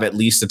have at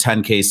least a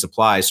 10K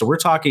supply. So we're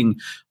talking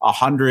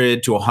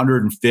 100 to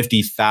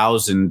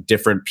 150,000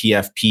 different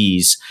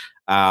PFPs.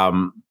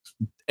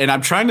 And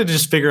I'm trying to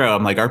just figure out,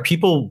 I'm like, are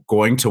people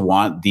going to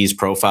want these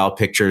profile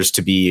pictures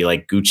to be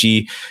like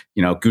Gucci,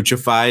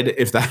 Guccified,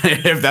 if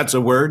that's a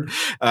word?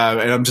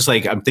 And I'm just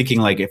like, I'm thinking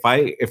like, if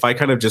I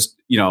kind of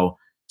just,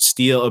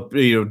 steal,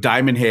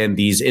 diamond hand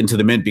these into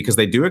the mint, because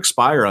they do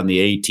expire on the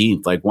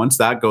 18th. Like once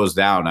that goes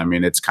down, I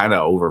mean, it's kind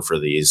of over for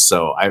these.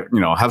 So I,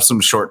 have some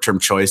short-term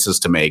choices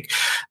to make.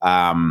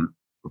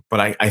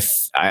 but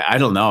I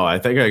don't know. I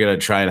think I got to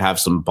try and have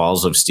some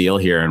balls of steel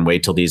here and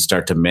wait till these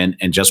start to mint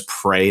and just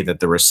pray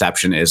that the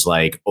reception is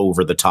like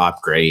over the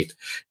top great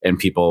and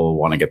people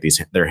want to get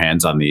their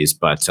hands on these.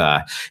 But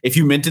if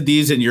you minted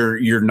these and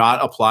you're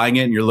not applying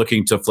it and you're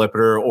looking to flip it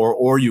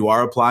or you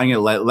are applying it,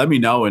 let me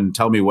know and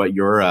tell me what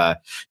your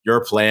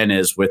plan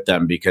is with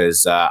them,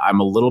 because I'm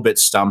a little bit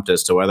stumped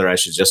as to whether I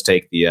should just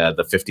take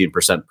the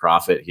 15%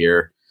 profit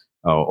here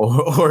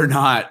or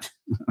not.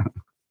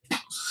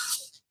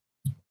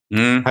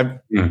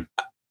 The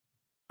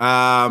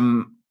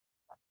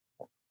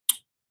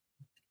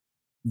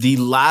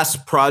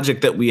last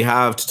project that we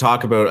have to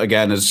talk about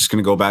again is just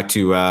going to go back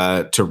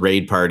to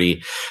Raid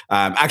Party.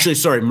 Actually,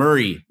 sorry,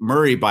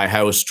 Murray by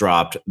House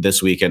dropped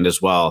this weekend as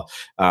well.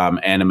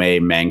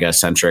 Anime manga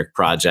centric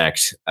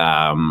project.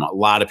 A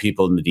lot of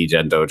people in the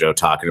DGen Dojo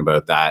talking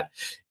about that.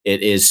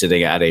 It is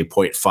sitting at a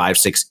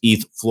 0.56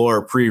 ETH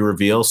floor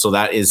pre-reveal, so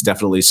that is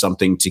definitely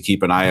something to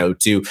keep an eye out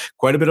to.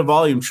 Quite a bit of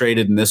volume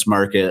traded in this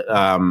market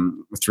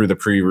through the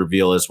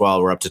pre-reveal as well.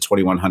 We're up to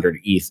 2,100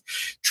 ETH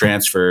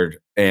transferred,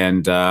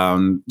 and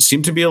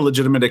seemed to be a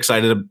legitimate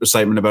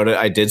excitement about it.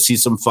 I did see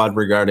some FUD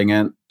regarding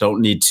it.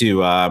 Don't need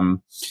to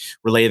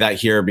relay that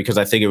here because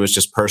I think it was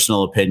just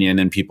personal opinion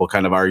and people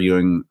kind of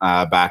arguing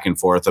back and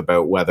forth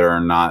about whether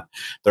or not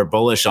they're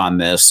bullish on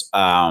this.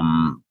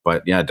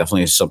 But yeah,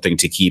 definitely something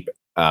to keep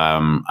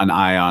an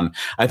eye on.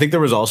 I think there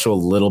was also a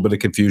little bit of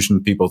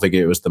confusion. People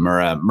thinking it was the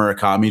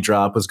Murakami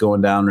drop was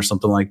going down or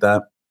something like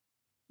that.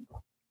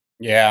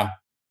 Yeah.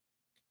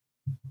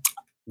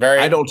 Very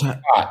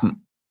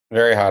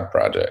hot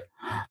project.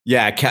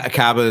 Yeah,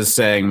 Kaba is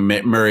saying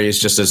Murray is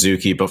just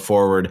Azuki, but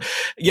forward.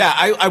 Yeah,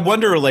 I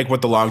wonder like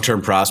what the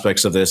long-term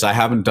prospects of this. I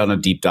haven't done a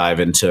deep dive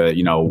into,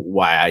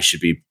 why I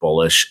should be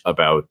bullish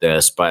about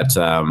this, but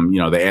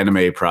the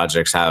anime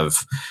projects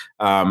have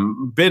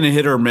been a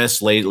hit or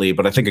miss lately,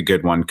 but I think a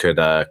good one could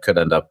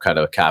end up kind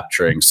of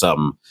capturing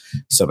some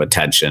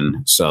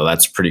attention. So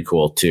that's pretty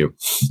cool too.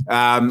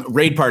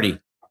 Raid Party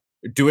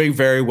doing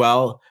very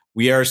well.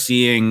 We are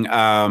seeing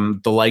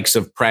the likes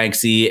of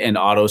Pranksy and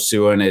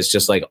Autosuin is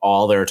just like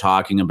all they're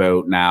talking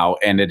about now.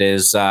 And it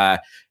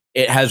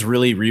has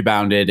really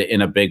rebounded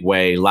in a big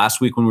way. Last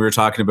week when we were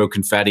talking about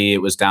Confetti, it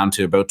was down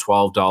to about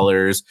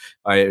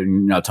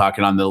 $12.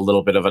 Talking on the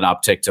little bit of an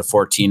uptick to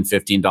 $14,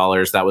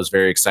 $15. That was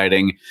very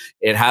exciting.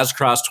 It has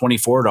crossed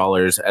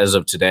 $24 as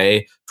of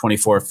today,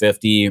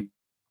 $24.50.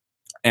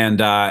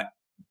 And I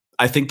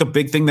think the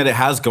big thing that it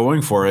has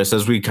going for us,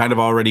 as we kind of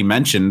already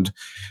mentioned,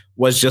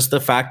 was just the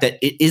fact that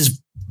it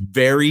is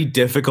very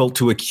difficult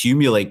to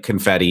accumulate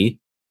confetti,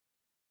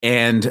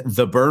 and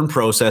the burn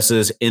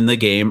processes in the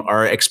game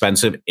are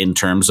expensive in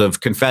terms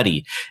of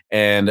confetti.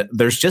 And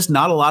there's just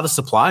not a lot of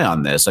supply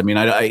on this. I mean,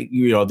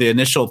 the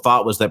initial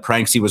thought was that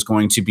Pranksy was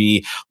going to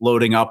be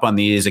loading up on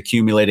these,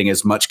 accumulating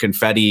as much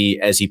confetti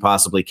as he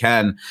possibly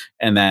can,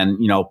 and then,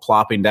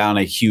 plopping down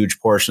a huge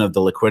portion of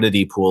the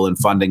liquidity pool and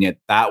funding it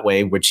that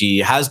way, which he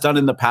has done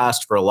in the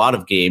past for a lot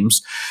of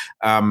games.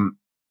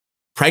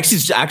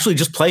 Pranksy's actually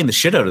just playing the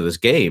shit out of this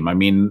game. I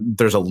mean,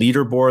 there's a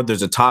leaderboard,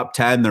 there's a top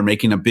 10. They're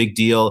making a big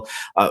deal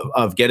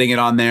of getting it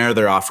on there.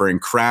 They're offering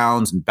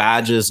crowns and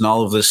badges and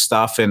all of this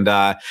stuff. And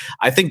I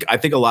think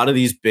a lot of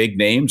these big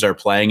names are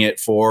playing it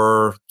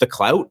for the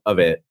clout of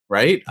it,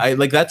 right?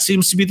 That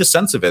seems to be the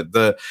sense of it.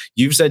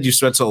 You've said you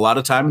spent a lot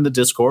of time in the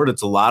Discord.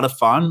 It's a lot of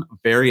fun,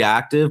 very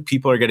active.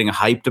 People are getting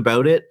hyped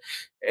about it.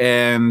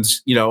 And,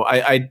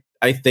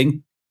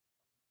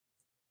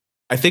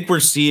 I think we're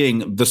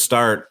seeing the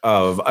start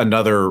of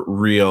another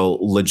real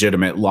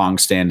legitimate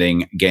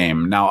long-standing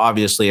game. Now,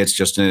 obviously, it's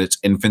just in its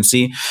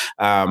infancy.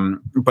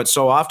 But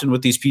so often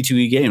with these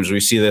P2E games, we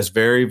see this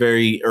very,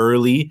 very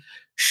early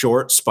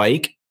short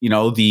spike.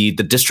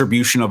 The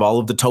distribution of all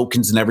of the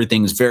tokens and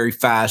everything is very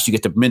fast. You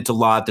get to mint a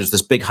lot. There's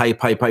this big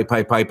hype.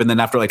 And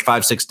then after like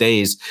 5-6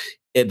 days,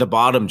 the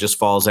bottom just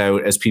falls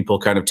out as people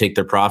kind of take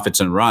their profits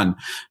and run.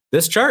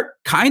 This chart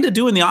kind of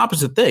doing the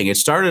opposite thing. It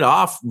started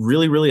off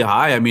really, really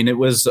high. I mean, it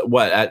was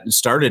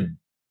started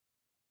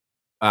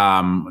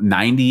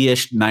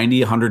 $90-ish,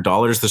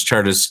 $100. This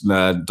chart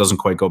doesn't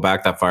quite go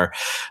back that far.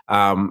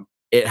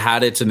 It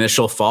had its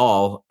initial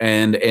fall,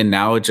 and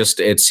now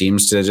it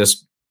seems to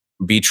just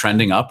be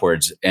trending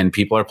upwards, and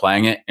people are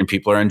playing it and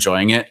people are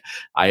enjoying it.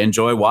 I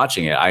enjoy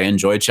watching it. I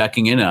enjoy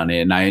checking in on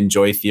it, and I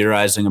enjoy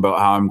theorizing about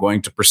how I'm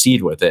going to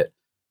proceed with it.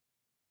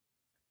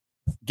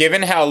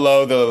 Given how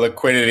low the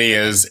liquidity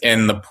is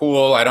in the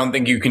pool, I don't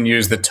think you can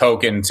use the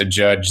token to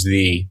judge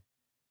the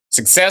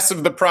success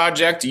of the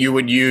project. You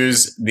would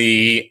use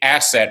the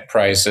asset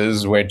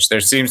prices, which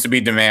there seems to be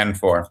demand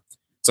for.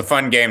 It's a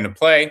fun game to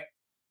play.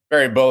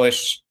 Very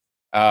bullish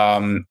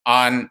on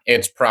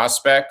its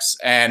prospects.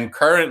 And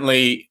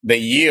currently, the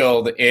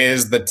yield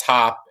is the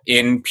top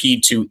in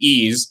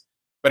P2Es.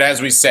 But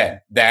as we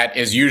said, that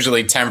is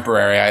usually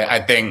temporary.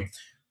 I think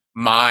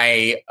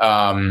my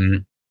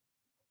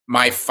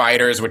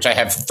fighters, which I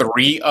have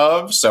 3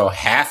 of, so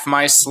half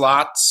my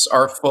slots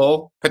are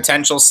full,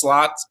 potential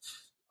slots,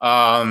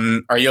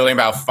 are yielding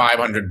about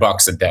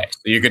 $500 a day. So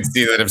you could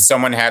see that if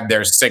someone had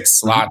their 6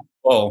 slots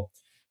full,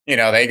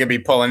 they could be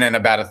pulling in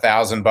about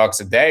 $1,000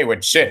 a day,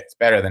 which shit, it's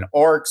better than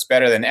orcs,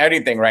 better than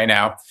anything right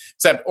now.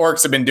 Except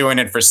orcs have been doing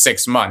it for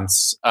 6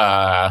 months,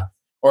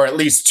 or at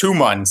least 2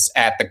 months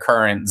at the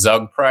current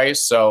Zug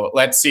price. So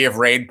let's see if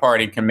Raid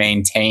Party can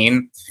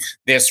maintain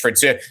this for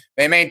two.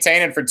 They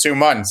maintain it for 2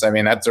 months. I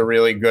mean, that's a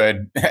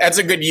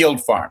good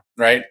yield farm,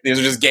 right? These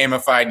are just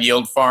gamified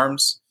yield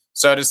farms,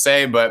 so to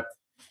say. But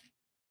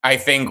I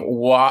think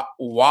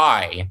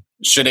why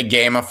should a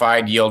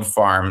gamified yield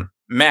farm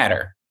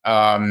matter?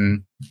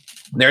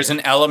 There's an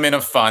element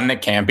of fun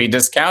that can't be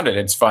discounted.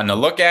 It's fun to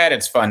look at.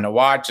 It's fun to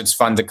watch. It's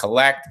fun to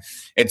collect.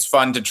 It's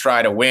fun to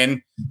try to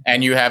win.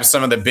 And you have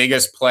some of the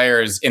biggest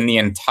players in the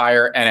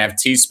entire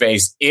NFT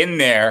space in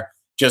there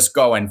just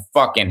going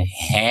fucking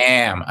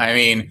ham. I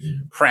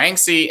mean,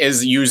 Pranksy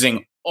is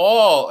using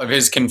all of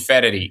his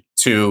confetti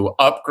to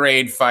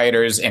upgrade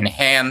fighters,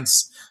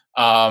 enhance.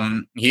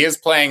 He is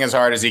playing as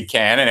hard as he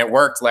can, and it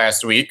worked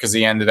last week because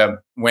he ended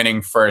up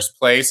winning first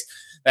place.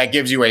 That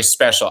gives you a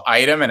special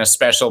item and a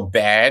special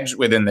badge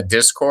within the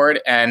Discord.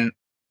 And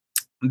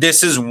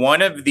this is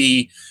one of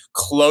the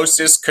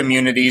closest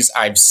communities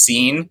I've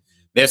seen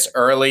this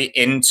early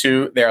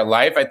into their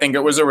life. I think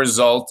it was a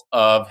result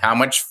of how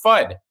much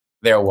FUD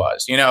there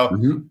was.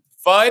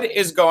 FUD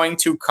is going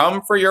to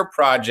come for your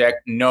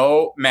project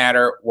no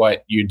matter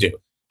what you do.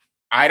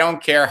 I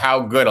don't care how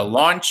good a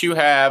launch you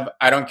have.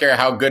 I don't care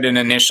how good an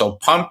initial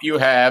pump you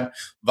have.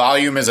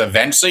 Volume is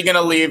eventually going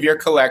to leave your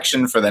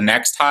collection for the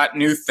next hot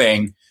new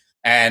thing.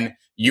 And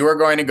you are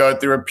going to go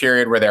through a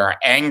period where there are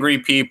angry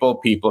people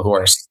who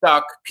are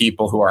stuck,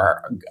 people who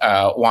are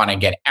want to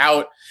get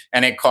out.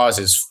 And it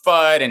causes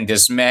FUD and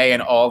dismay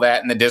and all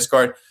that in the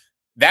Discord.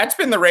 That's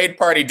been the Raid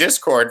Party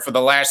Discord for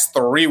the last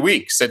 3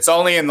 weeks. It's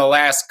only in the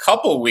last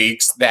couple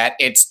weeks that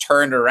it's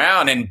turned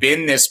around and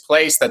been this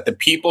place that the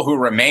people who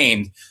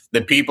remained,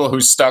 the people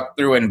who stuck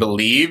through and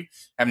believe,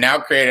 have now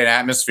created an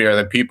atmosphere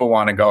that people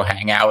want to go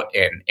hang out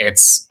in.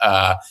 It's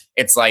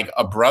like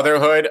a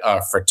brotherhood,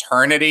 a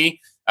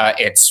fraternity.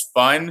 It's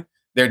fun.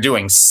 They're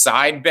doing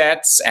side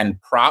bets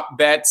and prop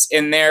bets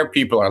in there.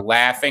 People are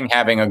laughing,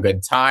 having a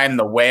good time.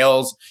 The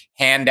whales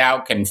hand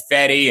out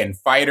confetti and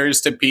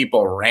fighters to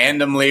people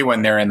randomly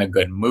when they're in a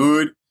good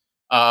mood.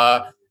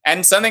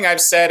 And something I've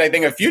said, I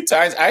think, a few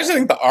times, I actually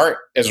think the art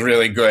is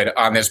really good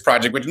on this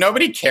project, which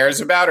nobody cares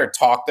about or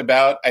talked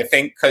about, I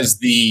think, because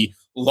the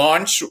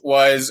launch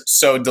was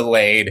so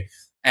delayed.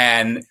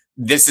 And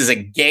this is a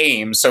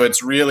game, so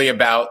it's really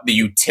about the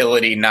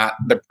utility, not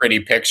the pretty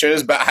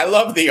pictures. But I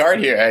love the art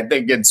here. I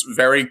think it's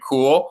very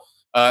cool.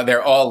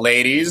 They're all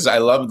ladies. I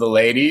love the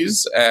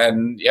ladies,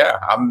 and yeah,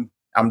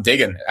 I'm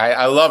digging it.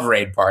 I love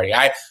Raid Party.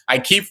 I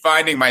keep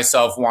finding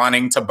myself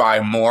wanting to buy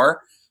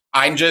more.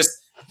 I'm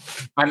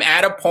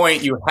at a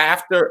point you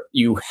have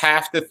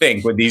to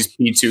think with these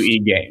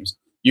P2E games.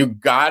 You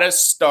gotta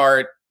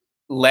start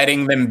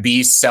letting them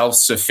be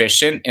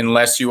self-sufficient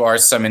unless you are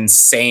some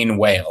insane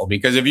whale.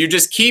 Because if you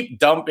just keep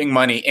dumping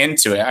money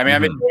into it, I mean,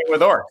 I've been doing it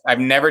with orcs.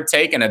 I've never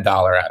taken $1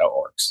 out of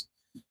orcs.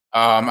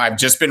 I've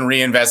just been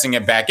reinvesting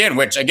it back in,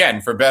 which again,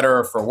 for better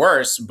or for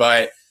worse,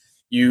 but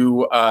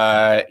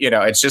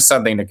it's just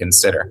something to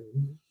consider,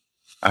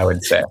 I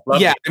would say.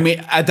 I mean,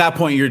 at that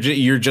point,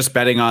 you're just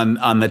betting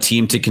on the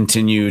team to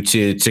continue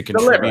to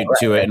contribute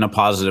to it in a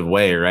positive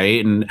way,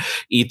 right? And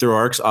Ether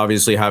Orcs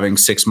obviously having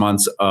 6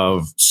 months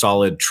of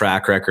solid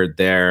track record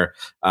there,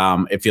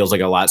 it feels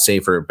like a lot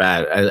safer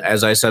bet.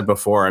 As I said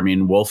before, I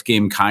mean, Wolf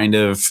Game kind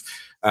of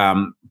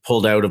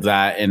pulled out of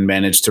that and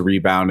managed to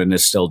rebound and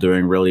is still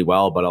doing really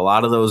well. But a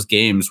lot of those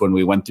games, when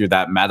we went through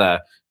that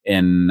meta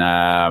in,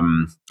 I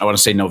want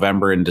to say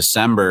November and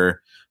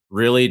December,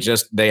 really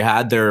just they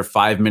had their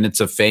 5 minutes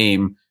of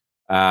fame.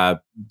 The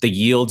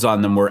yields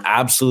on them were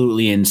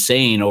absolutely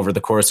insane over the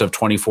course of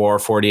 24,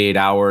 48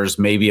 hours,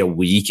 maybe a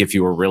week if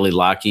you were really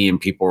lucky. And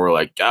people were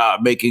like,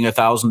 making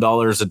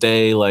 $1,000 a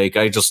day. Like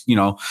I just,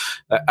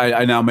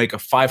 I now make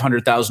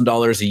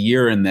 $500,000 a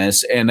year in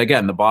this. And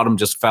again, the bottom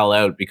just fell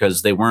out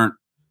because they weren't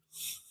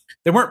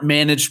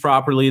managed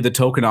properly. The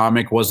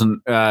tokenomic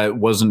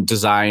wasn't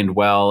designed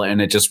well,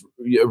 and it just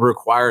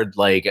required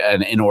like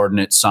an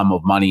inordinate sum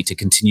of money to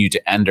continue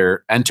to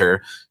enter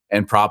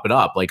and prop it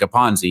up like a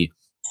Ponzi.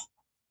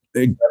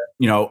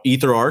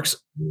 Ether Orcs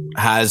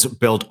has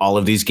built all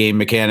of these game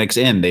mechanics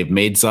in. They've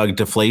made Zug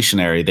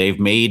deflationary.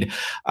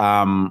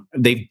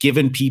 They've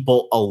given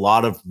people a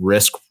lot of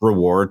risk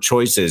reward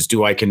choices.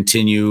 Do I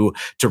continue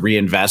to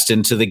reinvest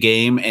into the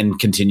game and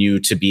continue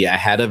to be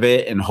ahead of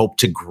it and hope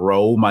to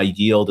grow my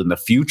yield in the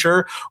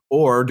future?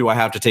 Or do I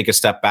have to take a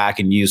step back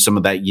and use some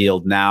of that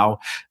yield now?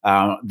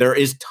 There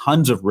is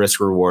tons of risk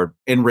reward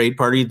in Raid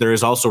Party. There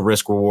is also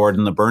risk reward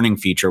in the burning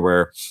feature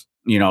where,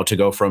 to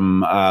go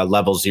from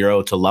level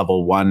 0 to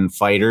level 1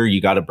 fighter,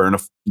 you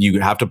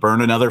have to burn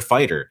another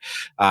fighter.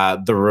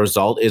 The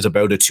result is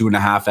about a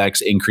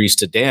 2.5x increase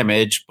to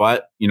damage,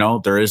 but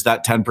there is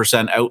that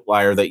 10%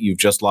 outlier that you've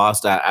just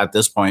lost at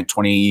this point,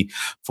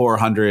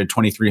 $2,400,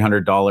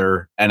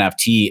 $2,300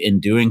 NFT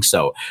in doing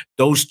so.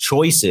 Those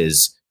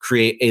choices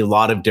create a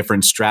lot of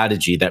different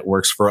strategy that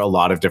works for a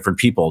lot of different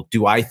people.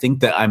 Do I think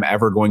that I'm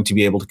ever going to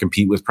be able to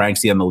compete with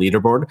Pranksy on the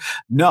leaderboard?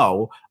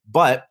 No,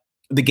 but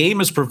the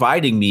game is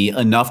providing me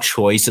enough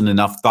choice and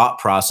enough thought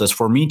process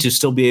for me to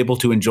still be able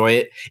to enjoy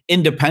it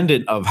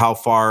independent of how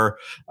far,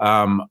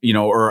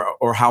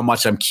 or how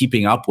much I'm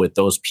keeping up with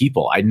those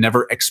people. I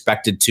never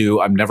expected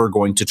to. I'm never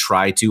going to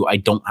try to. I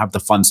don't have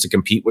the funds to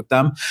compete with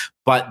them,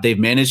 but they've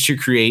managed to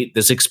create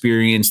this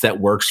experience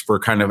that works for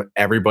kind of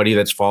everybody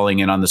that's falling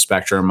in on the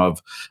spectrum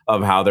of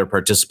how they're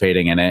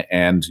participating in it.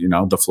 And,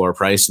 the floor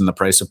price and the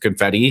price of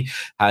confetti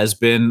has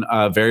been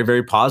very,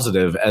 very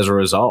positive as a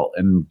result.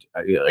 And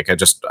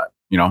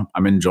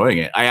I'm enjoying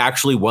it. I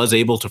actually was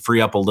able to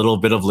free up a little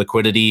bit of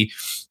liquidity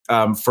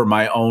for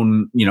my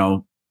own,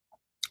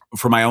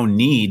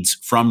 needs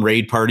from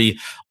Raid Party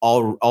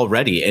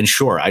already. And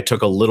sure, I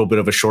took a little bit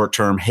of a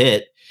short-term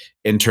hit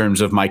in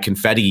terms of my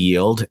confetti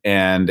yield.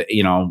 And,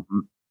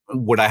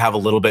 would I have a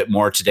little bit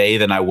more today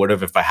than I would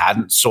have if I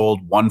hadn't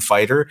sold one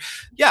fighter?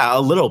 Yeah, a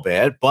little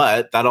bit,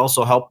 but that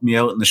also helped me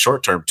out in the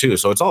short term too.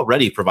 So it's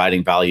already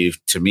providing value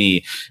to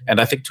me, and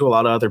I think to a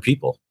lot of other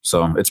people.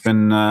 So it's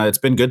been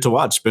good to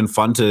watch. It's been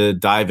fun to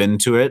dive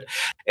into it,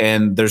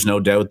 and there's no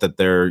doubt that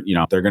they're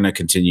going to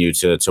continue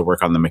to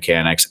work on the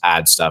mechanics,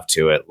 add stuff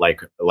to it,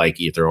 like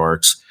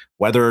Aetherorcs.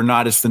 Whether or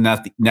not it's the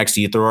next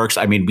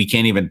Aetherorcs, I mean, we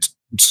can't even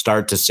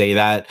start to say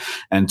that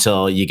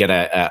until you get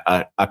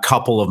a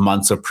couple of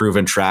months of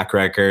proven track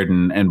record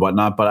and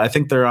whatnot. But I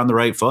think they're on the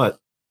right foot.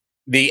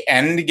 The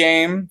end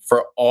game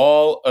for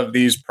all of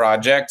these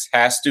projects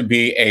has to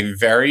be a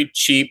very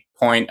cheap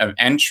point of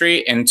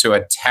entry into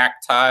a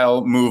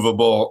tactile,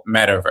 movable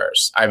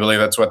metaverse. I believe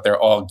that's what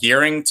they're all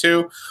gearing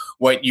to.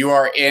 What you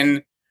are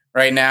in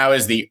right now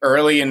is the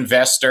early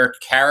investor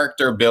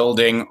character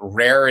building,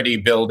 rarity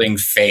building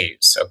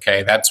phase.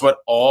 Okay, that's what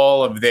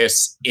all of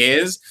this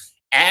is.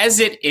 As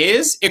it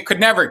is, it could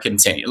never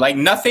continue. Like,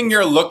 nothing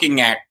you're looking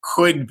at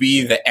could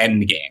be the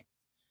end game.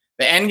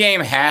 The end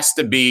game has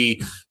to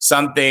be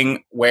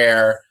something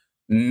where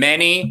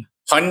many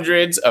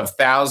hundreds of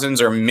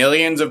thousands or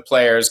millions of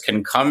players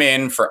can come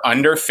in for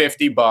under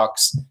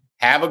 $50,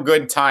 have a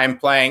good time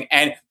playing,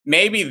 and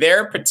maybe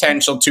their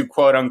potential to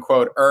quote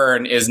unquote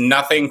earn is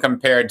nothing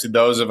compared to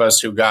those of us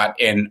who got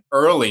in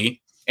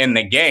early in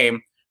the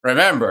game.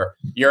 Remember,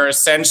 you're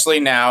essentially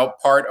now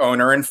part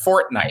owner in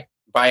Fortnite.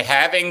 By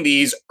having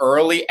these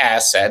early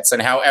assets,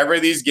 and however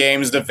these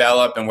games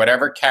develop and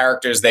whatever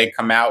characters they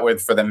come out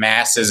with for the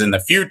masses in the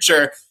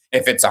future,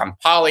 if it's on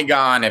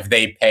Polygon, if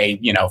they pay,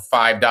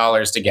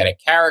 $5 to get a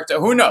character,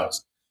 who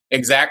knows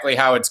exactly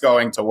how it's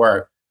going to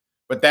work.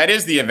 But that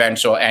is the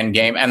eventual end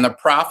game. And the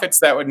profits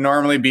that would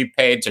normally be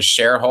paid to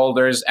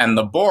shareholders and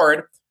the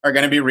board are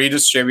going to be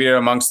redistributed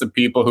amongst the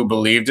people who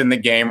believed in the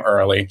game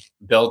early,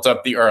 built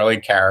up the early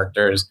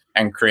characters,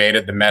 and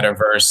created the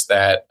metaverse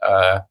that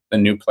the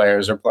new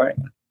players are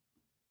playing.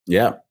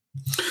 Yeah.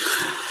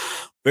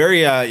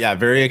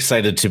 Very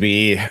excited to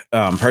be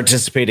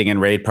participating in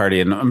Raid Party.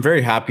 And I'm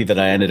very happy that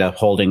I ended up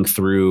holding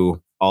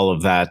through all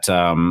of that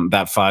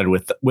FUD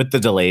with the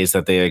delays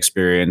that they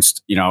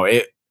experienced.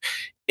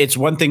 It's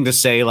one thing to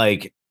say,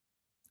 like,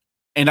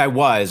 and I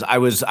was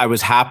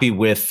happy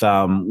with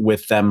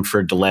them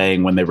for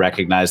delaying when they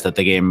recognized that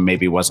the game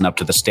maybe wasn't up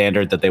to the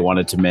standard that they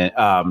wanted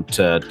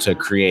to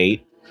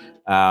create.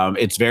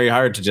 It's very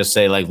hard to just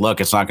say, like, look,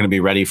 it's not going to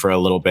be ready for a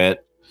little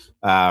bit.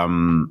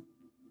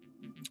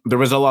 There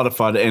was a lot of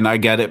fun, and I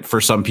get it for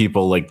some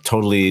people, like,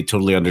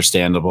 totally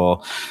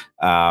understandable.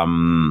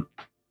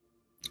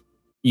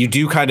 You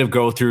do kind of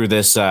go through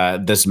this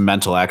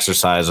mental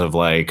exercise of,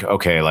 like,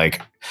 okay,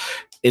 like,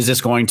 is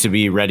this going to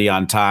be ready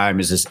on time?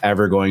 Is this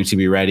ever going to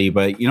be ready?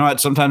 But you know what?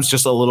 Sometimes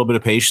just a little bit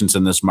of patience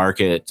in this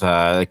market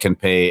can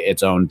pay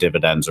its own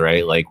dividends,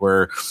 right? Like,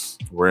 we're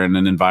in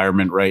an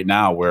environment right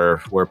now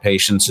where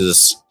patience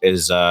is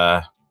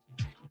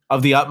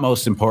of the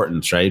utmost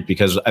importance, right?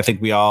 Because I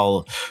think we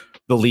all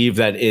believe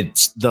that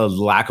it's the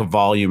lack of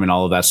volume and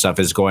all of that stuff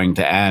is going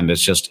to end.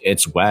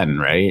 It's when,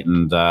 right?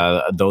 And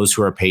those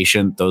who are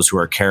patient, those who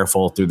are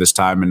careful through this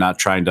time and not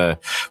trying to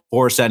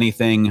force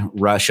anything,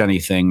 rush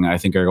anything, I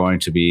think are going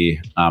to be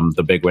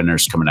the big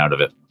winners coming out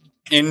of it.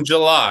 In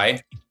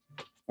July,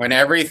 when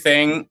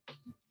everything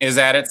is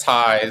at its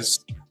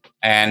highs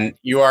and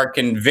you are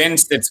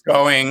convinced it's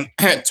going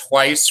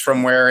twice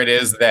from where it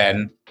is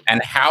then,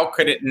 and how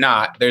could it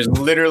not? There's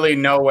literally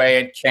no way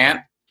it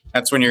can't.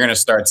 That's when you're going to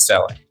start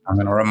selling. I'm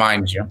going to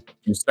remind you.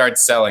 You start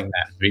selling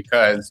then,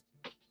 because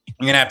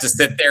you're going to have to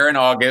sit there in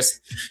August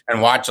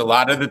and watch a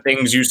lot of the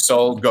things you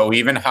sold go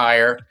even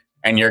higher,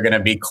 and you're going to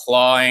be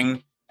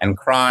clawing and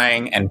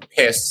crying and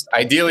pissed.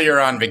 Ideally, you're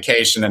on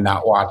vacation and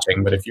not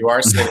watching, but if you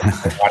are sitting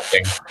and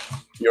watching,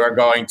 you are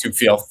going to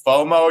feel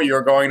FOMO.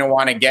 You're going to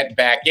want to get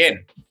back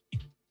in.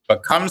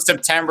 But come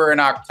September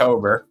and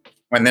October,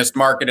 when this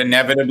market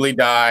inevitably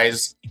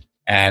dies,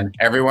 and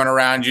everyone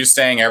around you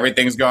saying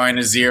everything's going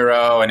to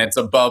zero and it's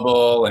a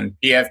bubble and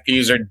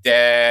PFPs are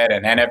dead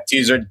and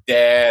NFTs are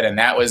dead and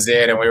that was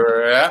it and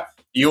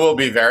you will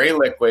be very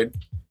liquid.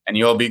 and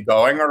you'll be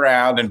going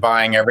around and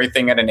buying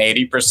everything at an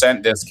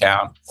 80%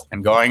 discount.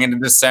 And going into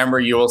December,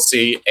 you will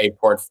see a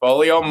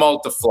portfolio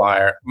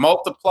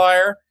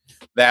multiplier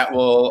that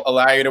will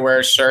allow you to wear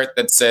a shirt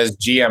that says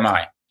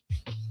GMI.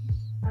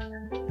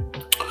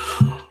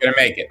 Gonna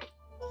make it.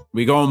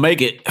 We gonna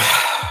make it.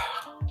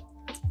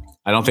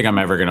 I don't think I'm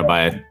ever gonna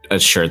buy a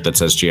shirt that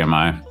says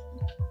GMI.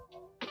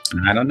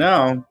 I don't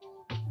know.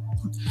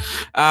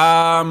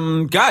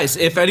 Guys,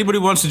 if anybody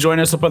wants to join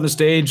us up on the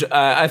stage,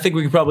 I think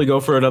we could probably go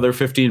for another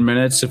 15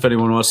 minutes. If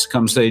anyone wants to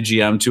come say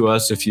GM to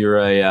us, if you're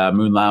a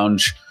Moon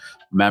Lounge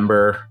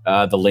member,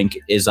 the link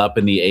is up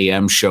in the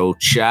AM show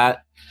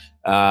chat.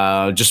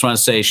 Just want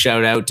to say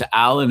shout out to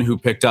Alan, who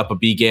picked up a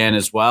BGAN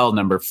as well,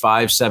 number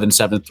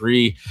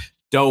 5773.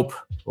 Dope.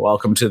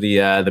 Welcome to the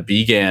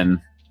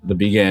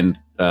BGAN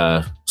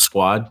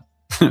squad,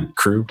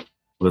 crew,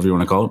 whatever you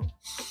want to call it.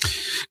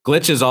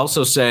 Glitch is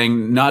also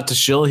saying, not to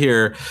shill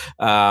here,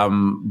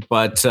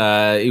 but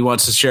he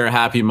wants to share a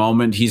happy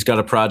moment. He's got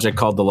a project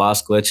called The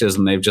Lost Glitches,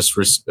 and they've just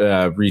reached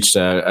a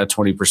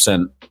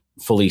 20%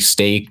 fully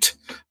staked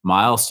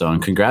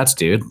milestone. Congrats,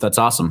 dude. That's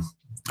awesome.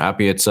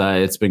 Happy it's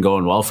been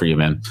going well for you,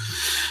 man.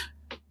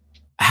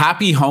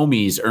 Happy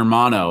Homies,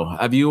 Hermano.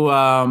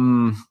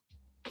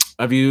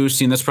 Have you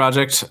seen this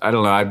project? I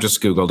don't know. I've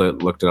just Googled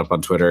it, looked it up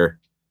on Twitter.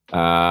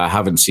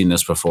 Haven't seen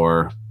this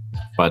before.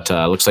 But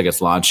looks like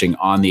it's launching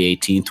on the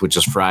 18th, which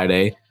is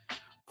Friday.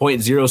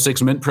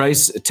 0.06 mint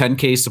price,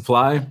 10K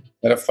supply. Is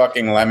that a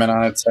fucking lemon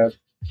on its head?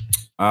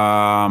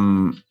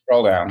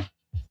 Scroll down.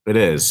 It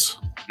is.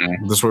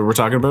 This is what we're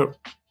talking about?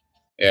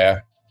 Yeah.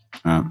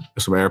 Some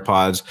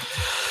AirPods.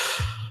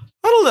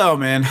 I don't know,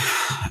 man.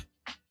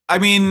 I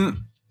mean,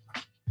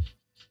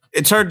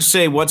 it's hard to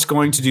say what's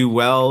going to do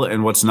well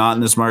and what's not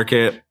in this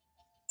market.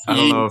 I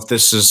don't know if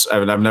this is...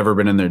 I've never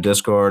been in their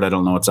Discord. I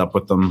don't know what's up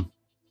with them.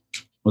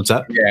 What's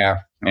that?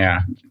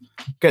 Yeah.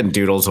 Getting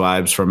Doodles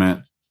vibes from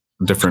it.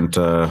 Different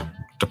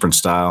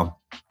style,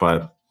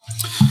 but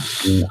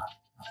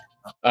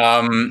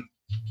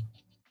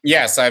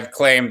yes, I've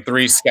claimed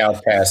 3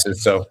 scout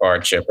passes so far,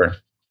 Chipper.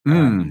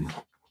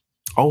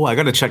 Oh, I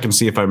got to check and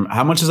see if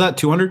how much is that?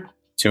 200?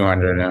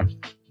 200 now.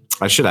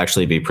 I should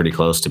actually be pretty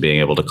close to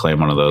being able to claim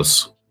one of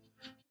those.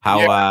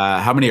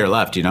 How many are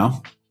left, you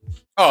know?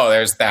 Oh,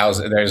 there's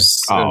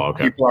thousands.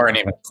 Okay. People aren't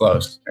even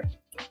close.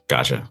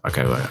 Gotcha.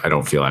 Okay, well, I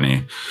don't feel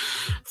any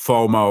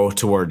FOMO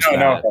towards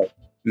that.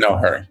 No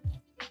hurry.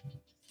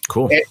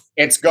 Cool.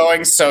 It's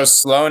going so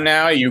slow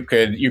now. You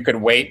could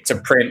wait to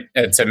print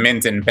to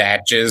mint in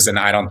batches, and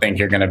I don't think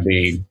you're going to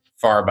be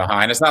far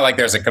behind. It's not like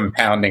there's a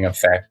compounding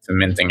effect to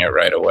minting it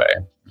right away.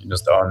 You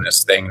just own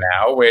this thing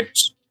now,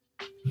 which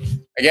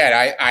again,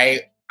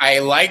 I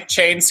like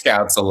Chain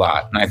Scouts a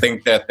lot, and I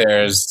think that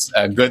there's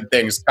good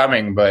things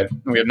coming, but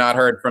we have not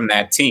heard from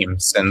that team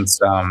since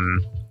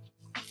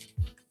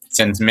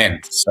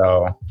mint.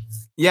 So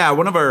yeah,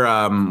 one of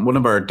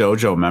our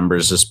dojo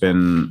members has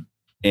been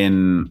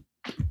in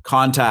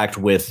contact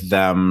with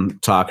them,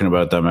 talking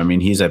about them. I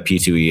mean, he's a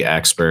P2E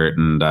expert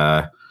and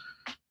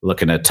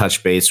looking to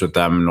touch base with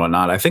them and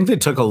whatnot. I think they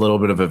took a little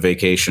bit of a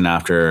vacation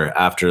after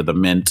the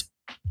mint.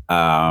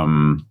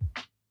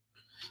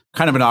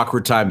 Kind of an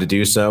awkward time to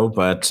do so,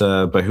 but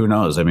who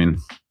knows? I mean,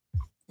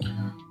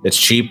 it's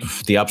cheap.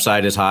 The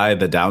upside is high.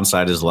 The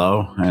downside is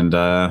low. And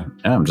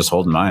I'm just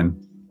holding mine.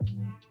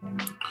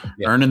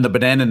 Yeah. Earning the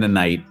banana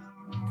night.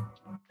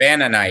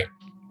 Banana night.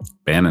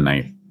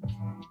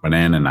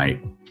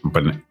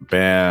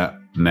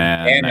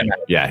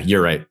 Yeah,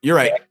 you're right.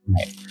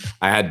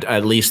 I had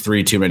at least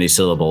 3 too many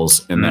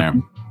syllables in there.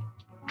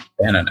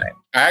 Banana night.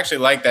 I actually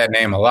like that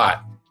name a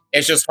lot.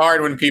 It's just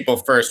hard when people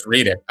first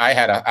read it. I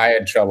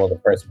had trouble the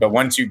first, but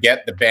once you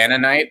get the Banana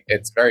night,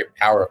 it's very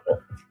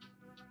powerful.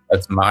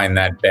 Let's mine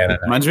that banana.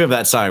 Reminds me of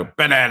that song,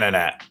 Banana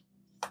Night.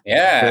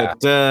 Yeah.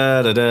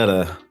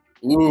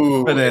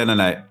 Ooh. Banana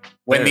Night.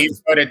 When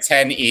these go to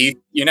 10 ETH,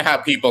 you know how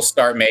people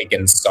start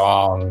making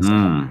songs.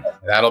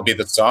 That'll be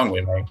the song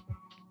we make.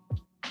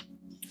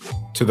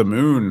 To the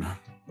moon.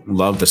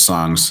 Love the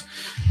songs.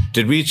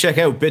 Did we check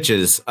out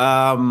Bitches?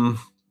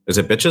 Is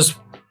it Bitches?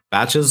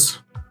 Batches?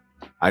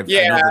 I know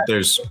that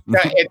there's...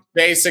 It's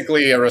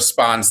basically a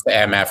response to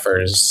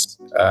MFers.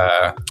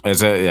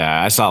 Is it?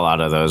 Yeah, I saw a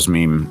lot of those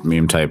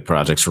meme type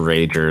projects.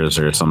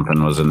 Ragers or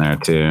something was in there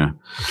too.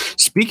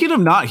 Speaking of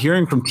not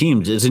hearing from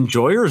teams, is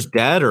Enjoyers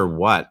dead or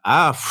what?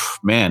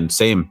 Man,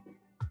 same.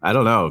 I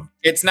don't know.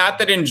 It's not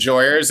that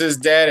Enjoyers is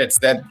dead. It's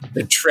that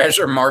the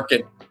treasure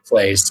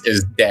marketplace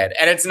is dead.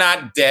 And it's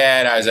not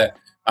dead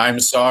I'm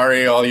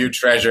sorry, all you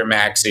treasure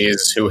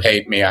maxis who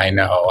hate me, I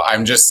know.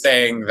 I'm just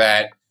saying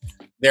that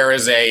there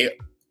is a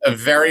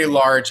very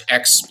large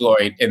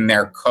exploit in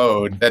their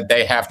code that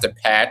they have to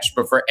patch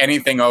before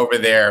anything over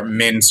there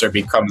mints or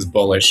becomes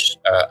bullish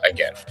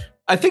again.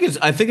 I think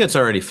it's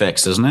already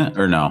fixed, isn't it?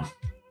 Or no?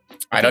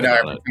 I don't know.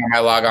 Every time I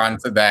log on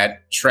to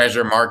that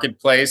treasure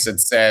marketplace, it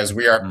says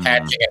we are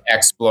patching an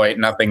exploit.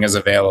 Nothing is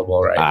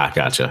available right now.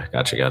 Gotcha.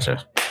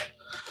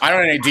 I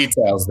don't know any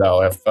details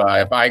though. If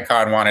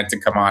Icon wanted to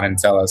come on and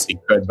tell us, he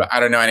could, but I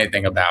don't know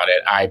anything about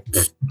it.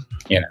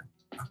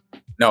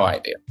 No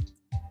idea.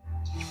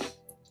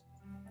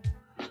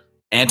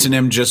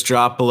 Antonym just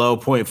dropped below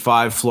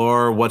 0.5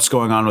 floor. What's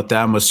going on with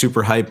them? Was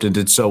super hyped and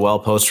did so well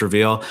post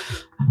reveal.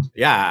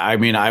 Yeah, I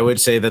mean, I would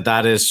say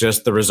that is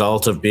just the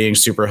result of being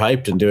super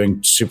hyped and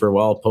doing super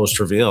well post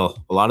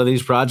reveal. A lot of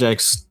these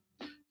projects,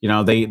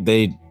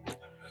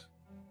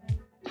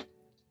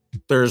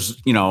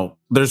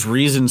 there's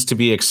reasons to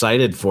be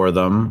excited for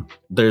them.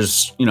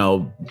 There's,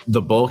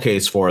 the bull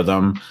case for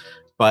them,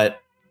 but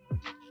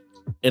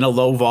in a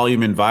low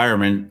volume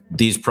environment,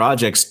 these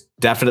projects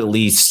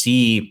definitely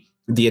see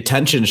the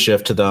attention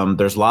shift to them.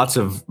 There's lots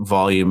of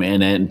volume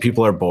in it and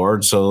people are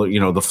bored. So,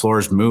 the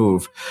floors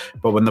move,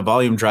 but when the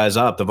volume dries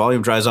up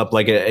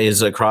like it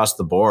is across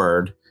the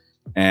board.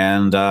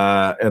 And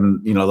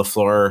the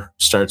floor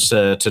starts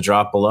to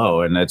drop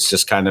below, and it's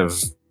just kind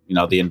of,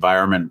 the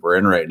environment we're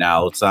in right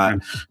now.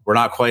 We're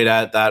not quite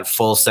at that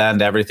full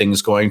send.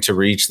 Everything's going to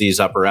reach these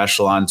upper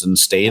echelons and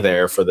stay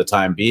there for the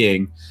time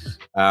being.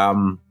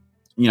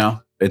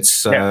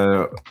 It's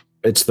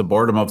the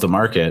boredom of the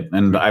market.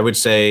 And I would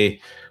say,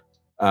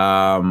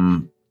 I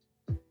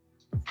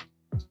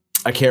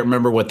can't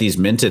remember what these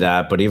minted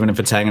at, but even if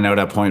it's hanging out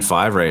at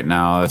 0.5 right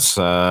now, it's,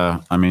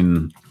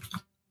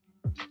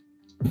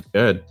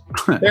 good.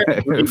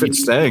 If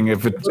it's staying,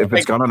 if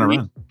it's gone on a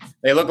run.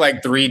 They look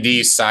like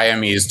 3D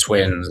Siamese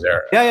twins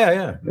or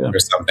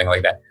something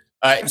like that.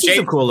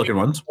 Some cool looking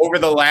ones. Over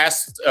the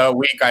last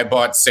week, I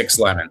bought 6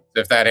 lemons,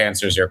 if that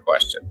answers your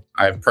question.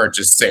 I've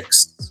purchased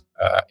 6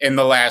 in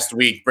the last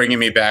week, bringing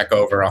me back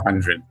over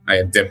 100. I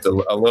had dipped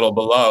a little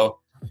below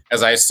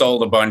as I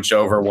sold a bunch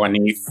over 1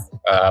 ETH,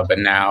 but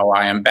now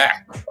I am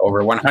back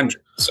over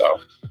 100. So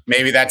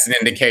maybe that's an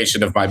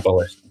indication of my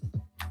bullish.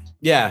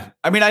 Yeah.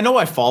 I mean, I know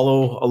I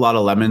follow a lot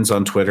of lemons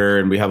on Twitter,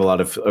 and we have a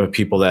lot of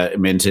people that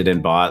minted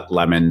and bought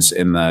lemons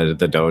in the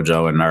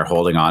dojo and are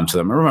holding on to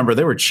them. And remember,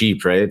 they were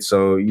cheap, right?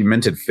 So you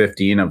minted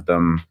 15 of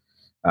them,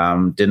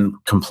 didn't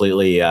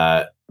completely,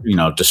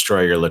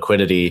 destroy your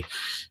liquidity.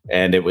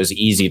 And it was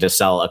easy to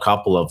sell a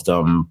couple of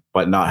them,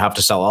 but not have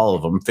to sell all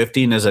of them.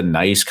 15 is a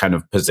nice kind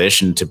of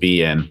position to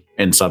be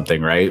in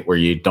something, right? Where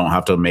you don't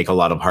have to make a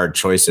lot of hard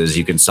choices.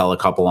 You can sell a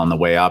couple on the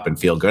way up and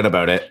feel good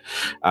about it.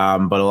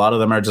 But a lot of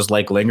them are just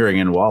like lingering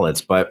in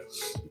wallets. But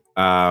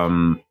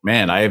man,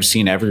 I have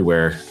seen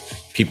everywhere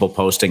people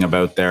posting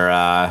about their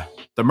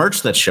the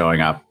merch that's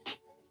showing up.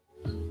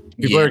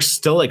 People are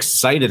still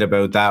excited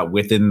about that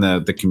within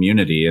the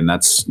community. And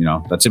that's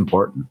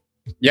important.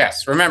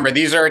 Yes. Remember,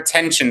 these are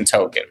attention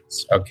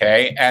tokens.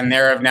 Okay. And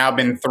there have now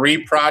been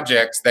 3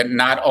 projects that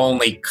not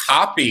only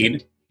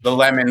copied the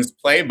Lemons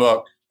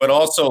playbook, but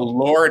also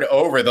lured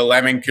over the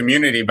Lemon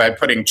community by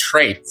putting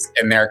traits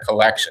in their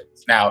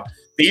collections. Now,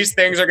 these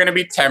things are going to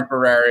be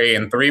temporary.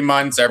 In 3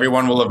 months,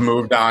 everyone will have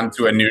moved on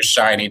to a new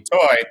shiny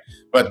toy.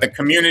 But the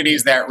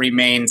communities that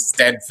remain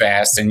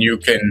steadfast, and you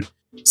can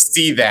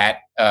see that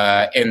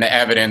in the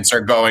evidence,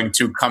 are going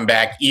to come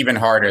back even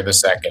harder the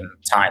second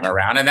time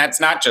around. And that's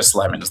not just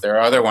Lemons. There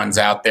are other ones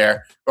out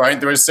there going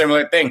through a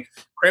similar thing.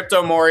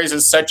 Crypto Mories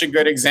is such a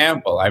good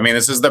example. I mean,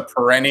 this is the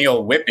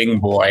perennial whipping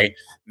boy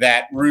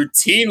that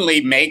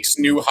routinely makes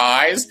new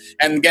highs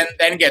and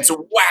then gets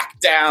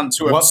whacked down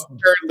to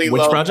absurdly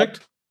low. Which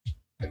project?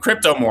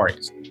 Crypto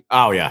Mories.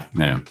 Oh, yeah.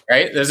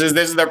 Right? This is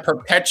the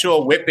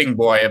perpetual whipping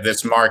boy of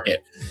this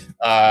market.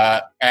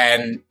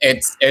 And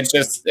it's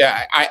just,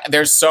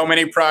 there's so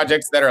many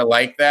projects that are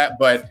like that,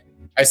 but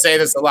I say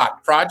this a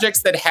lot.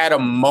 Projects that had a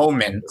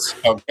moment,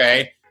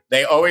 okay,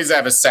 they always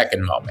have a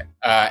second moment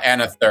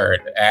and a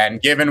third.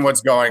 And given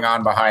what's going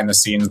on behind the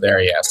scenes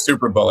there,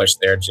 super bullish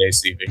there,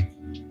 JCV.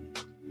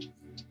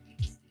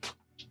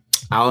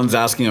 Alan's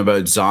asking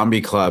about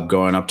Zombie Club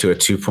going up to a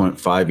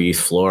 2.5 ETH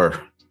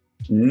floor.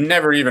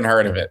 Never even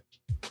heard of it.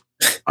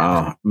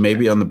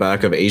 Maybe on the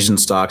back of Asian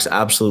stocks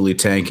absolutely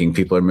tanking.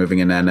 People are moving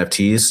into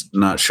NFTs.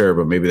 Not sure,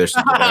 but maybe there's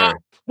something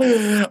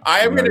there. I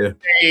am going to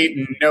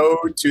say no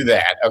to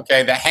that.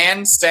 Okay. The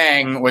Hang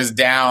Seng was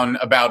down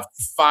about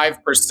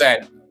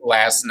 5%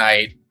 last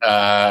night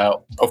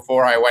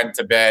before I went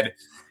to bed.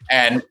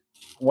 And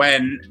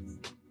when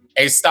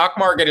a stock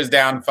market is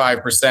down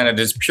 5%, it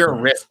is pure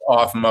risk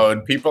off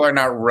mode. People are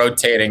not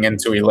rotating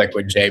into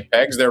illiquid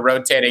JPEGs. They're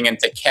rotating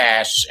into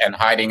cash and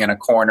hiding in a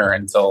corner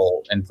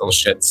until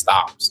shit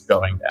stops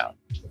going down.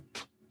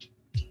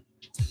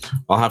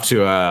 I'll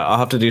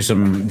have to do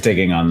some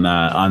digging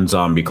on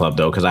Zombie Club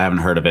though, because I haven't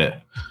heard of it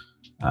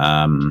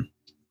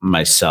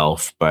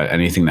myself. But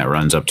anything that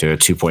runs up to a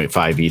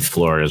 2.5 ETH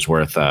floor is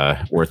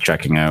worth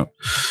checking out.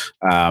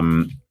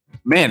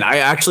 Man, I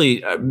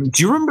actually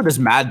do you remember this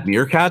Mad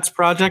Meerkats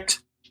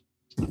project?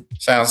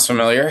 Sounds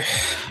familiar.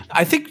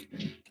 I think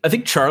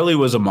Charlie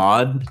was a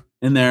mod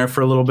in there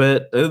for a little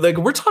bit. Like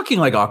we're talking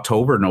like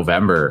October,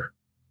 November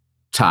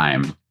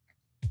time.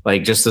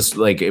 Like just this,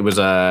 like it was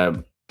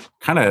a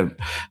kind of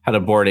had a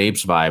Bored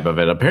Apes vibe of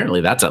it. Apparently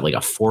that's at like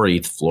a 4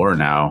 ETH floor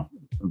now.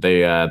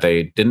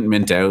 They didn't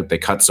mint out, they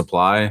cut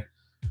supply.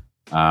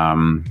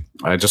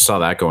 I just saw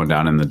that going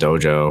down in the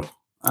dojo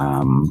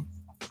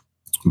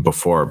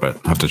before,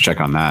 but I have to check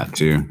on that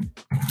too.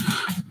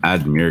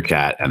 Add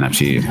Meerkat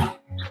NFT.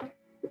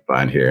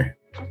 find here.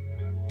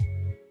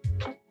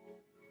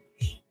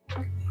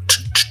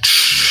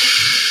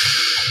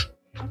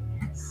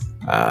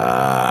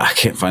 I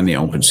can't find the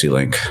OpenSea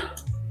link.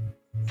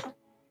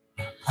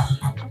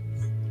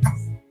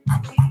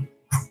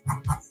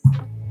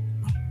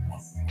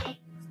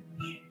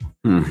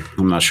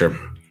 I'm not sure.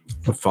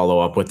 We'll follow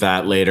up with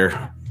that later.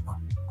 What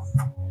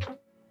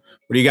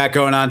do you got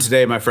going on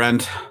today, my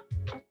friend?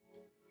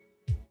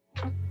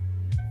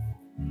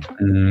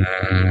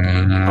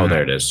 Oh,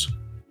 there it is.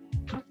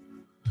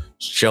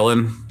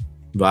 Chilling,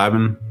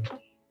 vibing.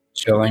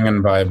 Chilling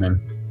and vibing.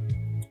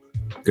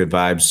 Good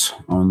vibes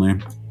only.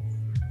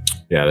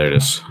 Yeah, there it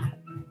is.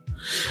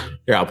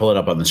 Here, I'll pull it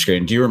up on the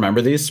screen. Do you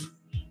remember these?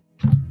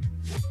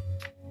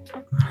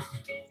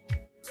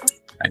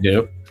 I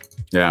do.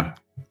 Yeah.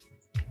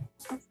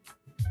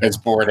 It's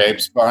Bored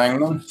Apes buying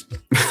them.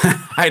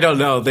 I don't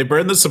know. They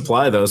burned the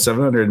supply though.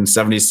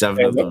 777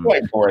 They of look them.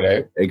 like Bored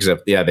Ape.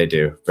 Except, yeah, they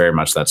do. Very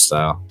much that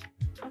style.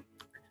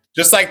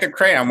 Just like the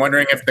crane. I'm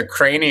wondering if the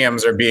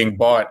craniums are being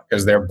bought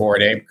because they're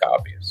Bored Ape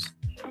copies.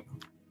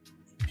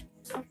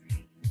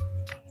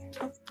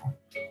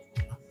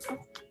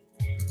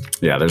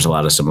 Yeah, there's a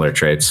lot of similar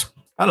traits.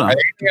 I don't know. Are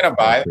they going to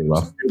buy Pretty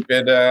well.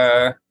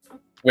 stupid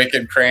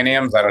wicked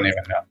craniums? I don't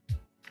even know.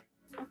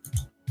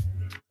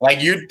 Like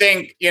you'd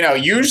think,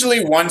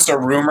 usually once a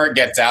rumor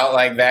gets out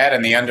like that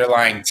and the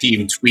underlying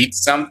team tweets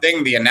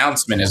something, the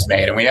announcement is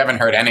made and we haven't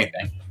heard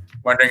anything.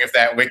 Wondering if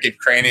that wicked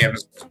cranium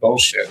is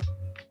bullshit.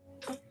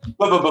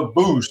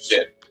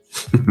 Bullshit.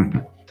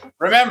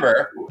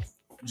 Remember,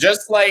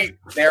 just like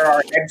there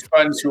are hedge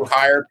funds who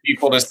hire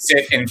people to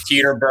sit in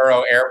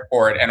Teterboro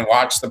Airport and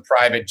watch the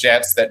private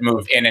jets that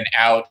move in and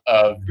out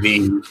of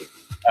the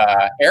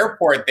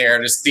airport there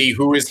to see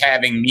who is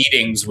having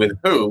meetings with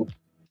who,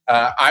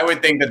 I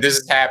would think that this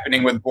is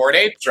happening with Bored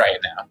Apes right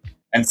now.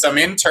 And some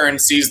intern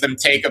sees them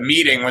take a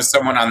meeting with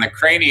someone on the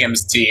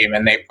Craniums team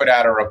and they put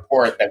out a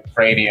report that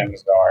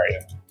Craniums are,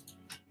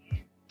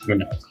 who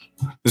knows?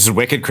 This is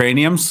Wicked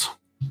Craniums?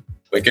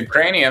 Wicked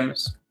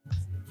Craniums.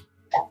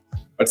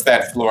 What's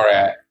that floor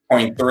at?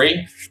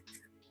 0.3?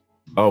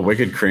 Oh,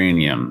 Wicked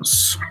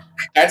Craniums.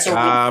 That's a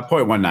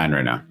 0.19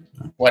 right now.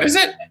 what is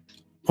it?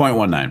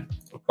 0.19.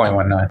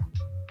 0.19.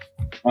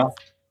 Well,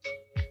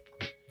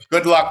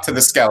 good luck to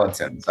the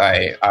skeletons.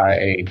 I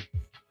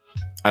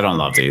don't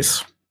love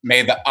these.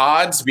 may the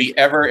odds be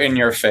ever in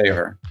your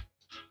favor.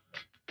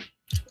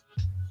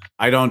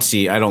 I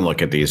don't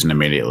look at these and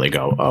immediately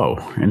go,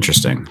 oh,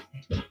 interesting.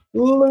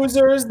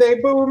 Losers, they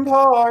boomed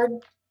hard.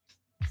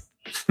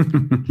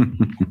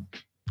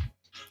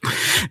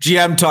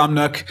 GM Tom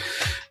Nook,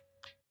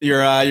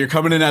 you're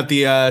coming in at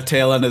the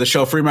tail end of the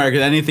show. Free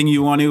market. Anything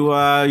you want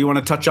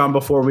to touch on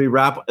before we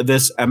wrap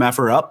this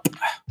MFer up?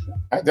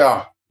 I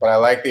don't, but I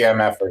like the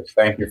MFers.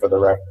 Thank you for the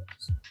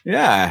reference.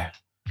 Yeah.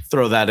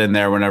 Throw that in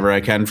there whenever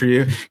I can for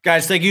you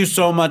guys. Thank you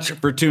so much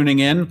for tuning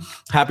in.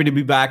 Happy to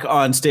be back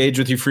on stage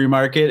with you, Free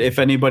Market. If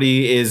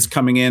anybody is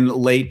coming in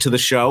late to the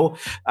show,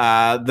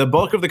 the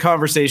bulk of the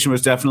conversation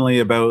was definitely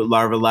about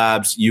Larva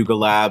Labs, Yuga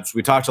Labs.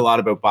 We talked a lot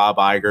about Bob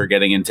Iger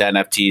getting into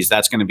NFTs.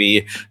 That's going to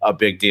be a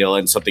big deal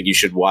and something you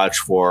should watch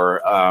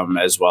for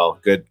as well.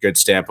 Good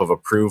stamp of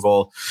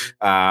approval.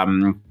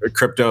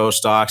 Crypto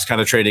stocks kind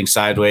of trading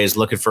sideways,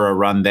 looking for a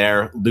run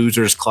there.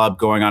 Losers Club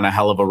going on a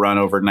hell of a run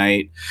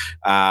overnight.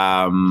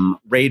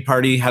 Raid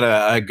Party had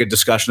a good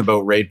discussion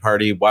about Raid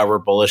Party, why we're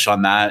bullish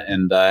on that,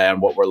 and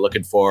what we're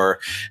looking for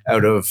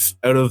out of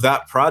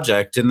that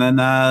project. And then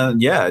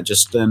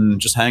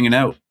just hanging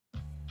out.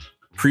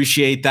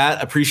 Appreciate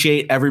that.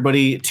 Appreciate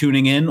everybody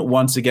tuning in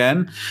once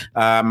again.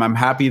 I'm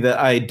happy that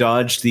I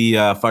dodged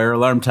the fire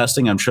alarm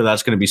testing. I'm sure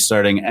that's going to be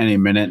starting any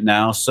minute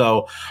now.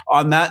 So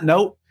on that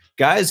note,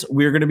 guys,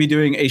 we're going to be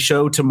doing a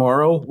show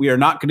tomorrow. We are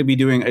not going to be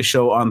doing a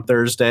show on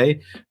Thursday,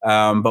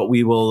 but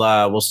we will.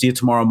 We'll see you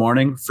tomorrow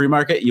morning. Free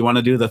Market, you want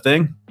to do the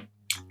thing?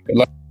 Good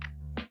luck.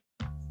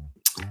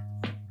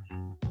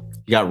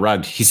 You got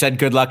rugged. He said,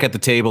 "Good luck at the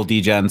table,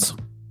 D-Gens."